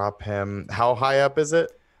to drop him. How high up is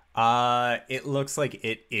it? It looks like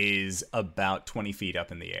it is about 20 feet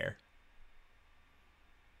up in the air.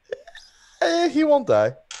 He won't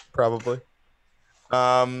die, probably.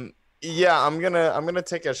 Yeah, I'm gonna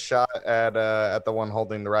take a shot at the one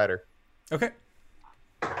holding the rider. Okay.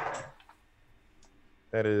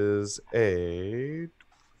 That is a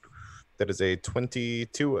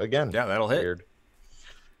 22 again. Yeah, that'll hit. Weird.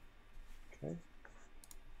 Okay.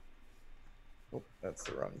 Oh, that's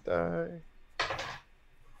the wrong die.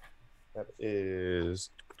 That is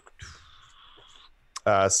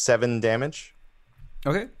 7 damage.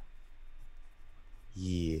 Okay.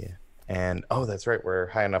 Yeah. And oh, that's right. We're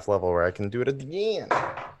high enough level where I can do it again.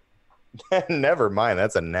 Never mind.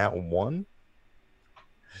 That's a nat 1.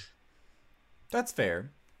 That's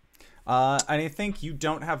fair. And I think you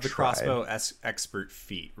don't have the Tried. crossbow expert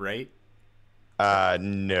feat, right?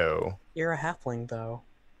 No. You're a halfling, though.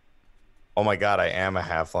 Oh my god, I am a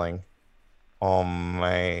halfling. Oh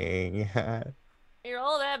my god. You're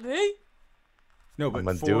all that big. No, I'm but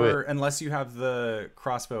gonna do it. unless you have the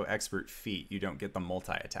crossbow expert feat, you don't get the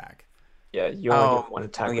multi-attack. Yeah, you only Oh, get one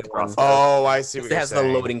attack you with get one. crossbow. Oh, I see what It you're has the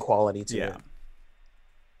saying. loading quality to Yeah. it.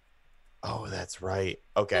 Oh, that's right.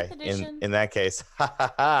 Okay. Fifth edition. In that case,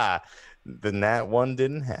 then that one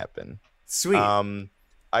didn't happen. Sweet.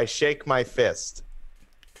 I shake my fist.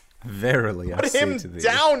 Verily, I Put say him to thee.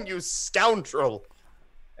 down, you scoundrel.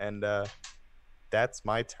 And that's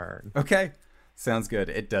my turn. Okay. Sounds good.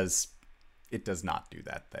 It does not do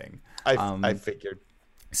that thing. I figured.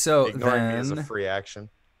 So Ignoring me is a then free action.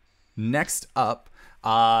 next up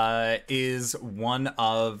is one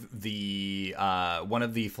of the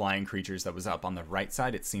flying creatures that was up on the right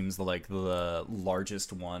side. It seems like the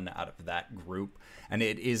largest one out of that group, and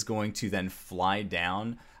it is going to then fly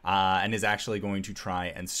down and is actually going to try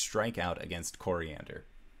and strike out against Coriander.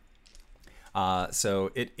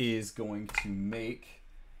 So it is going to make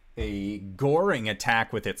a goring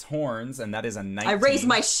attack with its horns, and that is a 19. I raise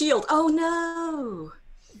my shield. Oh no!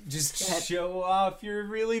 Just Go ahead. show off your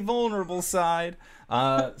really vulnerable side.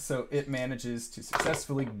 So it manages to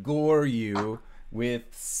successfully gore you with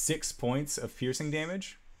 6 points of piercing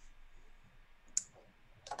damage.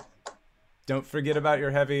 Don't forget about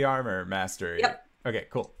your heavy armor, Master. Yep. Okay,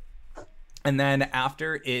 cool. And then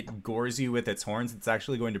after it gores you with its horns, it's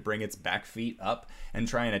actually going to bring its back feet up and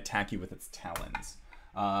try and attack you with its talons.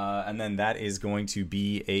 And then that is going to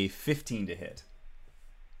be a 15 to hit.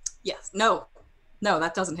 Yes. No,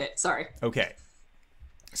 that doesn't hit. Sorry. Okay.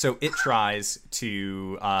 So it tries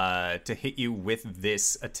to hit you with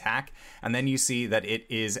this attack, and then you see that it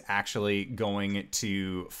is actually going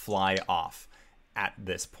to fly off at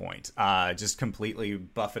this point, just completely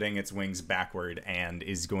buffeting its wings backward, and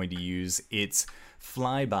is going to use its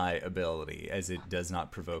flyby ability, as it does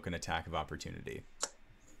not provoke an attack of opportunity.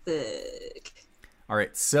 Fuck. All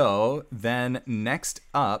right, so then next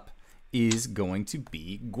up is going to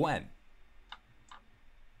be Gwen.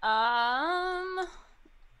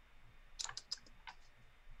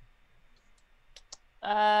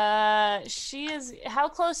 She is. How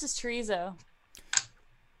close is Terizo?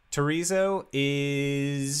 Terizo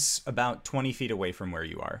is about 20 feet away from where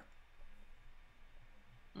you are.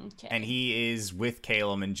 Okay. And he is with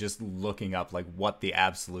Calum and just looking up like what the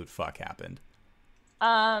absolute fuck happened.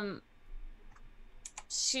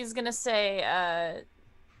 She's gonna say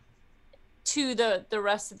to the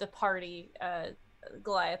rest of the party,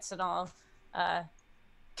 Goliaths and all,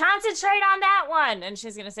 concentrate on that one. And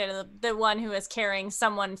she's gonna say to the one who is carrying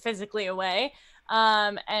someone physically away,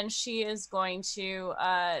 and she is going to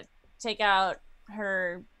take out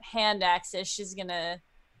her hand axes. She's gonna.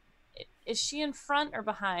 Is she in front or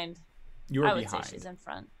behind? You are I would behind. say she's in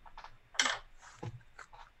front.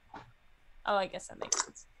 Oh, I guess that makes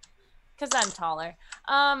sense. Because I'm taller.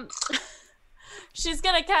 She's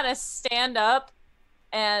gonna kind of stand up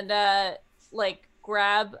and like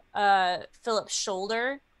grab Philip's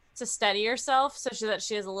shoulder to steady herself so that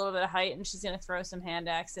she has a little bit of height, and she's gonna throw some hand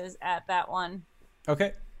axes at that one.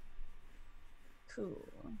 Okay. Cool.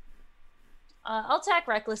 I'll attack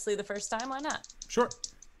recklessly the first time. Why not? Sure.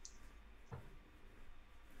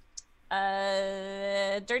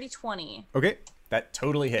 Dirty 20. Okay. That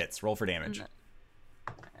totally hits. Roll for damage.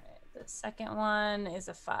 Alright, the second one is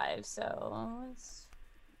a 5, so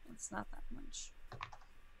it's not that much.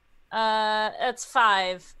 It's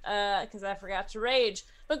 5, because I forgot to rage.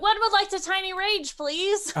 But Gwen would like to tiny rage,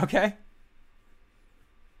 please. Okay.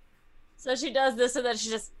 So she does this, and then she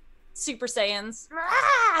just Super Saiyans.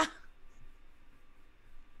 Ah!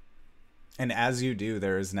 And as you do,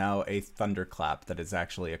 there is now a thunderclap that is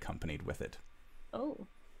actually accompanied with it. Oh.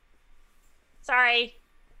 Sorry.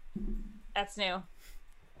 That's new.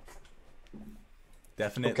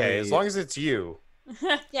 Definitely. Okay, as long as it's you.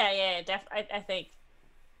 yeah, I think.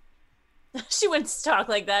 She wouldn't talk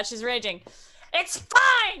like that. She's raging. It's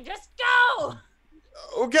fine! Just go!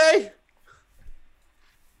 Okay.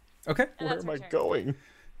 Okay. And Where that's am my I turn. going?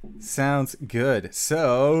 Sounds good.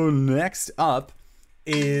 So next up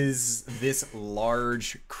is this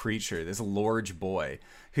large creature, this large boy,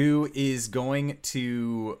 who is going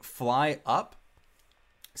to fly up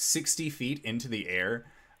 60 feet into the air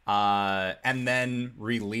and then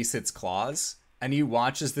release its claws. And you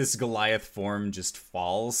watch as this Goliath form just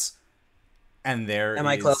falls. And there Am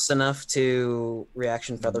I close enough to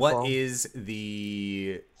reaction featherfall? What is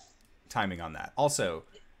the timing on that? Also,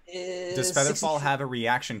 does 60 Featherfall feet. have a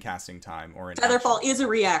reaction casting time or an Featherfall action? is a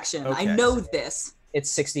reaction. Okay. I know this.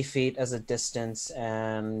 It's 60 feet as a distance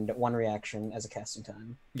and 1 reaction as a casting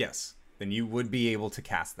time. Yes. Then you would be able to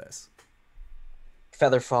cast this.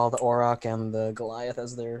 Featherfall, the Auroch, and the Goliath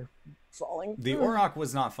as they're falling. The Auroch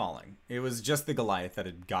was not falling. It was just the Goliath that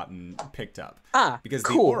had gotten picked up. Ah, Because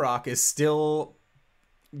cool. the Auroch is still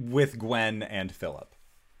with Gwen and Philip.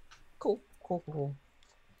 Cool.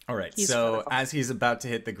 All right. He's So Featherfall. as he's about to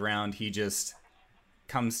hit the ground, he just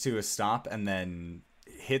comes to a stop and then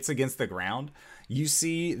hits against the ground. You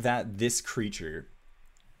see that this creature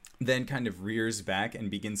then kind of rears back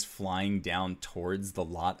and begins flying down towards the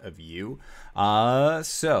lot of you.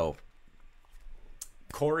 So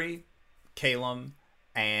Corey, Calum,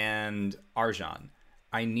 and Arjan,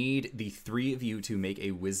 I need the 3 of you to make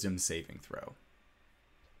a wisdom saving throw.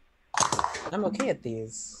 I'm okay at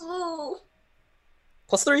these. Oh.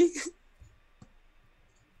 +3?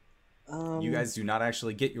 You guys do not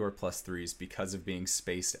actually get your +3s because of being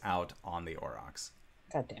spaced out on the Aurochs.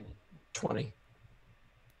 God damn it. 20.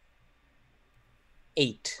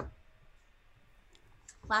 8.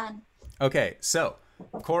 Plan. Okay, so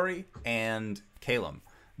Corey and Calum,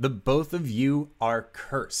 the both of you are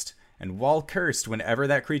cursed. And while cursed, whenever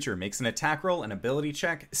that creature makes an attack roll, an ability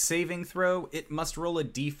check, saving throw, it must roll a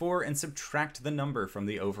d4 and subtract the number from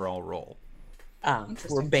the overall roll. Ah,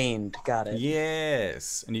 we're baned. Got it.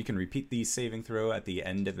 Yes, and you can repeat the saving throw at the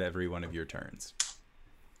end of every one of your turns.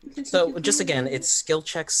 So, just again, it's skill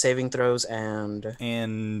checks, saving throws, and...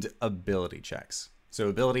 And ability checks. So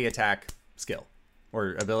ability, attack, skill.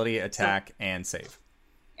 Or ability, attack, and save.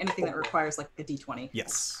 Anything that requires like a d20.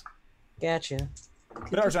 Yes. Gotcha.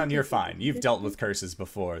 But Arjan, you're fine. You've dealt with curses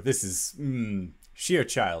before. This is sheer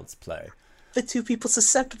child's play. The 2 people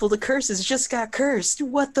susceptible to curses just got cursed.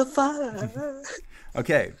 What the fuck?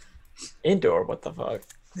 Okay. Indoor, what the fuck?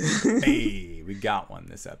 Hey, we got one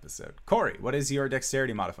this episode. Corey, what is your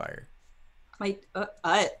dexterity modifier? My,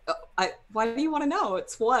 why do you want to know?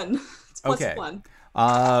 It's 1. It's Okay.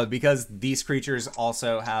 +1. Because these creatures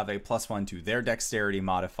also have a +1 to their dexterity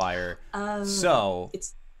modifier. So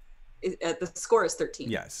The score is 13.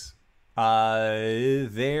 yes.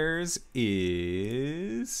 Theirs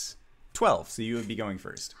is 12, so you would be going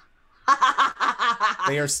first.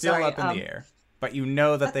 They are still Sorry, up in the air, but you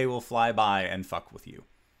know that they will fly by and fuck with you.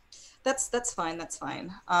 That's fine. That's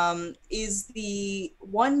fine. Is the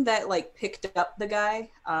one that like picked up the guy?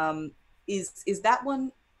 Is that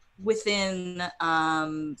one within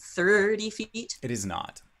 30 feet? It is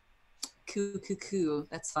not. Cool.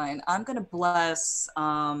 That's fine. I'm gonna bless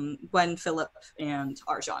Gwen, Philip, and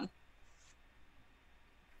Arjan.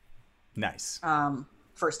 Nice.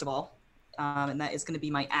 First of all, and that is gonna be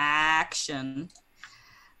my action.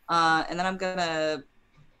 And then I'm gonna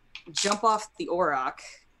jump off the Auroch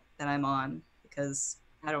that I'm on because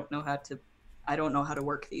I don't know how to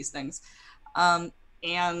work these things.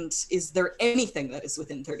 And is there anything that is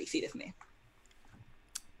within 30 feet of me?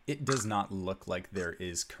 It does not look like there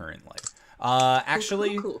is currently.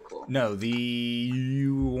 Actually, Cool. no, the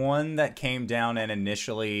one that came down and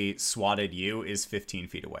initially swatted you is 15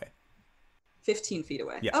 feet away. 15 feet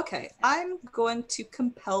away. Yeah. Okay, I'm going to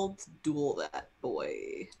compelled duel that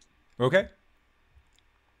boy. Okay.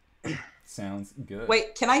 Sounds good.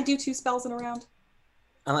 Wait, can I do 2 spells in a round?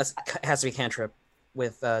 Unless it has to be cantrip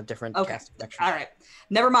with different Okay. cast actions. All right.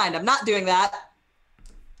 Never mind. I'm not doing that.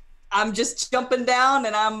 I'm just jumping down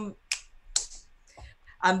and I'm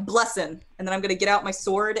blessing. And then I'm going to get out my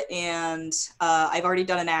sword and I've already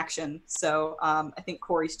done an action. So I think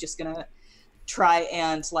Corey's just going to try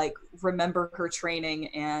and like remember her training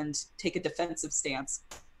and take a defensive stance.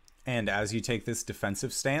 And as you take this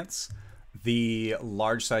defensive stance, the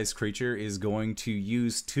large-sized creature is going to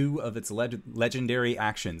use 2 of its legendary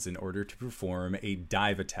actions in order to perform a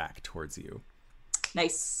dive attack towards you.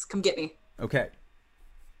 Nice. Come get me. Okay.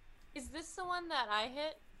 Is this the one that I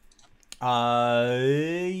hit?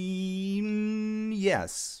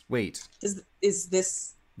 Yes. Wait. Is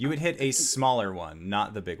this... You would hit a smaller one,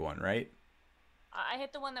 not the big one, right? I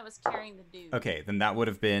hit the one that was carrying the dude. Okay, then that would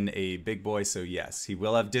have been a big boy, so yes. He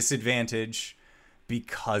will have disadvantage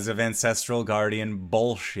because of Ancestral Guardian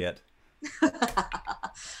bullshit.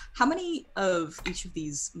 How many of each of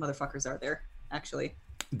these motherfuckers are there, actually?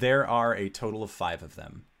 There are a total of 5 of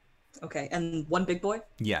them. Okay, and 1 big boy?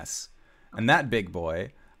 Yes. And that big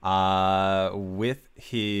boy, with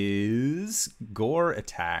his gore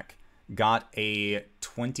attack, got a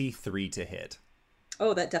 23 to hit.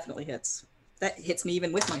 Oh, that definitely hits. That hits me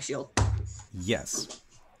even with my shield. Yes.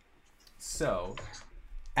 So,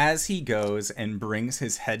 as he goes and brings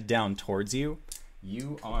his head down towards you,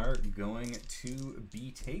 you are going to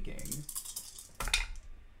be taking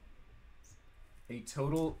a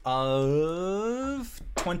total of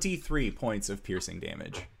 23 points of piercing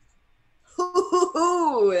damage.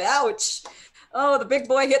 Ooh, ouch. Oh, the big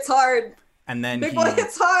boy hits hard. And then Big he boy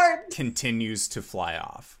hits hard. continues to fly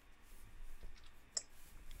off.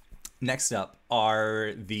 Next up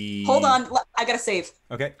are the... Hold on, I gotta save.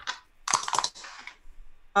 Okay.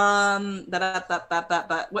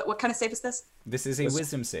 What kind of save is this? This is a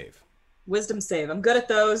wisdom save. Wisdom save. I'm good at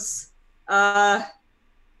those. Oh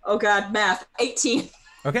god, math. 18.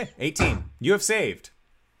 Okay, 18. You have saved.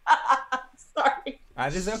 Sorry.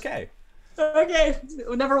 That is okay. Okay,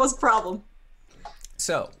 it never was a problem.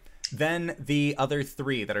 So, then the other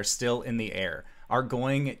 3 that are still in the air are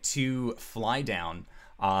going to fly down.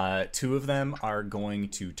 2 of them are going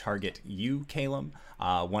to target you, Calum.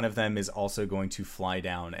 One of them is also going to fly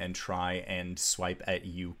down and try and swipe at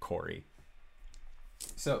you, Corey.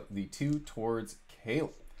 So, the 2 towards Calum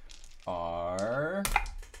are...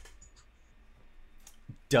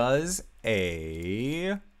 Does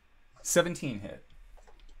a 17 hit?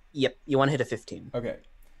 Yep, you want to hit a 15. Okay,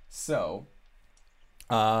 so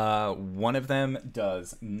one of them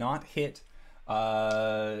does not hit.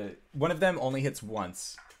 One of them only hits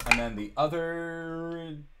once, and then the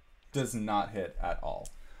other does not hit at all.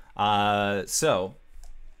 So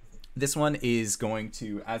this one is going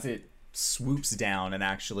to, as it swoops down and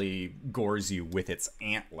actually gores you with its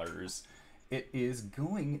antlers, it is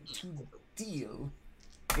going to deal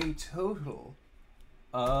a total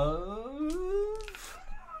of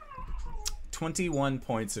 21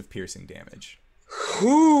 points of piercing damage.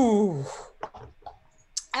 Ooh.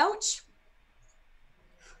 Ouch.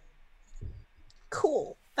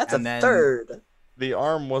 Cool. That's And a then- third. The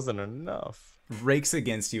arm wasn't enough. Rakes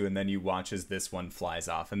against you, and then you watch as this one flies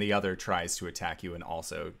off, and the other tries to attack you and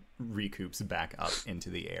also recoups back up into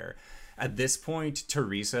the air. At this point,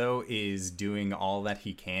 Teriso is doing all that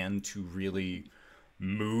he can to really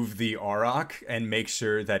move the Auroch and make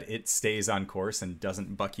sure that it stays on course and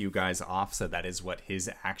doesn't buck you guys off, so that is what his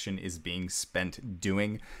action is being spent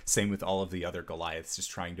doing. Same with all of the other Goliaths, just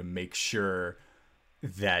trying to make sure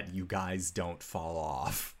that you guys don't fall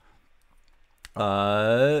off.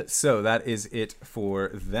 So that is it for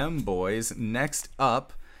them boys. Next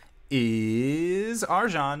up is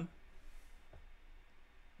Arjan.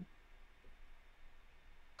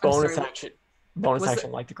 Bonus sorry. action. Bonus Was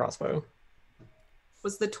action like the crossbow.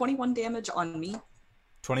 Was the 21 damage on me?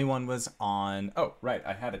 21 was on... Oh, right,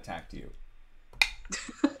 I had attacked you.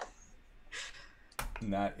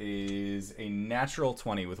 And that is a natural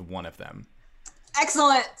 20 with one of them.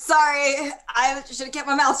 Excellent. Sorry. I should have kept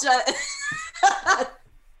my mouth shut.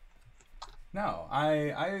 No,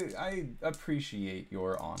 I appreciate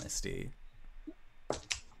your honesty.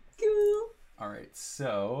 Cool. All right,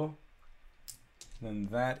 so then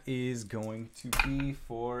that is going to be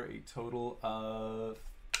for a total of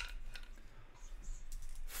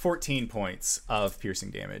 14 points of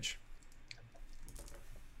piercing damage.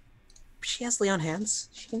 She has lay on hands.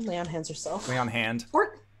 She can lay on hands herself. Lay on hand. Lay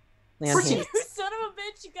on 14. hands. You son of a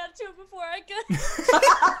bitch, you got to it before I could.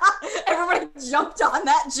 Everybody jumped on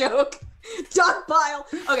that joke. Dog pile.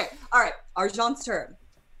 Okay, all right. Arjan's turn.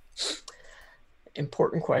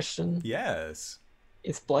 Important question. Yes.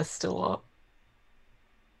 Is Bless still up?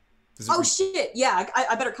 Does it Oh shit! Yeah,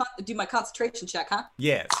 I better do my concentration check, huh?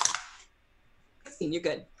 Yes. 16. You're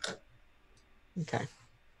good. Okay.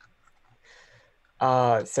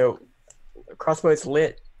 So crossbow's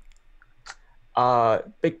lit.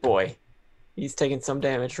 Big boy. He's taking some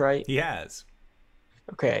damage, right? He has.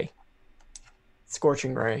 Okay.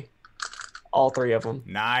 Scorching Ray. All three of them.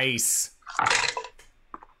 Nice.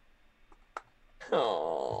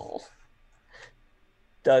 Oh.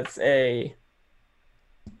 Does a...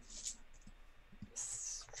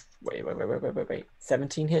 Wait.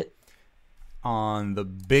 17 hit? On the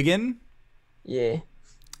biggin, Yeah.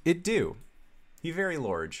 it do. He very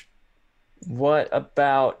large. What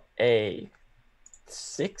about a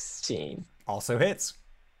 16? Also hits.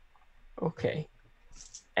 Okay.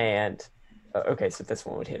 And, okay, so this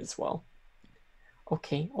one would hit as well.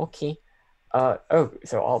 Okay.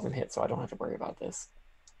 So all of them hit, so I don't have to worry about this.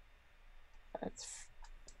 That's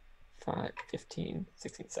 5, 15,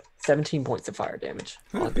 16, 17 points of fire damage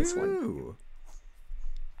on this one. Woohoo.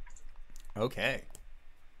 Okay.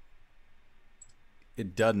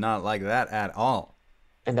 It does not like that at all.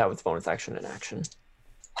 And that was bonus action and action.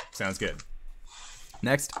 Sounds good.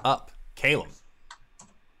 Next up, Caleb.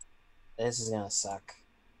 This is gonna suck.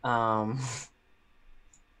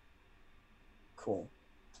 Cool.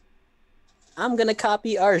 I'm gonna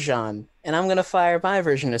copy Arjan, and I'm gonna fire my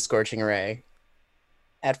version of Scorching Ray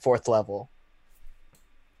at 4th level.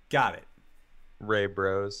 Got it. Ray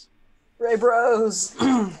Bros. Ray Bros.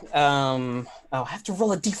 I have to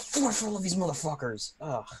roll a d4 for all of these motherfuckers.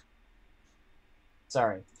 Ugh.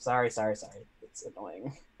 Sorry. It's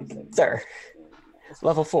annoying. Sir,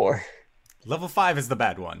 level 4. Level 5 is the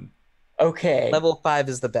bad one. Okay. Level 5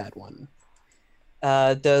 is the bad one.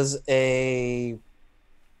 Does a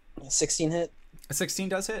 16 hit? A 16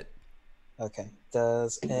 does hit. Okay.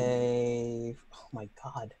 Does a... Oh my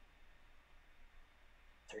god.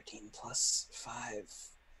 13 plus 5.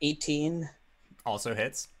 18. Also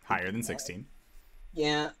hits. Higher than 16.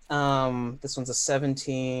 Yeah. This one's a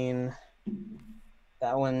 17.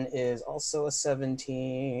 That one is also a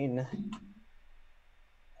 17.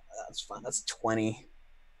 That's fine. That's 20.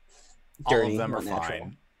 All of them not are natural.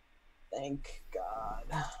 fine. Thank God.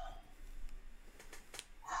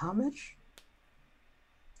 How much?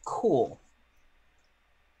 Cool.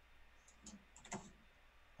 I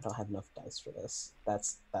don't have enough dice for this.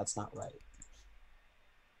 That's not right.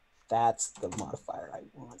 That's the modifier I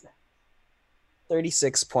want.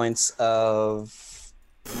 36 points of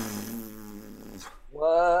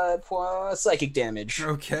what? Psychic damage.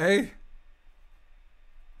 Okay.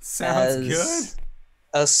 Sounds As good.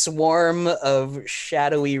 A swarm of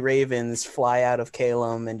shadowy ravens fly out of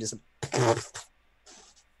Calum and just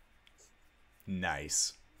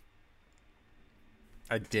Nice.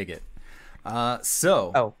 I dig it.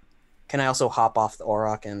 So Oh, can I also hop off the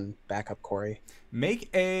Auroch and back up Corey? make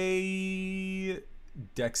a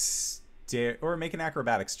make an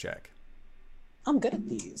acrobatics check. I'm good at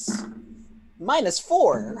these.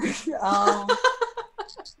 -4.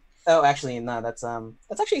 Oh, actually, no. That's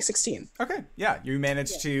actually a 16. Okay, yeah, you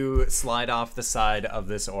managed to slide off the side of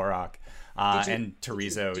this Auroch, and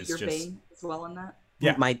Terizo Did is your just bane as well on that?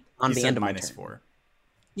 yeah. On he the said end of my minus turn. 4.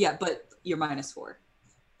 Yeah, but you're -4,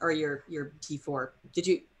 or your D4. Did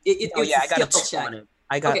you? Oh yeah, I got a skill 2 check. on it.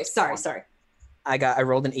 I got. Okay, sorry. I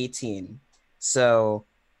rolled an 18. So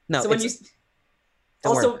no. So when you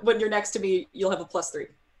don't also worry. when you're next to me, you'll have a +3.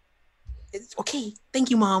 It's okay. Thank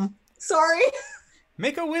you, Mom. Sorry.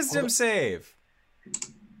 Make a wisdom save.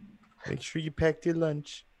 Make sure you packed your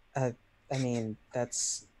lunch. I mean,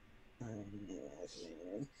 that's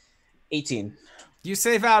 18. You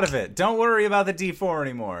save out of it. Don't worry about the D4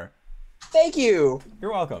 anymore. Thank you.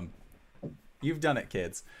 You're welcome. You've done it,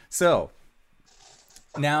 kids. So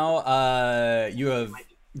now you have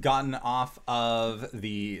gotten off of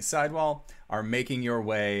the sidewall, are making your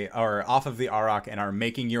way, or off of the Auroch, and are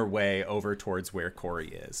making your way over towards where Corey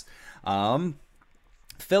is.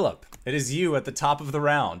 Philip, it is you at the top of the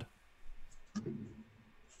round.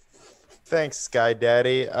 Thanks, Sky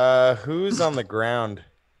Daddy. Who's on the ground?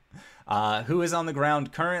 Who is on the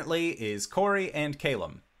ground currently is Corey and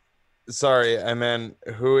Calum. Sorry, I meant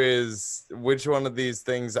which one of these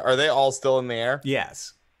things? Are they all still in the air?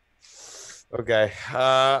 Yes. Okay.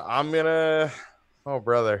 I'm gonna. Oh,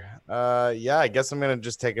 brother. Yeah, I guess I'm gonna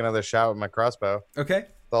just take another shot with my crossbow. Okay.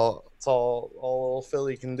 It's all old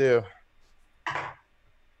Philly can do.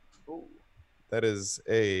 Ooh, that is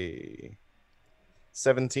a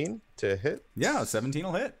 17 to hit. Yeah, 17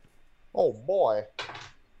 will hit. Oh boy.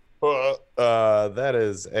 That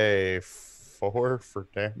is a 4 for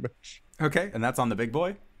damage. Okay, and that's on the big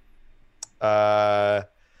boy. Yeah,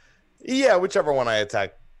 whichever one I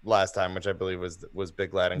attacked last time, which I believe was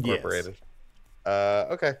Big Lad Incorporated.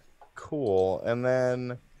 Yes. Okay, cool. And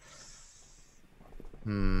then,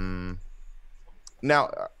 now,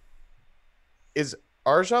 is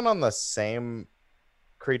Arjan on the same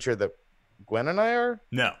creature that Gwen and I are?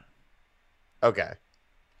 No. Okay,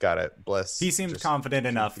 got it. Bliss. He seemed just confident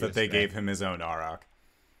enough that confused they me. gave him his own Auroch.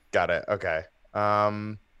 Got it. Okay.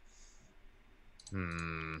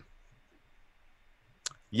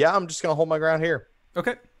 Yeah, I'm just gonna hold my ground here.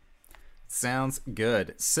 Okay. Sounds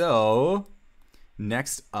good. So,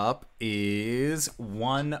 next up is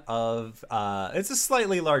one of it's a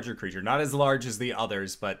slightly larger creature, not as large as the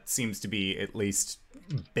others, but seems to be at least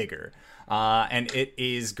bigger. And it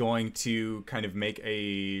is going to kind of make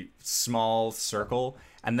a small circle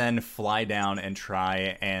and then fly down and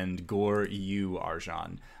try and gore you,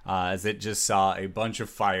 Arjan, as it just saw a bunch of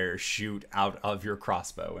fire shoot out of your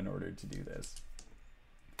crossbow in order to do this.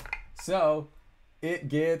 So, it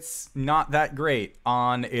gets not that great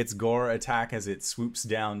on its gore attack as it swoops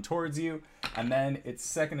down towards you. And then its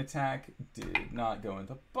second attack did not go in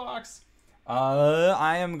the box.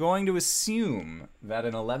 I am going to assume that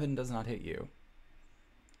an 11 does not hit you.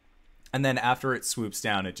 And then after it swoops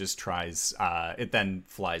down, it just tries, it then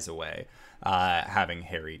flies away, having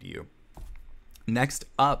harried you. Next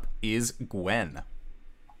up is Gwen.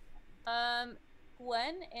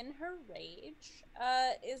 Gwen, in her rage,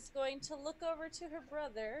 is going to look over to her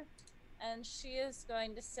brother, and she is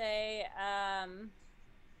going to say, oh,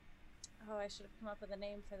 I should have come up with a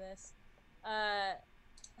name for this.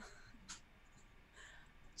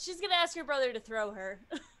 She's going to ask her brother to throw her,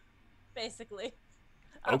 basically.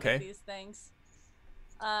 Okay. These things.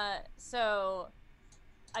 So,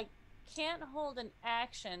 I can't hold an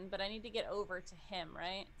action, but I need to get over to him,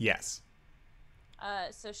 right? Yes.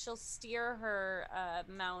 So she'll steer her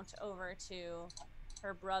mount over to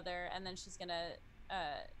her brother, and then she's gonna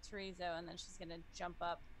Terizo, and then she's gonna jump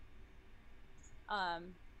up,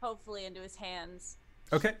 hopefully into his hands.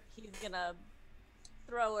 Okay. He's gonna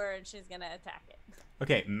throw her, and she's gonna attack it.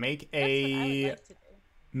 Okay, make That's what I would a like to do.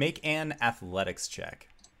 make an athletics check.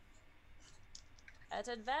 At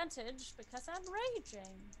advantage because I'm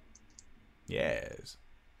raging. Yes.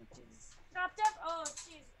 Which is dropped up. Oh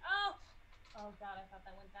jeez. Oh. Oh god, I thought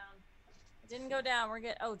that went down. It didn't go down. We're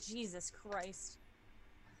good. Oh Jesus Christ.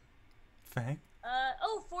 Fang.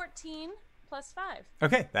 14 plus 5.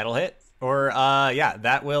 Okay, that'll hit. Or, yeah,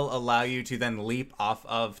 that will allow you to then leap off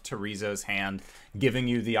of Terizo's hand, giving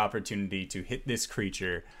you the opportunity to hit this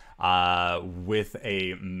creature with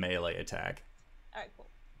a melee attack. Alright, cool.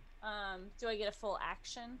 Do I get a full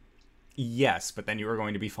action? Yes, but then you are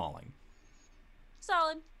going to be falling.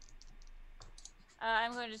 Solid.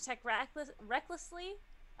 I'm going to attack recklessly.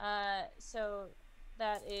 So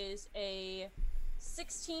that is a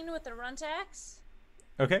 16 with the runt axe.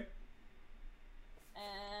 Okay.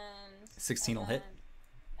 And 16 will hit.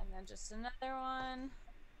 And then just another one.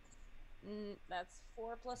 That's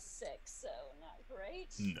 4 plus 6, so not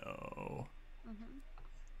great. No.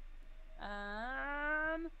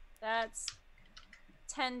 That's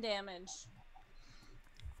 10 damage.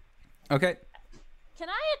 Okay. Can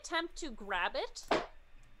I attempt to grab it?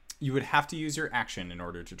 You would have to use your action in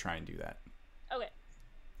order to try and do that. Okay.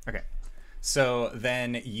 Okay. So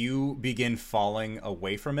then you begin falling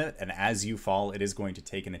away from it, and as you fall, it is going to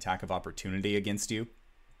take an attack of opportunity against you.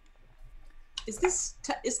 Isn't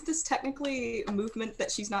this technically movement that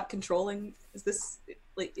she's not controlling? Is this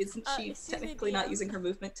like isn't she excuse me, technically not DM? using her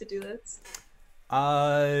movement to do this?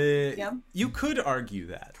 You could argue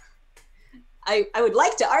that. I would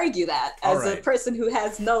like to argue that as Alright. a person who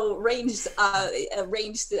has no ranged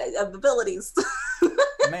abilities.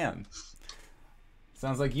 Man.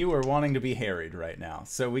 Sounds like you are wanting to be harried right now,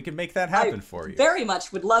 so we can make that happen for you. Very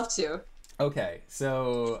much would love to. Okay,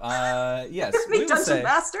 so yes, Me, Dungeon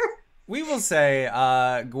Master. we will say,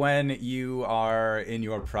 Gwen, you are in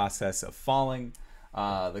your process of falling.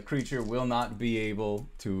 The creature will not be able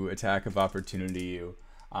to attack of opportunity you.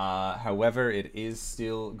 However, it is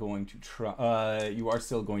still going to try. You are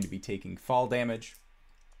still going to be taking fall damage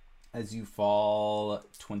as you fall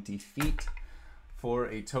 20 feet for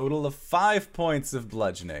a total of 5 points of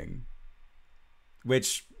bludgeoning,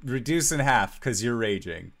 which reduce in half because you're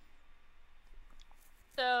raging.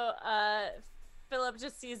 So, Philip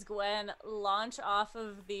just sees Gwen launch off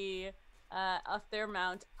of their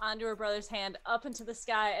mount onto her brother's hand up into the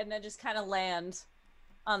sky, and then just kind of land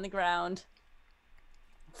on the ground.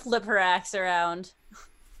 Flip her axe around.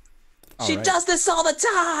 She Alright. does this all the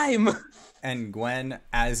time! And Gwen,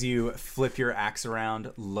 as you flip your axe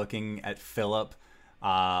around, looking at Philip,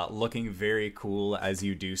 looking very cool as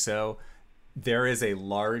you do so, there is a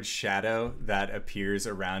large shadow that appears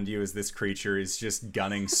around you as this creature is just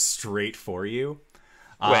gunning straight for you.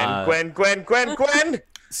 Gwen.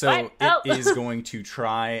 So What? Oh. it is going to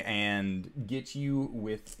try and get you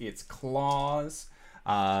with its claws,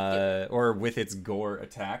 or with its gore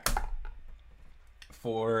attack,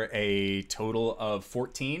 for a total of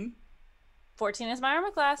 14. 14 is my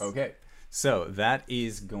armor class. Okay, so that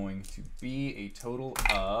is going to be a total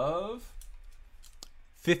of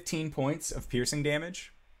 15 points of piercing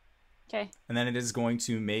damage, Okay. and then it is going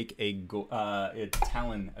to make a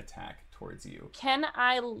talon attack towards you. Can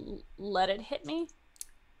I let it hit me?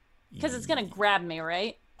 Because it's gonna grab me,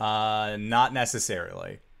 right? Not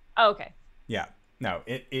necessarily. Oh, okay. Yeah. No,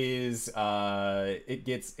 it is, it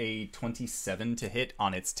gets a 27 to hit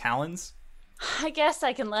on its talons. I guess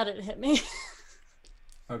I can let it hit me.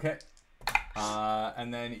 Okay.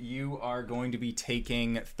 And then you are going to be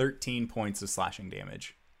taking 13 points of slashing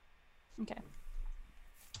damage. Okay.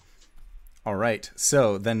 All right.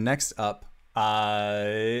 So then next up,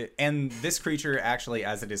 and this creature actually,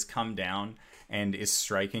 as it has come down and is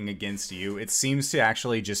striking against you, it seems to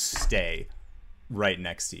actually just stay right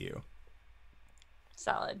next to you.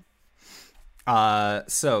 Solid.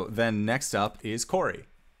 So then next up is Corey.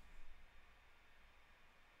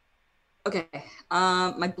 Okay.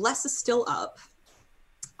 My bless is still up.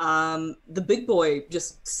 The big boy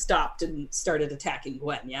just stopped and started attacking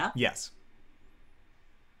Gwen, yeah? Yes.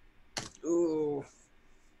 Ooh.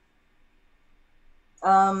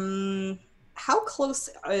 How close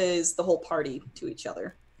is the whole party to each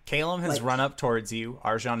other? Calum has Like- run up towards you.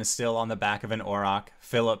 Arjan is still on the back of an Auroch.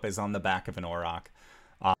 Philip is on the back of an Auroch.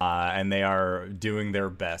 And they are doing their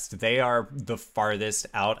best. They are the farthest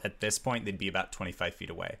out at this point. They'd be about 25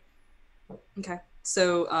 feet away. Okay.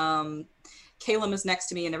 So, Calum is next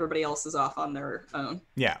to me and everybody else is off on their own.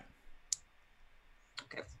 Yeah.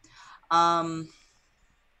 Okay. I'm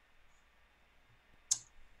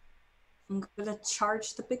gonna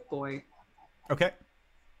charge the big boy. Okay.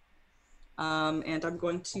 And I'm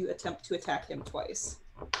going to attempt to attack him twice.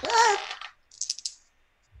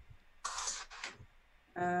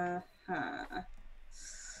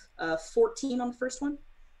 14 on the first one.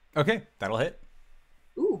 Okay, that'll hit.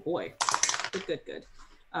 Ooh, boy. Good.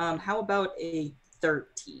 How about a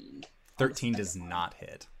 13? 13 does not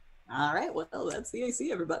hit. All right, well, that's the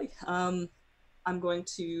AC, everybody. I'm going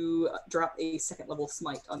to drop a second level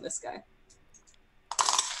smite on this guy.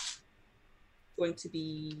 Going to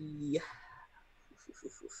be...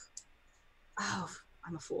 Oh,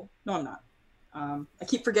 I'm a fool. No, I'm not. I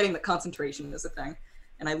keep forgetting that concentration is a thing.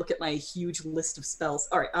 And I look at my huge list of spells.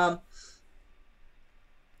 All right,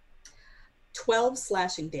 12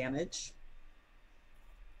 slashing damage.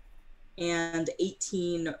 And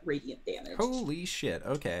 18 radiant damage. Holy shit,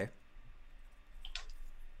 okay.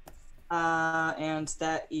 And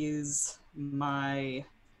that is my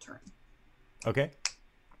turn. Okay.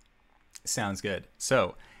 Sounds good.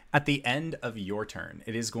 So, at the end of your turn,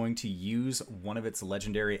 it is going to use one of its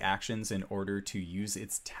legendary actions in order to use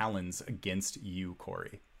its talons against you,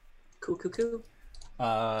 Corey. Cool.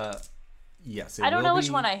 Yes, it I don't know will which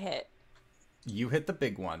be- one I hit. You hit the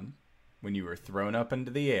big one when you were thrown up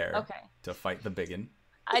into the air Okay. to fight the biggin.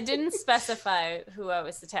 I didn't specify who I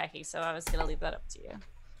was attacking, so I was gonna leave that up to you.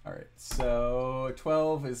 All right, so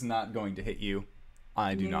 12 is not going to hit you.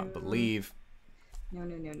 I do not No. believe. No.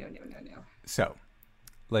 So,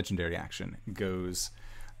 legendary action goes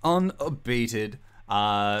unabated.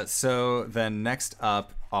 So then next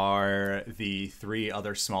up are the three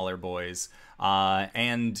other smaller boys.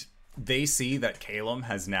 And they see that Calum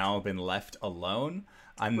has now been left alone.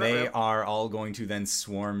 And they are all going to then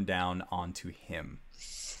swarm down onto him.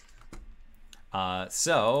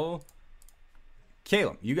 So,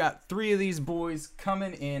 Calum, you got three of these boys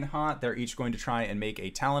coming in hot. They're each going to try and make a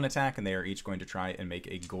talon attack, and they are each going to try and make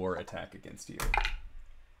a gore attack against you.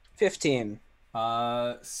 15.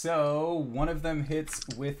 So one of them hits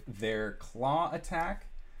with their claw attack,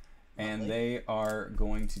 and they are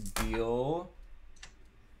going to deal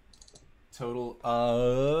total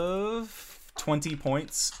of 20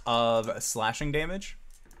 points of slashing damage.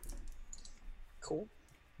 Cool.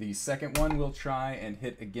 The second one will try and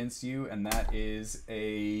hit against you, and that is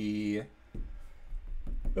a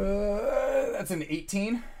that's an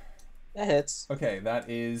 18. That hits. Okay, that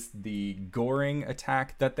is the goring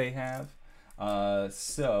attack that they have.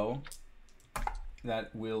 So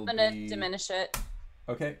that will I'm gonna be diminish it.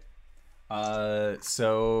 okay.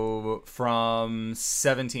 So from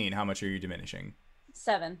 17, how much are you diminishing?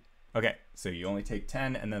 7. Okay, so you only take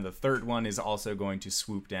 10, and then the third one is also going to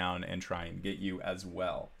swoop down and try and get you as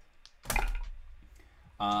well.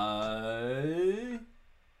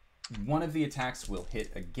 One of the attacks will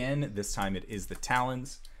hit again. This time it is the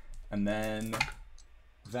talons. And then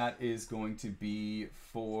that is going to be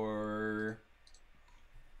for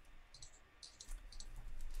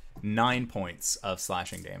 9 points of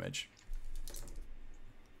slashing damage.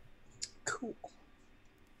 Cool.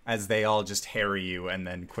 As they all just harry you and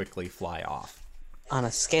then quickly fly off. On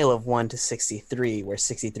a scale of 1 to 63, where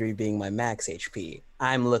 63 being my max HP,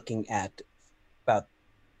 I'm looking at about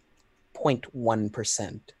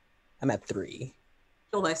 0.1%. I'm at 3.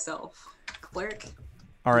 Kill thyself, cleric.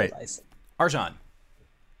 All right, Arjan.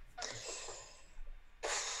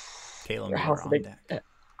 Caleb, you're on deck.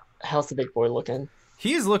 How's the big boy looking?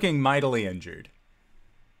 He is looking mightily injured.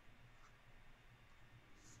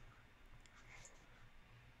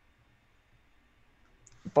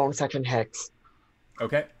 Bonus action Hex.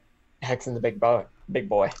 Okay. Hex in the big boy.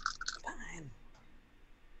 Fine.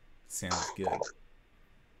 Sounds good.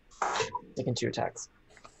 Taking 2 attacks.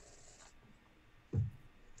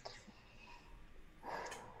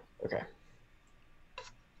 Okay.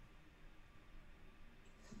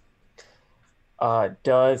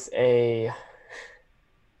 Does a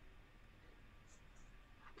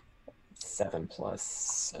 7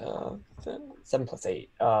 plus 8,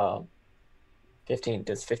 15.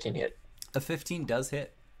 Does 15 hit? A 15 does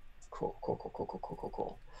hit.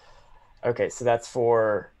 Cool. Okay, so that's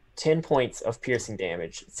for 10 points of piercing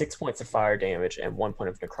damage, 6 points of fire damage, and 1 point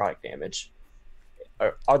of necrotic damage.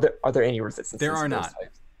 Are there any resistances? There are to those not.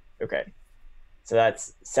 types? Okay, so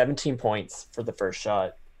that's 17 points for the first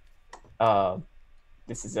shot.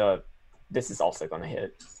 This is also going to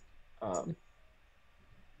hit. I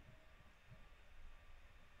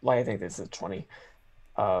think this is 20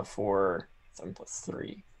 for 7 plus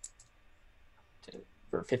 3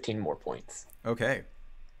 for 15 more points. Okay.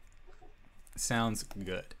 Sounds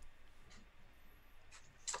good.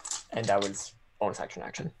 And that was bonus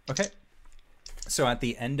action. Okay. So at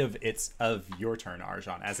the end of your turn,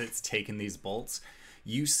 Arjan, as it's taken these bolts,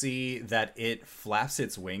 you see that it flaps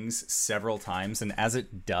its wings several times, and as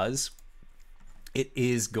it does, it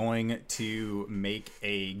is going to make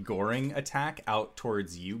a goring attack out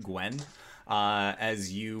towards you, Gwen,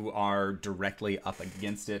 as you are directly up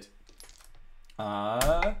against it.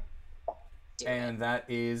 And that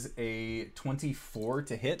is a 24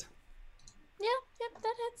 to hit. Yep,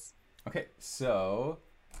 that hits. Okay, so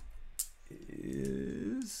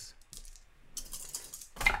is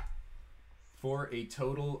for a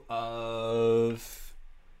total of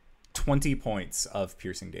 20 points of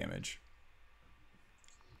piercing damage.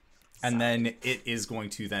 And then it is going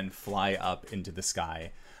to then fly up into the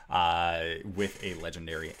sky with a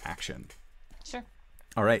legendary action. Sure.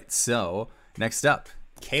 All right, so next up,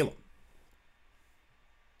 Caleb.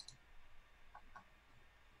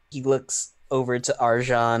 He looks over to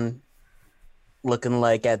Arjan, looking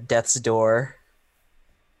like at death's door,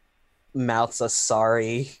 mouths a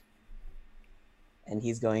sorry, and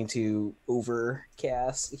he's going to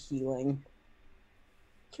overcast healing.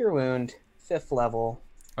 Cure wound, 5th level.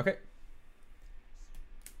 Okay.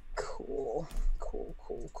 Cool.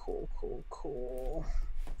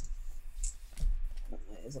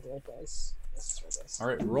 Is it the right dice? Yes, it's the right dice. All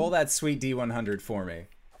right, roll that sweet D100 for me.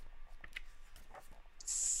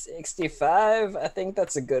 65. I think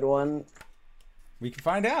that's a good one. We can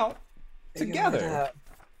find out together.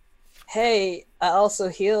 Hey, I also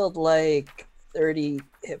healed like 30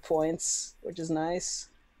 hit points, which is nice.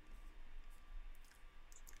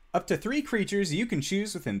 Up to 3 creatures you can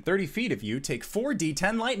choose within 30 feet of you take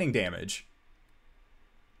 4d10 lightning damage.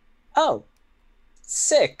 Oh,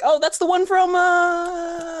 sick. Oh, that's the one from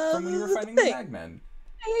From when you were fighting the Magmen.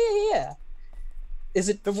 Yeah. Is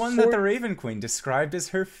it the one that the Raven Queen described as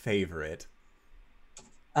her favorite?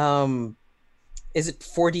 Is it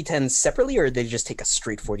 4d10 separately, or they just take a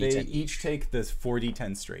straight 4d10? They each take this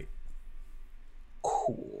 4d10 straight.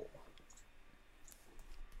 Cool.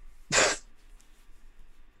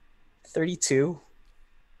 32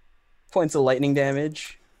 points of lightning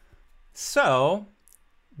damage. So,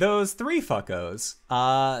 those 3 fuckos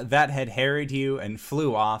that had harried you and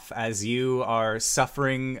flew off as you are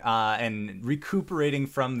suffering and recuperating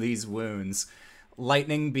from these wounds,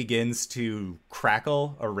 lightning begins to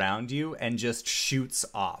crackle around you and just shoots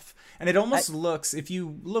off. And it almost looks, if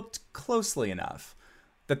you looked closely enough,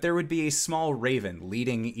 that there would be a small raven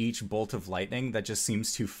leading each bolt of lightning that just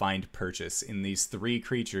seems to find purchase in these 3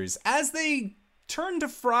 creatures as they turn to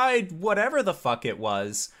fried whatever the fuck it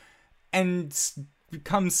was and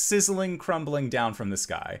come sizzling, crumbling down from the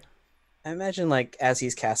sky. I imagine, like, as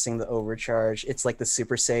he's casting the overcharge, it's like the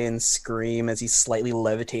Super Saiyan scream as he slightly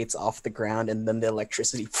levitates off the ground, and then the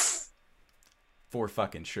electricity. For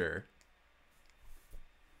fucking sure.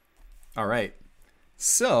 All right.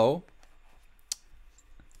 So,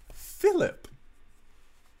 Philip.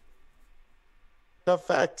 Tough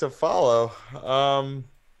fact to follow.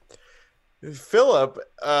 Philip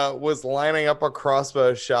was lining up a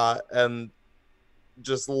crossbow shot and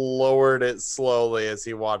just lowered it slowly as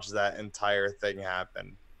he watched that entire thing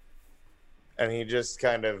happen. And he just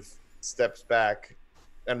kind of steps back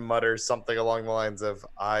and mutters something along the lines of,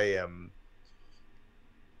 I am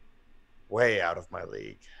way out of my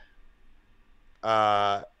league.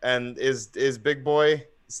 And is Big Boy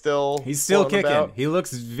still He's still floating kicking. about? He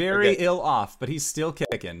looks very Okay. ill off, but he's still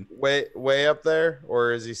kicking. Way up there?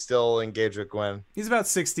 Or is he still engaged with Gwen? He's about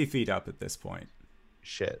 60 feet up at this point.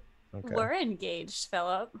 Shit. Okay. We're engaged,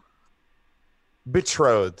 Philip.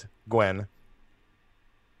 Betrothed, Gwen.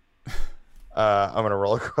 I'm gonna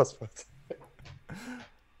roll across my.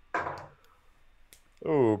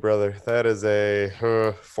 Ooh, brother, that is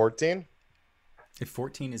a 14. If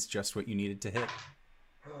 14 is just what you needed to hit.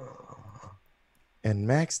 And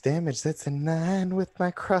max damage, that's a 9 with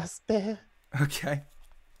my crossbow. Okay.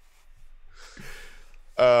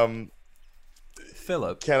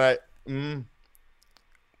 Philip, Can I?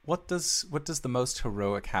 what does the most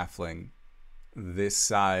heroic halfling this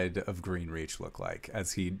side of Greenreach look like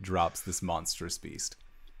as he drops this monstrous beast?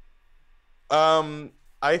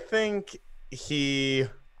 I think he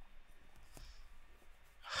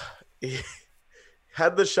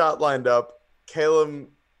had the shot lined up. Caleb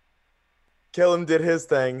did his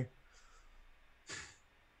thing.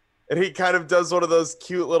 And he kind of does one of those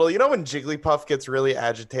cute little, you know, when Jigglypuff gets really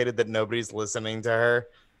agitated that nobody's listening to her,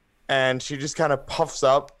 and she just kind of puffs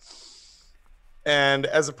up. And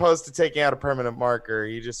as opposed to taking out a permanent marker,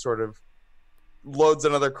 he just sort of loads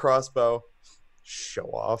another crossbow. Show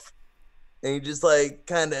off. And he just like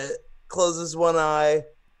kind of closes one eye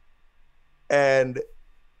and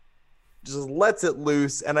just lets it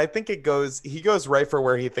loose. And I think he goes right for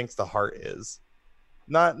where he thinks the heart is.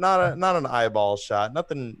 Not an eyeball shot.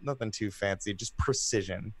 Nothing too fancy. Just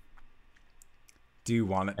precision. Do you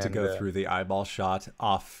want it to And, go through the eyeball shot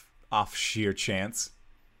off sheer chance?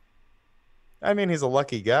 I mean, he's a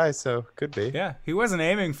lucky guy, so could be. Yeah, he wasn't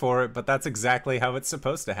aiming for it, but that's exactly how it's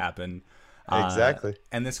supposed to happen. Exactly.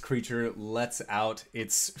 And this creature lets out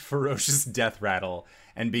its ferocious death rattle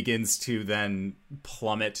and begins to then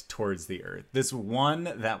plummet towards the earth. This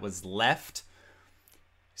one that was left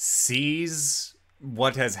sees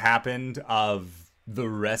what has happened of the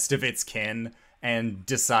rest of its kin and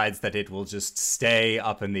decides that it will just stay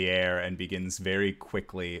up in the air and begins very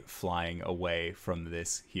quickly flying away from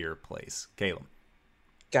this here place. Caleb.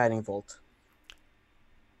 Guiding Bolt.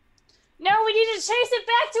 No, we need to chase it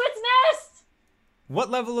back to its nest. What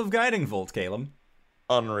level of guiding volt, Caleb?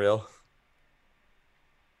 Unreal.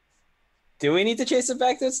 Do we need to chase it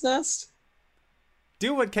back to its nest?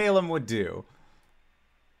 Do what Caleb would do.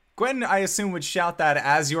 Gwen, I assume, would shout that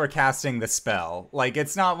as you're casting the spell. Like,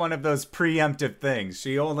 it's not one of those preemptive things.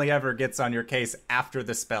 She only ever gets on your case after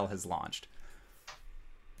the spell has launched.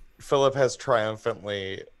 Philip has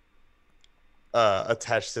triumphantly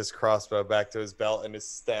attached his crossbow back to his belt and is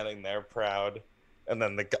standing there proud. And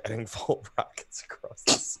then the guiding bolt rockets across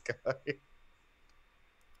the sky.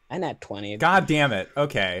 I nat 20. God damn it.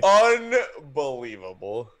 Okay.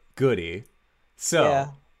 Unbelievable. Goody. So,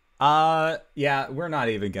 Yeah. yeah, we're not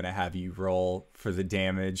even gonna have you roll for the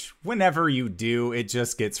damage. Whenever you do, it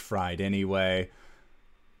just gets fried anyway.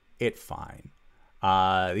 It's fine.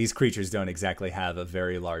 These creatures don't exactly have a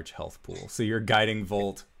very large health pool, so your guiding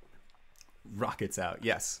volt rockets out.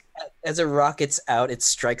 Yes. As it rockets out, it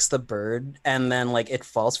strikes the bird, and then like it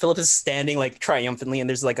falls. Philip is standing like triumphantly, and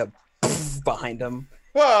there's like a behind him.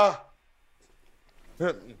 Ah!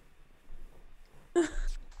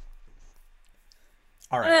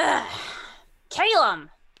 All right. Ugh. Caleb,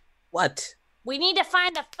 What? we need to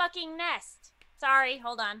find the fucking nest. Sorry,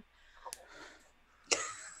 hold on.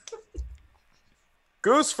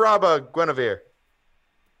 Goose Fraba Guinevere.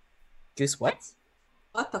 Goose what?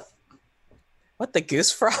 What the? What, the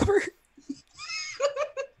goose frobber?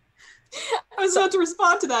 I was about to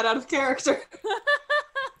respond to that out of character.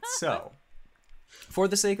 So, for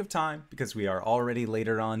the sake of time, because we are already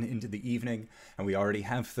later on into the evening, and we already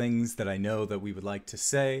have things that I know that we would like to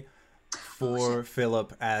say for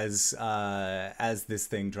Philip as this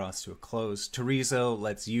thing draws to a close. Terizo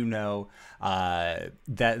lets you know that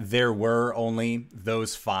there were only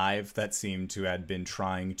those 5 that seem to have been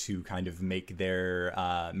trying to kind of make their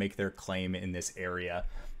claim in this area,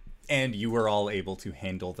 and you were all able to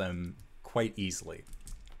handle them quite easily.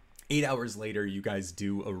 8 hours later, you guys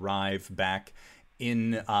do arrive back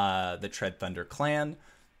in the Tread Thunder clan.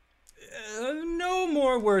 No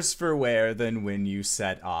more worse for wear than when you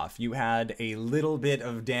set off. You had a little bit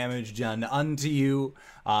of damage done unto you,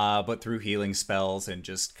 but through healing spells and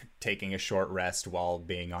just taking a short rest while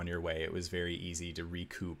being on your way, it was very easy to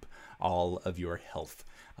recoup all of your health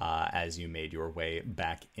as you made your way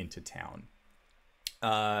back into town.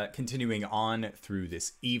 Continuing on through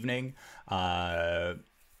this evening,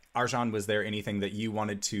 Arjan, was there anything that you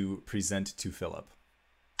wanted to present to Philip?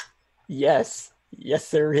 Yes,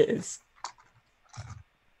 there is.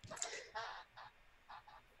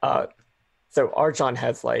 So Arjan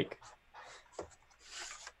has like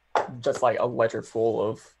just like a ledger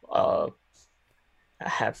full of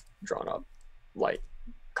have drawn up like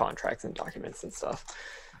contracts and documents and stuff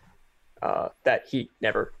that he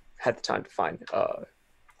never had the time to find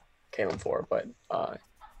Caleb for, but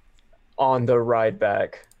on the ride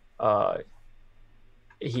back,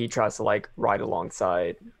 he tries to like ride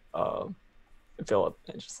alongside Philip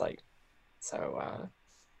and just like, so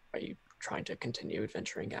are you trying to continue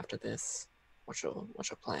adventuring after this? What's your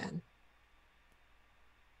plan?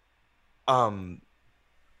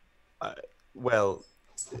 Well,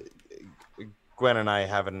 Gwen and I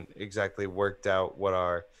haven't exactly worked out what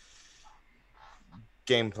our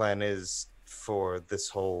game plan is for this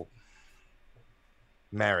whole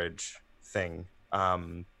marriage thing.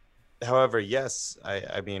 However, yes,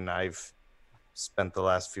 I mean, I've spent the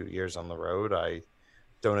last few years on the road. I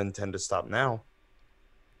don't intend to stop now.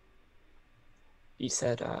 You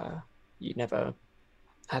said you never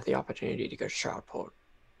had the opportunity to go to Shroudport.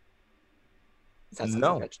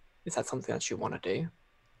 Is that something that you want to do?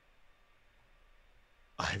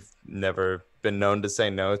 I've never been known to say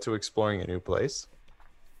no to exploring a new place.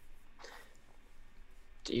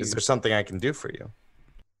 Is there something I can do for you?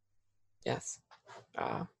 Yes.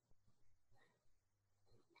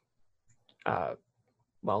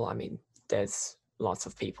 Well, I mean, there's lots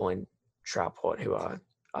of people in Shroudport who are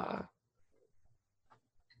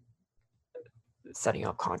setting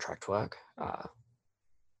up contract work.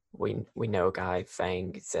 We know a guy,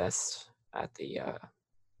 Fang Zest, at the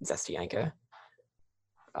Zesty Anchor.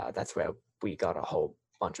 That's where we got a whole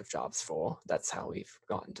bunch of jobs for. That's how we've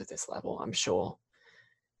gotten to this level. I'm sure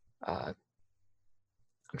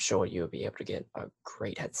you'll be able to get a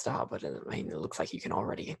great head start, but I mean, it looks like you can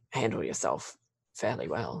already handle yourself fairly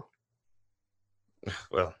well.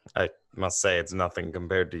 Well, I must say it's nothing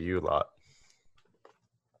compared to you lot.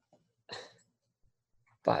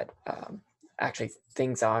 But actually,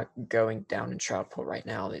 things are going down in Shroudport right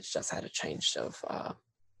now. It's just had a change of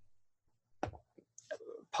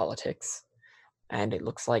politics, and it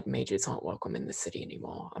looks like mages aren't welcome in the city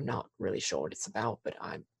anymore. I'm not really sure what it's about, but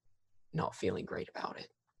I'm not feeling great about it.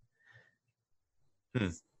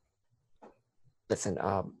 Listen,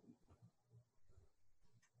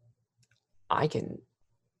 I can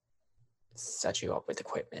set you up with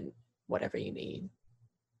equipment, whatever you need,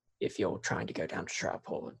 if you're trying to go down to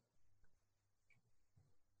Shroudport.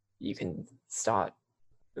 You can start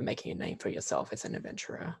making a name for yourself as an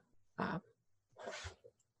adventurer.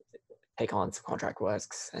 Take on some contract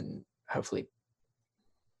works, and hopefully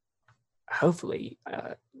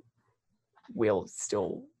we'll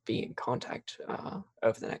still be in contact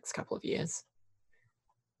over the next couple of years.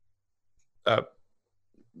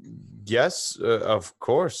 Yes, of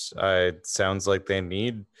course. It sounds like they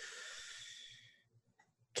need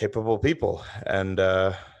capable people, and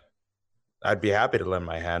I'd be happy to lend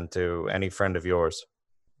my hand to any friend of yours.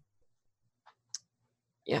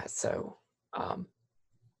 Yeah, so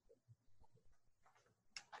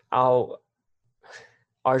Arjan's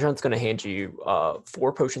going to hand you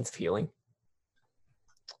 4 potions of healing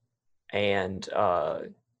and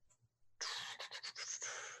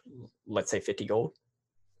let's say 50 gold.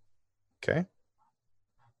 Okay.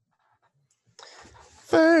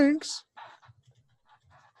 Thanks.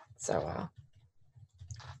 So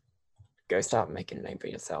go start making a name for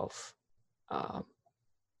yourself,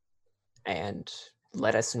 and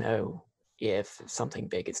let us know if something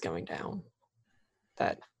big is going down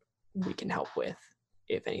that we can help with,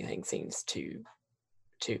 if anything seems too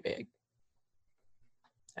big.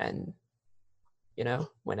 And you know,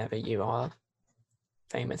 whenever you are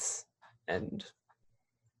famous and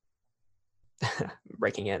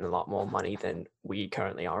raking in a lot more money than we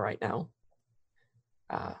currently are right now,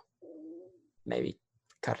 maybe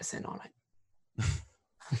cut us in on it.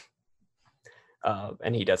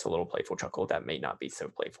 And he does a little playful chuckle that may not be so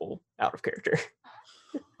playful out of character.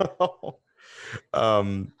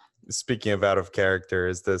 Speaking of out of character,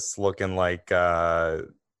 is this looking like the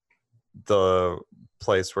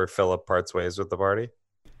place where Philip parts ways with the party?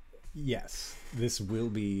 Yes, this will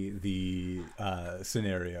be the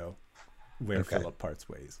scenario where Okay. Philip parts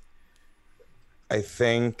ways. I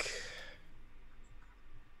think.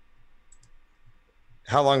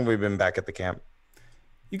 How long have we been back at the camp?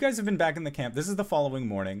 You guys have been back in the camp. This is the following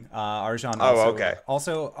morning. Arjan Oh, also, okay.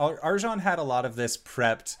 Also, Arjan had a lot of this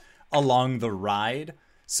prepped along the ride,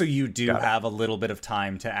 so you do Got it. have a little bit of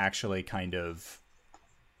time to actually kind of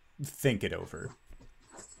think it over.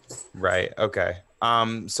 Right. Okay.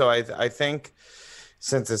 So I think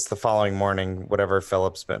since it's the following morning, whatever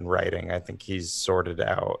Philip's been writing, I think he's sorted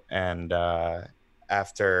out. And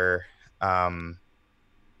after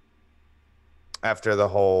the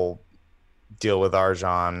whole deal with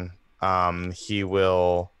Arjan, he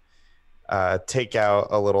will take out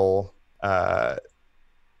a little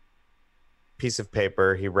piece of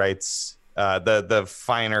paper. He writes the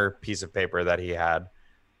finer piece of paper that he had.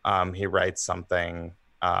 He writes something,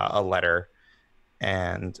 a letter,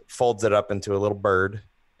 and folds it up into a little bird.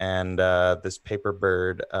 And this paper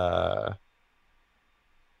bird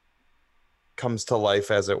comes to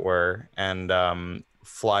life, as it were, and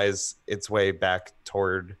flies its way back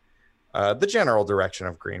toward the general direction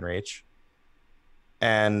of Greenreach.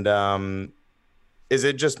 And is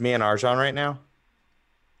it just me and Arjan right now?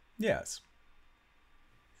 Yes.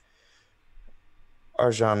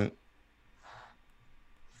 Arjan,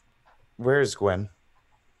 where is Gwen?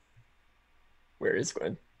 Where is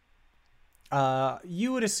Gwen?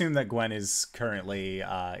 You would assume that Gwen is currently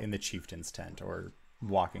in the chieftain's tent or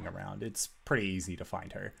walking around. It's pretty easy to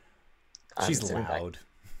find her. I'm She's assuming loud.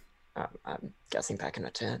 I'm guessing back in a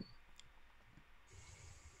tent.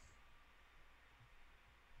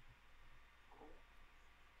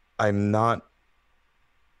 I'm not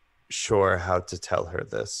sure how to tell her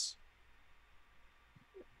this.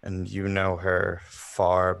 And you know her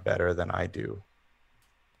far better than I do.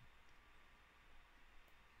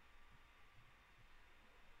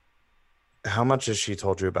 How much has she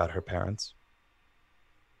told you about her parents?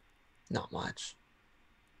 Not much.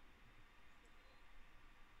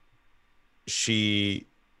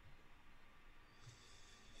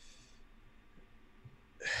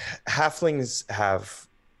 Halflings have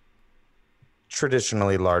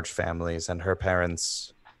traditionally large families, and her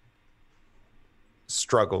parents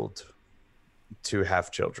struggled to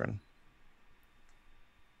have children.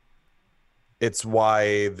 It's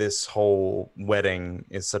why this whole wedding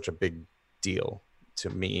is such a big deal to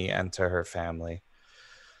me and to her family.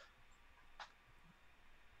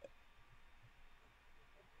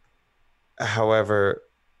 However,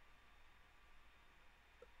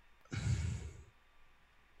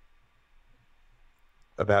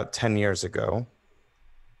 about 10 years ago,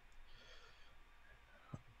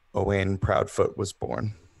 Owain Proudfoot was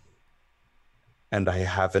born, and I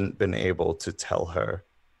haven't been able to tell her.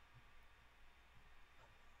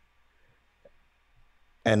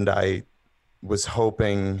 And I was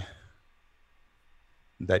hoping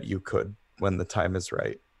that you could when the time is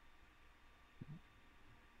right.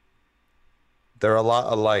 They're a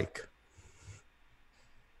lot alike.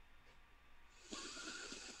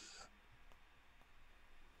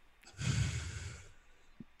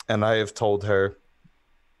 And I have told her,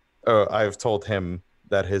 I have told him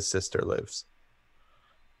that his sister lives.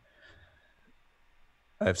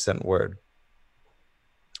 I've sent word.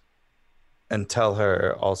 And tell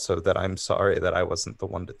her also that I'm sorry that I wasn't the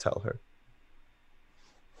one to tell her.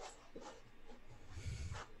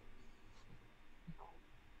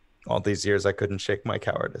 All these years I couldn't shake my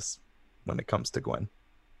cowardice when it comes to Gwen.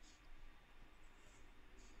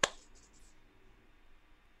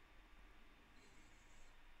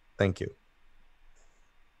 Thank you.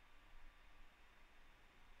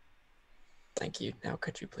 Thank you. Now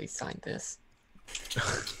could you please sign this?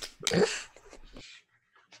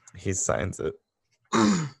 He signs it.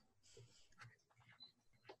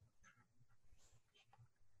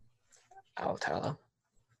 I'll tell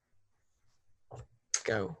her.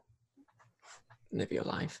 Go. Live your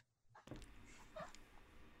life.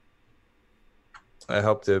 I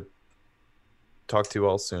hope to talk to you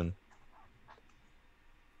all soon.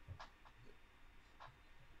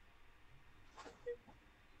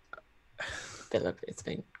 Philip, it's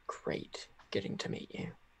been great getting to meet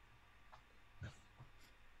you.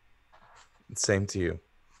 Same to you.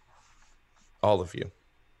 All of you.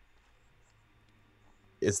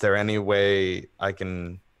 Is there any way I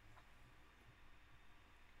can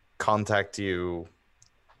contact you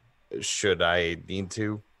should I need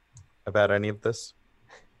to about any of this?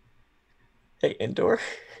 Hey, Endor.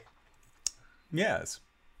 Yes.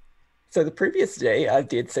 So the previous day, I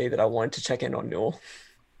did say that I wanted to check in on Newell.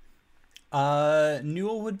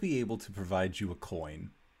 Newell would be able to provide you a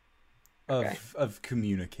coin of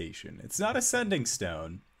communication. It's not a sending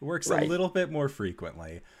stone. It works a little bit more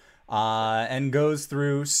frequently. And goes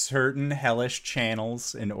through certain hellish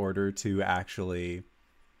channels in order to actually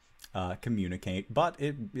communicate, but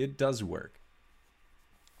it does work.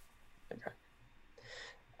 Okay.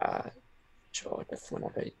 Sure, just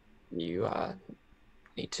whenever you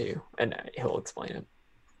need to, and he'll explain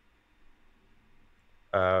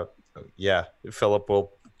it. Yeah, Philip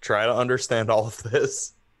will try to understand all of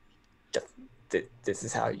this. Just, this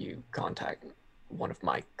is how you contact one of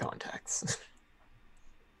my contacts.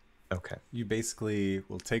 Okay. You basically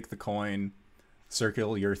will take the coin,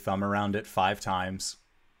 circle your thumb around it 5 times,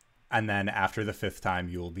 and then after the 5th time,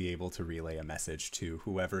 you will be able to relay a message to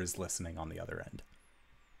whoever is listening on the other end.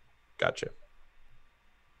 Gotcha.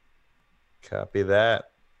 Copy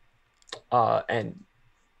that. And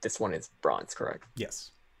this one is bronze, correct?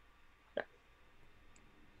 Yes.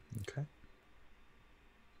 Okay.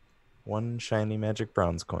 1 shiny magic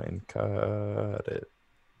bronze coin. Cut it.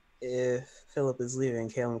 If Philip is leaving,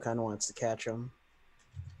 Caleb kind of wants to catch him.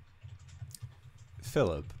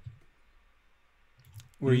 Philip,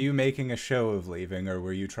 were you making a show of leaving, or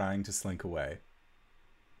were you trying to slink away?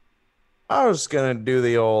 I was gonna do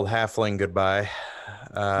the old halfling goodbye.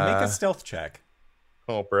 Make a stealth check.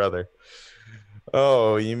 Oh, brother.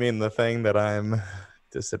 Oh, you mean the thing that I'm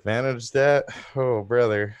disadvantaged at? Oh,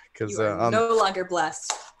 brother. Because You are no longer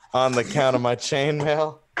blessed. on the count of my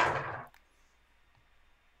chainmail. All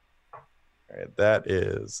right, that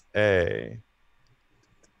is a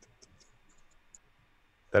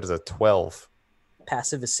 12.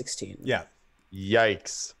 Passive is 16. Yeah.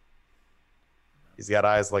 Yikes. He's got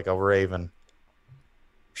eyes like a raven.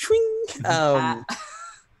 Swing!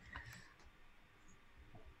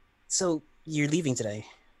 So you're leaving today.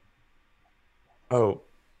 Oh,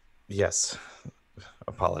 yes.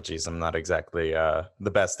 Apologies. I'm not exactly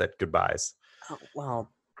the best at goodbyes. Oh,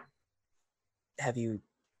 well, have you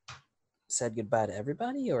said goodbye to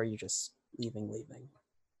everybody, or are you just leaving?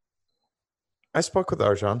 I spoke with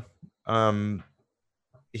Arjan.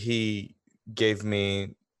 He gave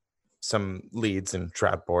me some leads in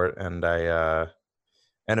Tradport, and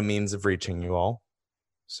and a means of reaching you all.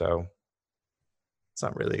 So it's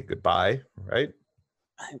not really a goodbye, right?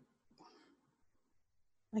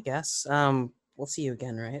 I guess. We'll see you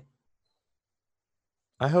again, right?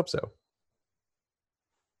 I hope so.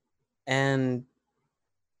 And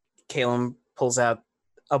Caleb pulls out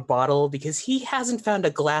a bottle because he hasn't found a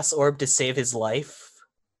glass orb to save his life.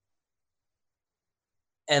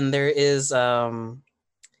 And there is a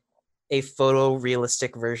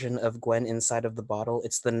photorealistic version of Gwen inside of the bottle.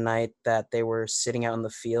 It's the night that they were sitting out in the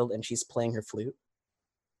field and she's playing her flute.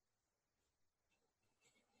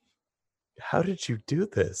 How did you do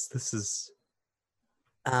this? This is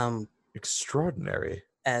extraordinary.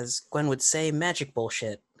 As Gwen would say, magic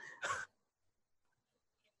bullshit.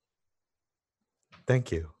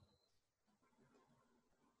 Thank you.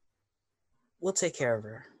 We'll take care of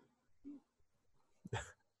her.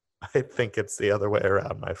 I think it's the other way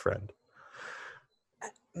around, my friend.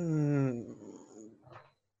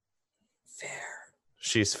 Fair.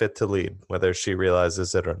 She's fit to lead, whether she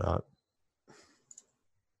realizes it or not.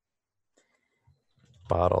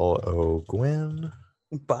 Bottle o' Gwen.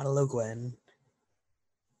 Bottle o' Gwen.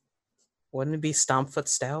 Wouldn't it be Stompfoot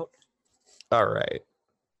Stout? All right.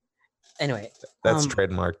 Anyway. That's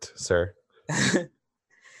trademarked, sir.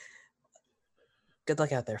 Good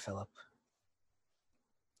luck out there, Philip.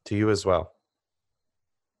 To you as well.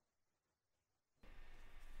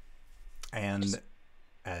 And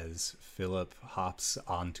as Philip hops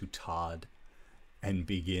onto Todd and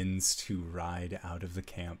begins to ride out of the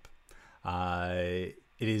camp, it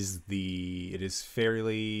is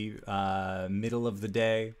fairly middle of the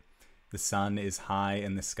day. The sun is high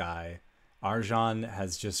in the sky. Arjan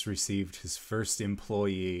has just received his first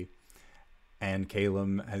employee, and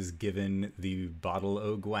Caleb has given the bottle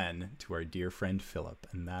o' Gwen to our dear friend Philip,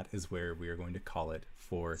 and that is where we are going to call it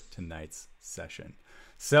for tonight's session.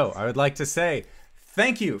 So I would like to say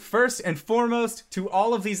thank you first and foremost to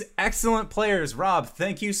all of these excellent players. Rob,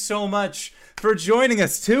 thank you so much for joining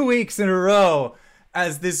us 2 weeks in a row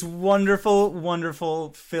as this wonderful,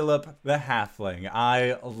 wonderful Philip the Halfling.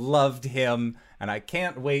 I loved him, and I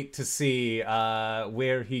can't wait to see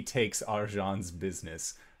where he takes Arjan's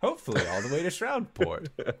business. Hopefully all the way to Shroudport.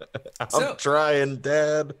 I'm trying,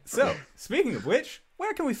 Dad. So, speaking of which,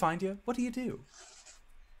 where can we find you? What do you do?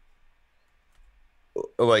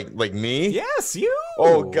 Like me? Yes, you!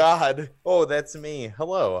 Oh, God. Oh, that's me.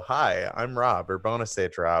 Hello. Hi, I'm Rob, or Bonus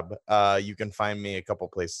Stage Rob. You can find me a couple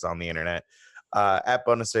places on the internet. at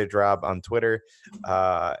Bonus Stage Rob on Twitter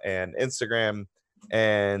and Instagram,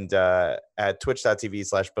 and at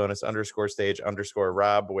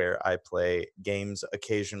twitch.tv/bonus_stage_Rob, where I play games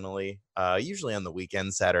occasionally, usually on the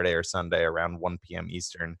weekend, Saturday or Sunday around 1 p.m.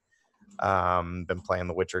 Eastern. Been playing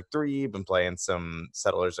The Witcher 3, been playing some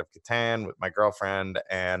Settlers of Catan with my girlfriend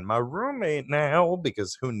and my roommate now,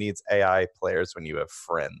 because who needs AI players when you have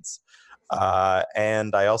friends?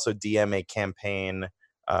 And I also DM a campaign,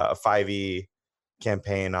 a 5e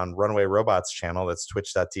campaign on Runaway Robots channel. That's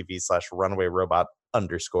twitch.tv/runawayrobot_.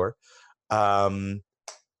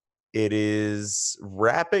 It is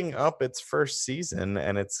wrapping up its first season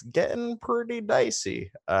and it's getting pretty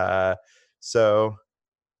dicey. So,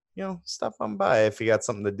 stop on by if you got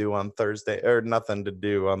something to do on Thursday, or nothing to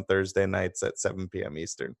do on Thursday nights at 7 p.m.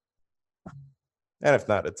 Eastern. And if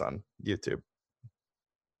not, it's on YouTube.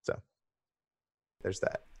 So there's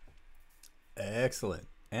that. Excellent.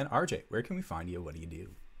 And RJ, where can we find you? What do you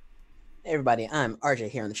do? Hey everybody, I'm RJ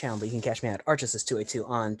here on the channel, but you can catch me at Archesses282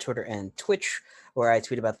 on Twitter and Twitch, where I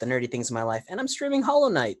tweet about the nerdy things in my life, and I'm streaming Hollow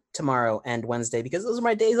Knight tomorrow and Wednesday because those are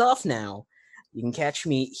my days off now. You can catch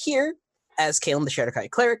me here as Caleb the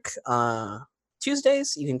Shatterkite Cleric.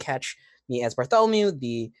 Tuesdays, you can catch me as Bartholomew,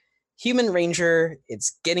 the Human Ranger.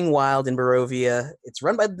 It's getting wild in Barovia. It's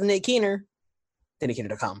run by Danae Keener,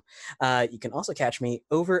 DanaeKeener.com. You can also catch me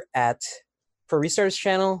over at For Restarters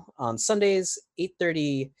channel on Sundays,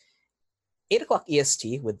 8:30 8 o'clock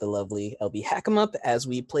EST with the lovely LB Hackemup as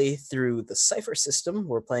we play through the Cypher system.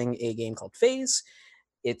 We're playing a game called Phase.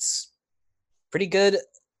 It's pretty good.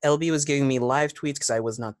 LB was giving me live tweets because I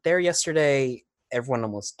was not there yesterday. Everyone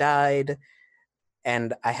almost died,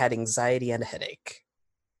 and I had anxiety and a headache.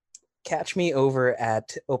 Catch me over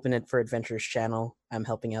at Open It for Adventures channel. I'm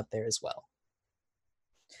helping out there as well.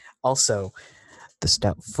 Also, the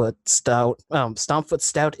Stompfoot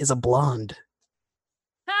Stout is a blonde.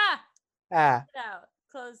 Ha! Ah. Get out.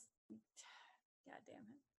 Close. God damn it.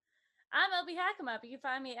 I'm LB Hackemup. You can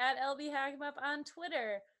find me at LB Hackemup on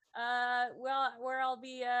Twitter. Where I'll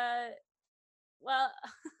be, I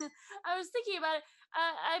was thinking about it.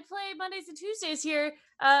 I play Mondays and Tuesdays here.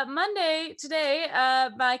 Monday, today,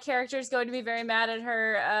 my character is going to be very mad at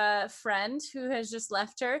her friend who has just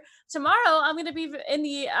left her. Tomorrow, I'm going to be in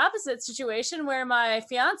the opposite situation where my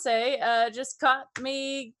fiance just caught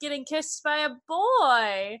me getting kissed by a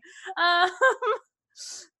boy. On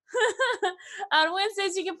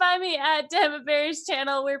Wednesdays, you can find me at Damn It Berries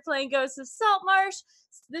channel. We're playing Ghosts of Saltmarsh.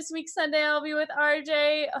 This week, Sunday, I'll be with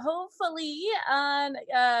RJ, hopefully, on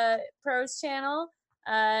Pro's channel.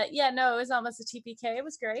 It was almost a TPK. It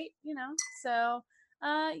was great, So,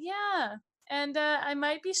 yeah. And I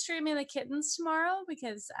might be streaming the kittens tomorrow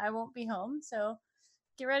because I won't be home. So,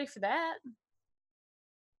 get ready for that.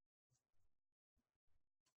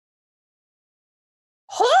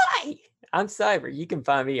 Hi! I'm Cyber. You can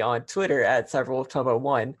find me on Twitter at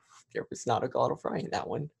CyberWolf1201. There was not a God of Ryan in that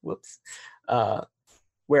one. Whoops.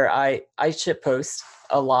 Where I shit post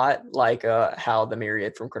a lot, like how the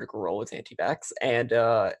Myriad from Critical Role is anti-vax, and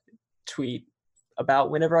tweet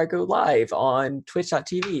about whenever I go live on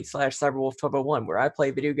twitch.tv/CyberWolf1201, where I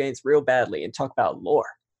play video games real badly and talk about lore.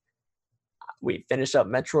 We finished up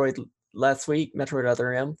Metroid last week, Metroid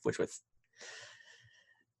Other M, which was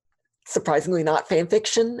surprisingly not fan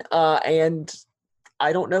fiction, and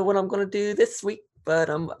I don't know what I'm going to do this week, but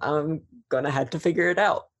I'm going to have to figure it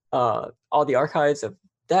out. All the archives of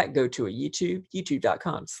that go to a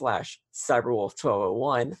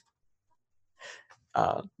youtube.com/cyberwolf1201,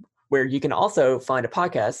 where you can also find a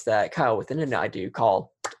podcast that Kyle Within and I do called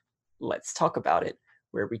Let's Talk About It,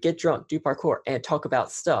 where we get drunk, do parkour, and talk about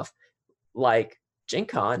stuff like Gen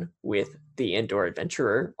Con with the Indoor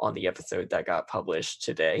Adventurer on the episode that got published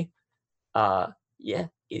today.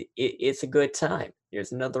 It's a good time.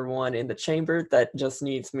 There's another one in the chamber that just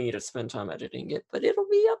needs me to spend time editing it, but it'll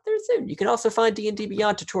be up there soon. You can also find D&D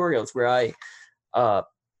Beyond tutorials where I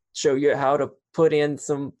show you how to put in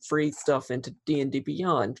some free stuff into D&D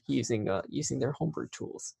Beyond using their homebrew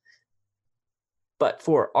tools. But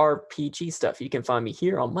for RPG stuff, you can find me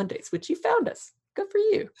here on Mondays, which you found us. Good for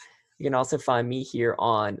you. You can also find me here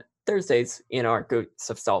on Thursdays in our Ghosts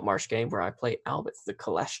of Saltmarsh game, where I play Albus, the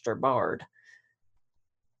Kalashtar Bard,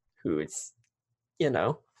 who is,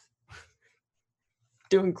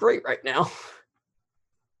 doing great right now.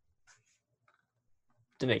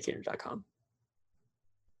 DanaeKeener.com.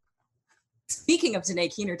 Speaking of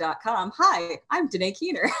DanaeKeener.com, hi, I'm Danae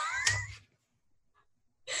Keener.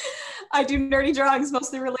 I do nerdy drawings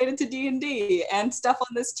mostly related to D&D and stuff on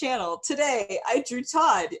this channel. Today, I drew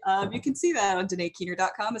Todd. You can see that on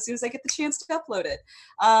DanaeKeener.com as soon as I get the chance to upload it.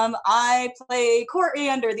 I play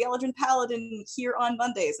Coriander, the Eldrin Paladin, here on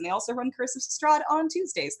Mondays, and I also run Curse of Strahd on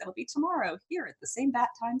Tuesdays. That'll be tomorrow here at the same bat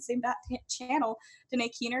time, same bat channel,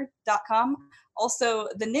 DanaeKeener.com. Also,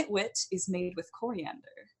 The Nitwit is made with coriander.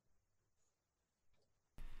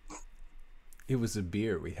 It was a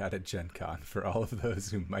beer we had at Gen Con, for all of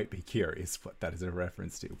those who might be curious what that is a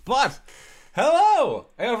reference to. But, hello,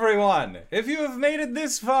 everyone! If you have made it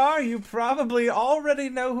this far, you probably already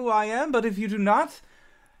know who I am, but if you do not,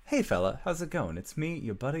 hey fella, how's it going? It's me,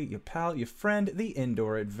 your buddy, your pal, your friend, the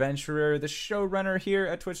Indoor Adventurer, the showrunner here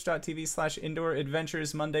at twitch.tv/Indoor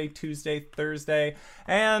Adventures, Monday, Tuesday, Thursday,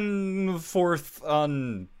 and fourth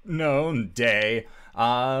unknown day.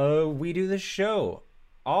 We do this show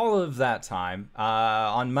all of that time.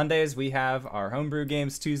 On Mondays, we have our homebrew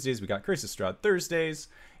games. Tuesdays, we got Curse of Strahd. Thursdays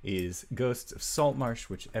is Ghosts of Saltmarsh,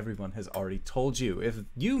 which everyone has already told you. If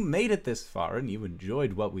you made it this far and you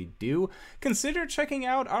enjoyed what we do, consider checking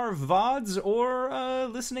out our VODs or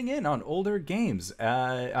listening in on older games.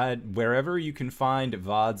 Wherever you can find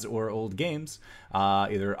VODs or old games,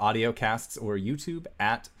 either audio casts or YouTube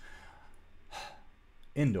at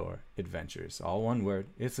Indoor Adventures. All one word.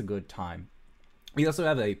 It's a good time. We also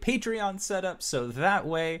have a Patreon set up, so that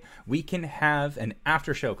way we can have an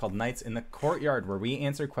after show called Nights in the Courtyard, where we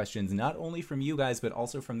answer questions not only from you guys, but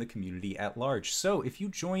also from the community at large. So if you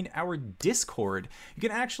join our Discord, you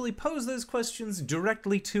can actually pose those questions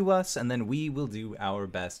directly to us, and then we will do our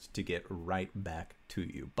best to get right back to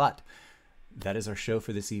you. But that is our show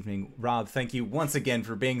for this evening. Rob, thank you once again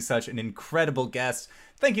for being such an incredible guest.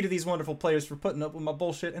 Thank you to these wonderful players for putting up with my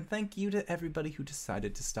bullshit, and thank you to everybody who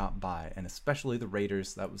decided to stop by, and especially the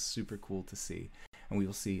Raiders. That was super cool to see. And we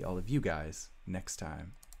will see all of you guys next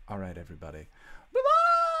time. All right, everybody. Bye-bye!